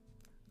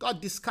 God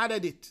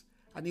discarded it,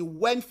 and he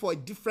went for a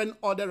different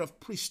order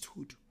of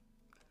priesthood.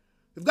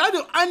 We've got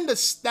to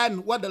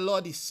understand what the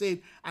Lord is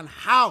saying and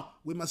how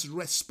we must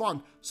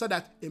respond so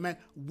that, amen,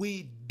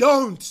 we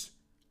don't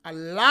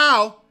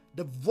allow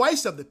the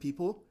voice of the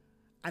people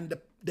and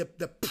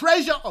the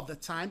pressure of the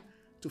time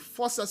to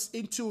force us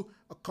into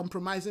a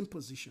compromising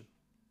position.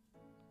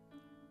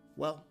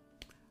 Well,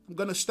 I'm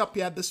going to stop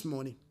here this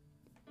morning.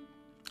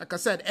 Like I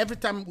said, every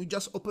time we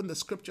just open the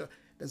scripture,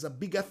 there's a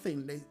bigger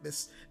thing.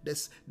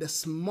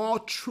 There's more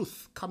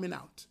truth coming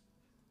out.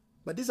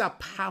 But these are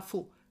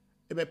powerful,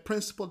 amen,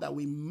 principles that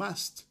we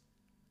must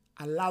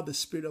allow the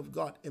Spirit of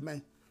God,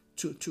 amen,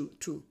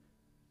 to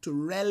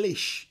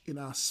relish in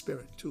our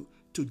spirit,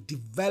 to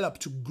develop,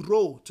 to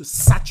grow, to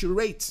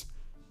saturate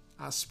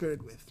our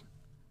spirit with.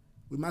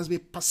 We must be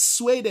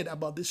persuaded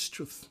about this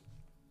truth.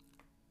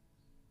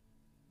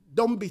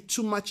 Don't be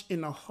too much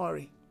in a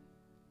hurry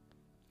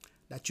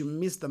that you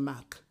miss the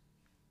mark,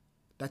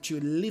 that you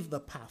leave the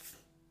path.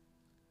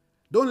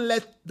 Don't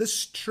let this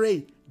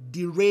stray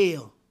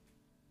derail.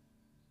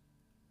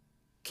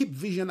 Keep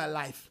vision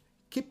alive.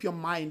 Keep your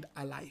mind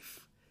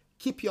alive.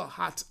 Keep your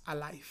heart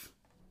alive.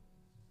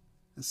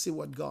 And see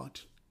what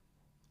God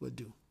will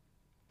do.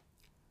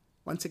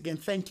 Once again,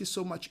 thank you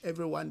so much,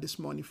 everyone, this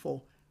morning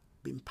for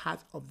being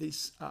part of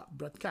this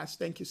broadcast.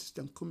 Thank you,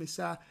 Sister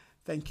Kumisa.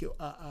 Thank you,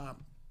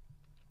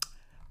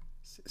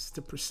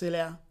 Sister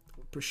Priscilla.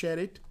 Appreciate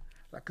it.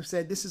 Like I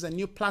said, this is a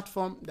new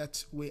platform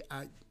that we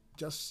are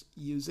just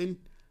using.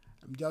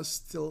 I'm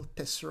just still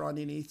test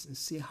running it and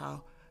see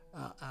how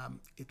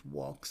it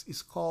works.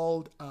 It's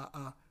called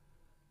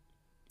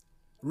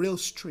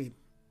Realstream.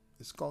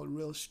 It's called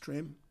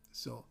Realstream.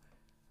 So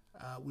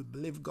we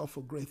believe God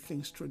for great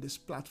things through this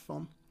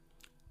platform.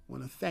 I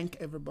want to thank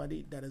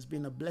everybody that has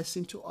been a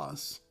blessing to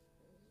us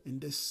in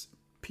this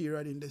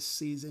period, in this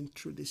season,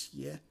 through this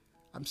year.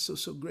 I'm so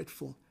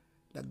grateful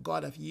that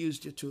God have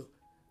used you to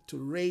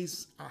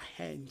raise our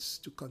hands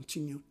to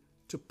continue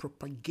to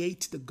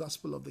propagate the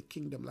gospel of the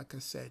kingdom. Like I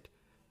said,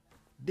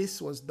 this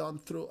was done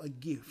through a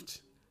gift.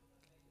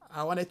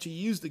 I wanted to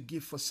use the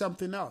gift for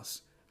something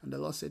else. And the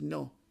Lord said,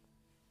 no,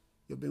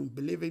 you've been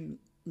believing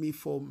me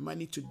for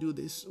money to do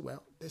this.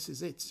 Well, this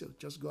is it. So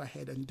just go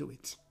ahead and do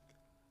it.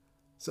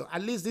 So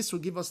at least this will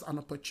give us an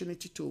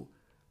opportunity to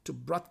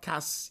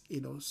broadcast,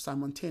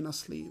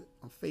 simultaneously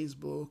on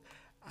Facebook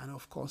and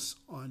of course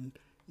on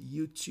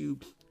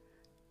YouTube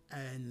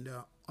and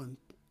on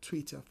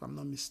Twitter, if I'm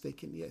not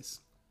mistaken. Yes.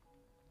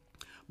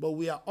 But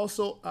we are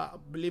also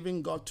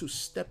believing God to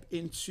step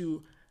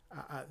into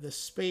the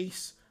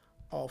space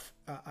of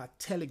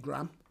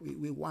Telegram.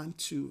 We want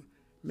to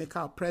make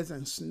our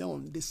presence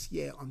known this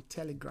year on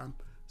Telegram.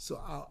 So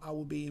I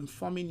will be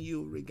informing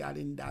you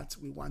regarding that.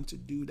 We want to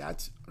do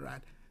that,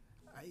 right?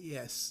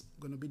 Yes,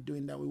 going to be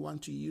doing that. We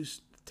want to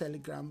use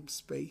Telegram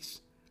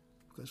space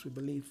because we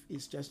believe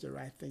it's just the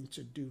right thing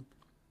to do.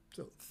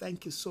 So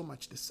thank you so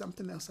much. There's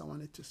something else I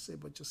wanted to say,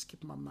 but just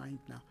keep my mind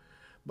now.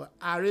 But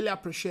I really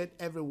appreciate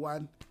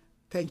everyone.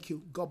 Thank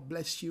you. God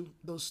bless you.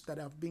 Those that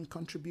have been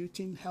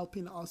contributing,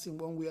 helping us in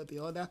one way or the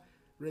other.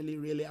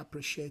 Really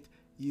appreciate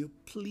you.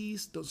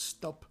 Please don't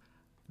stop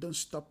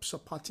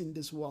supporting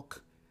this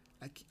work.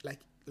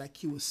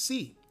 Like you will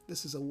see,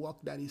 this is a work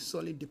that is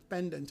solely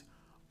dependent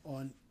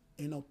on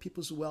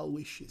people's well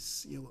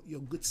wishes,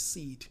 your good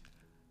seed.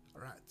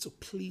 All right. So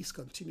please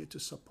continue to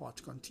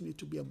support, continue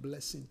to be a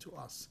blessing to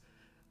us.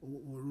 We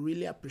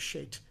really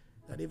appreciate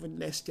that even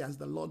next year as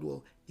the Lord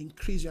will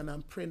increase you, and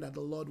I'm praying that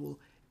the Lord will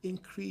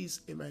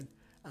increase, amen,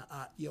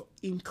 your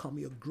income,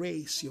 your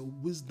grace, your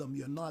wisdom,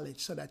 your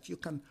knowledge, so that you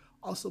can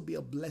also be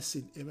a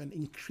blessing, amen.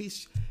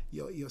 Increase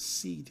your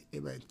seed,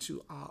 amen,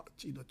 to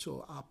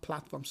our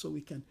platform, so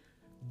we can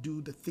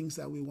do the things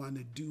that we want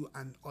to do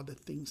and other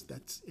things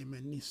that,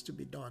 amen, needs to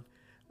be done.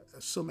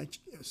 So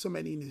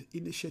many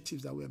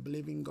initiatives that we're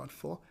believing God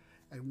for,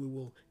 and we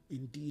will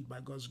indeed,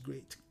 by God's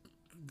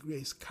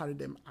grace, carry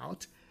them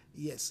out.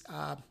 Yes.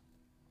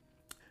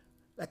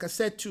 Like I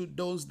said to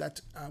those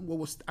that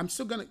I'm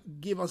still going to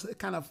give us a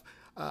kind of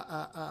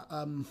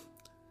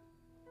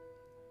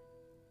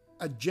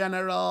a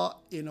general,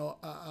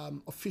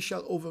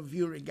 official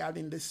overview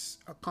regarding this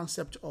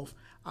concept of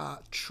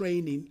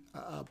training,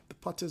 the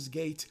Potter's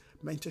Gate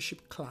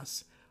mentorship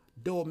class.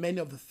 though many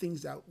of the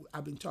things that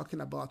I've been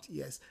talking about,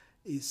 yes,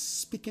 is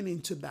speaking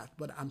into that,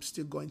 but I'm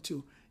still going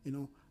to,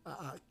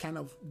 kind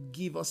of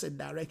give us a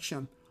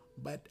direction.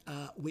 But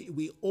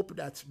we hope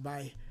that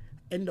by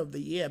end of the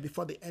year,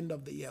 before the end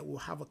of the year, we'll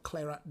have a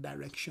clearer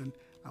direction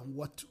on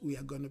what we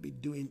are going to be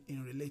doing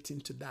in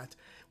relating to that.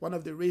 One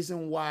of the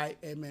reasons why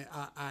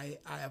I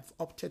have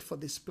opted for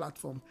this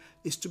platform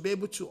is to be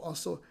able to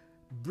also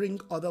bring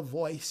other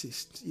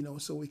voices,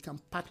 so we can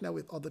partner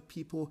with other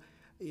people.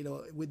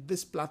 With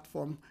this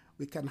platform,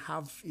 we can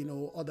have,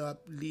 other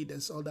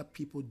leaders, other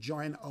people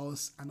join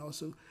us and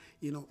also,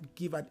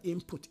 give an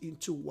input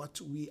into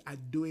what we are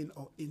doing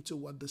or into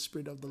what the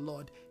Spirit of the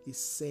Lord is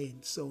saying.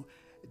 So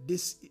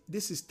this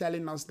is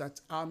telling us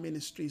that our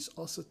ministry is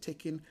also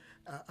taking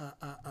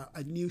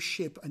a new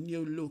shape, a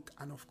new look.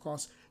 And of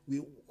course,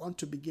 we want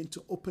to begin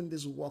to open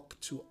this work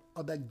to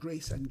other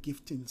grace and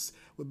giftings.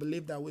 We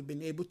believe that we've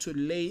been able to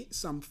lay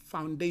some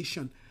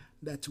foundation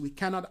that we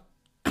cannot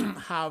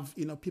have,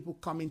 people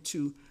coming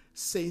to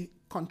say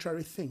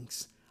contrary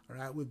things. All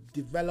right, we've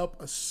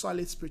developed a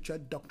solid spiritual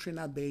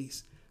doctrinal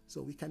base,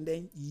 so we can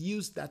then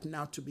use that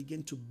now to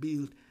begin to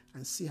build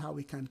and see how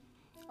we can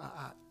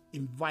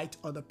invite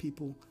other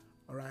people.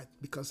 All right,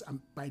 because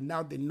by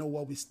now they know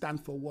what we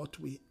stand for, what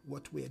we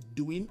are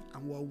doing,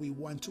 and what we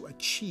want to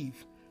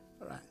achieve.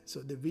 All right, so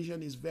the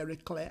vision is very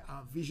clear.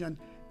 Our vision,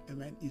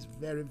 amen, is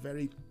very,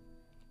 very,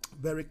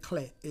 very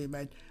clear.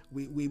 Amen.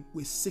 We're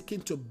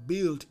seeking to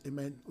build.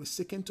 Amen. We're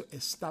seeking to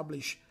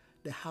establish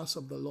the house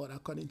of the Lord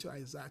according to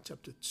Isaiah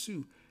chapter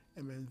 2,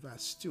 amen,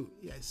 verse 2.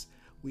 Yes,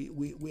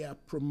 we are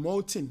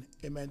promoting,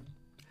 amen,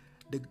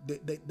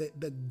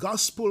 the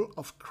gospel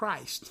of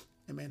Christ,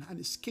 amen, and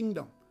his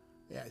kingdom.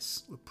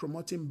 Yes, we're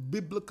promoting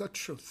biblical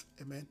truth,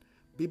 amen,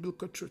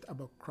 biblical truth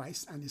about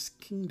Christ and his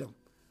kingdom.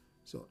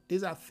 So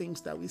these are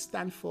things that we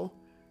stand for,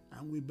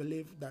 and we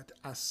believe that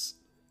as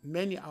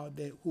many out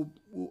there who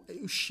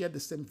share the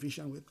same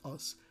vision with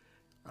us,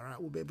 all right,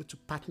 we'll be able to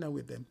partner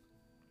with them.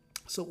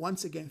 So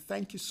once again,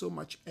 thank you so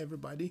much,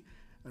 everybody.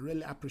 I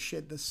really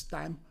appreciate this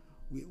time.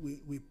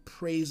 We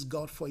praise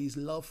God for his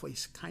love, for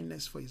his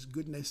kindness, for his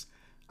goodness,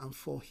 and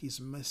for his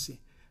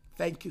mercy.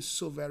 Thank you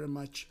so very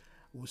much.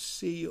 We'll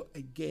see you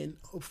again,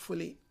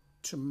 hopefully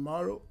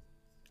tomorrow,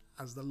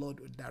 as the Lord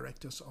will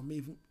direct us, or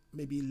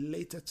maybe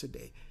later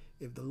today,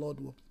 if the Lord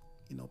will,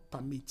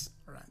 permit.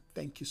 All right.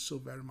 Thank you so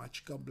very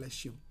much. God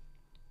bless you.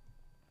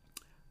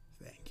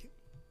 Thank you.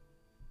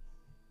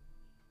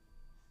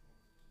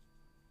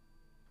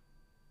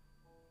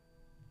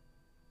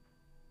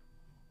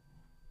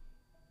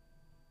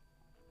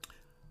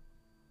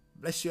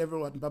 Bless you,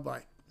 everyone.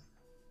 Bye-bye.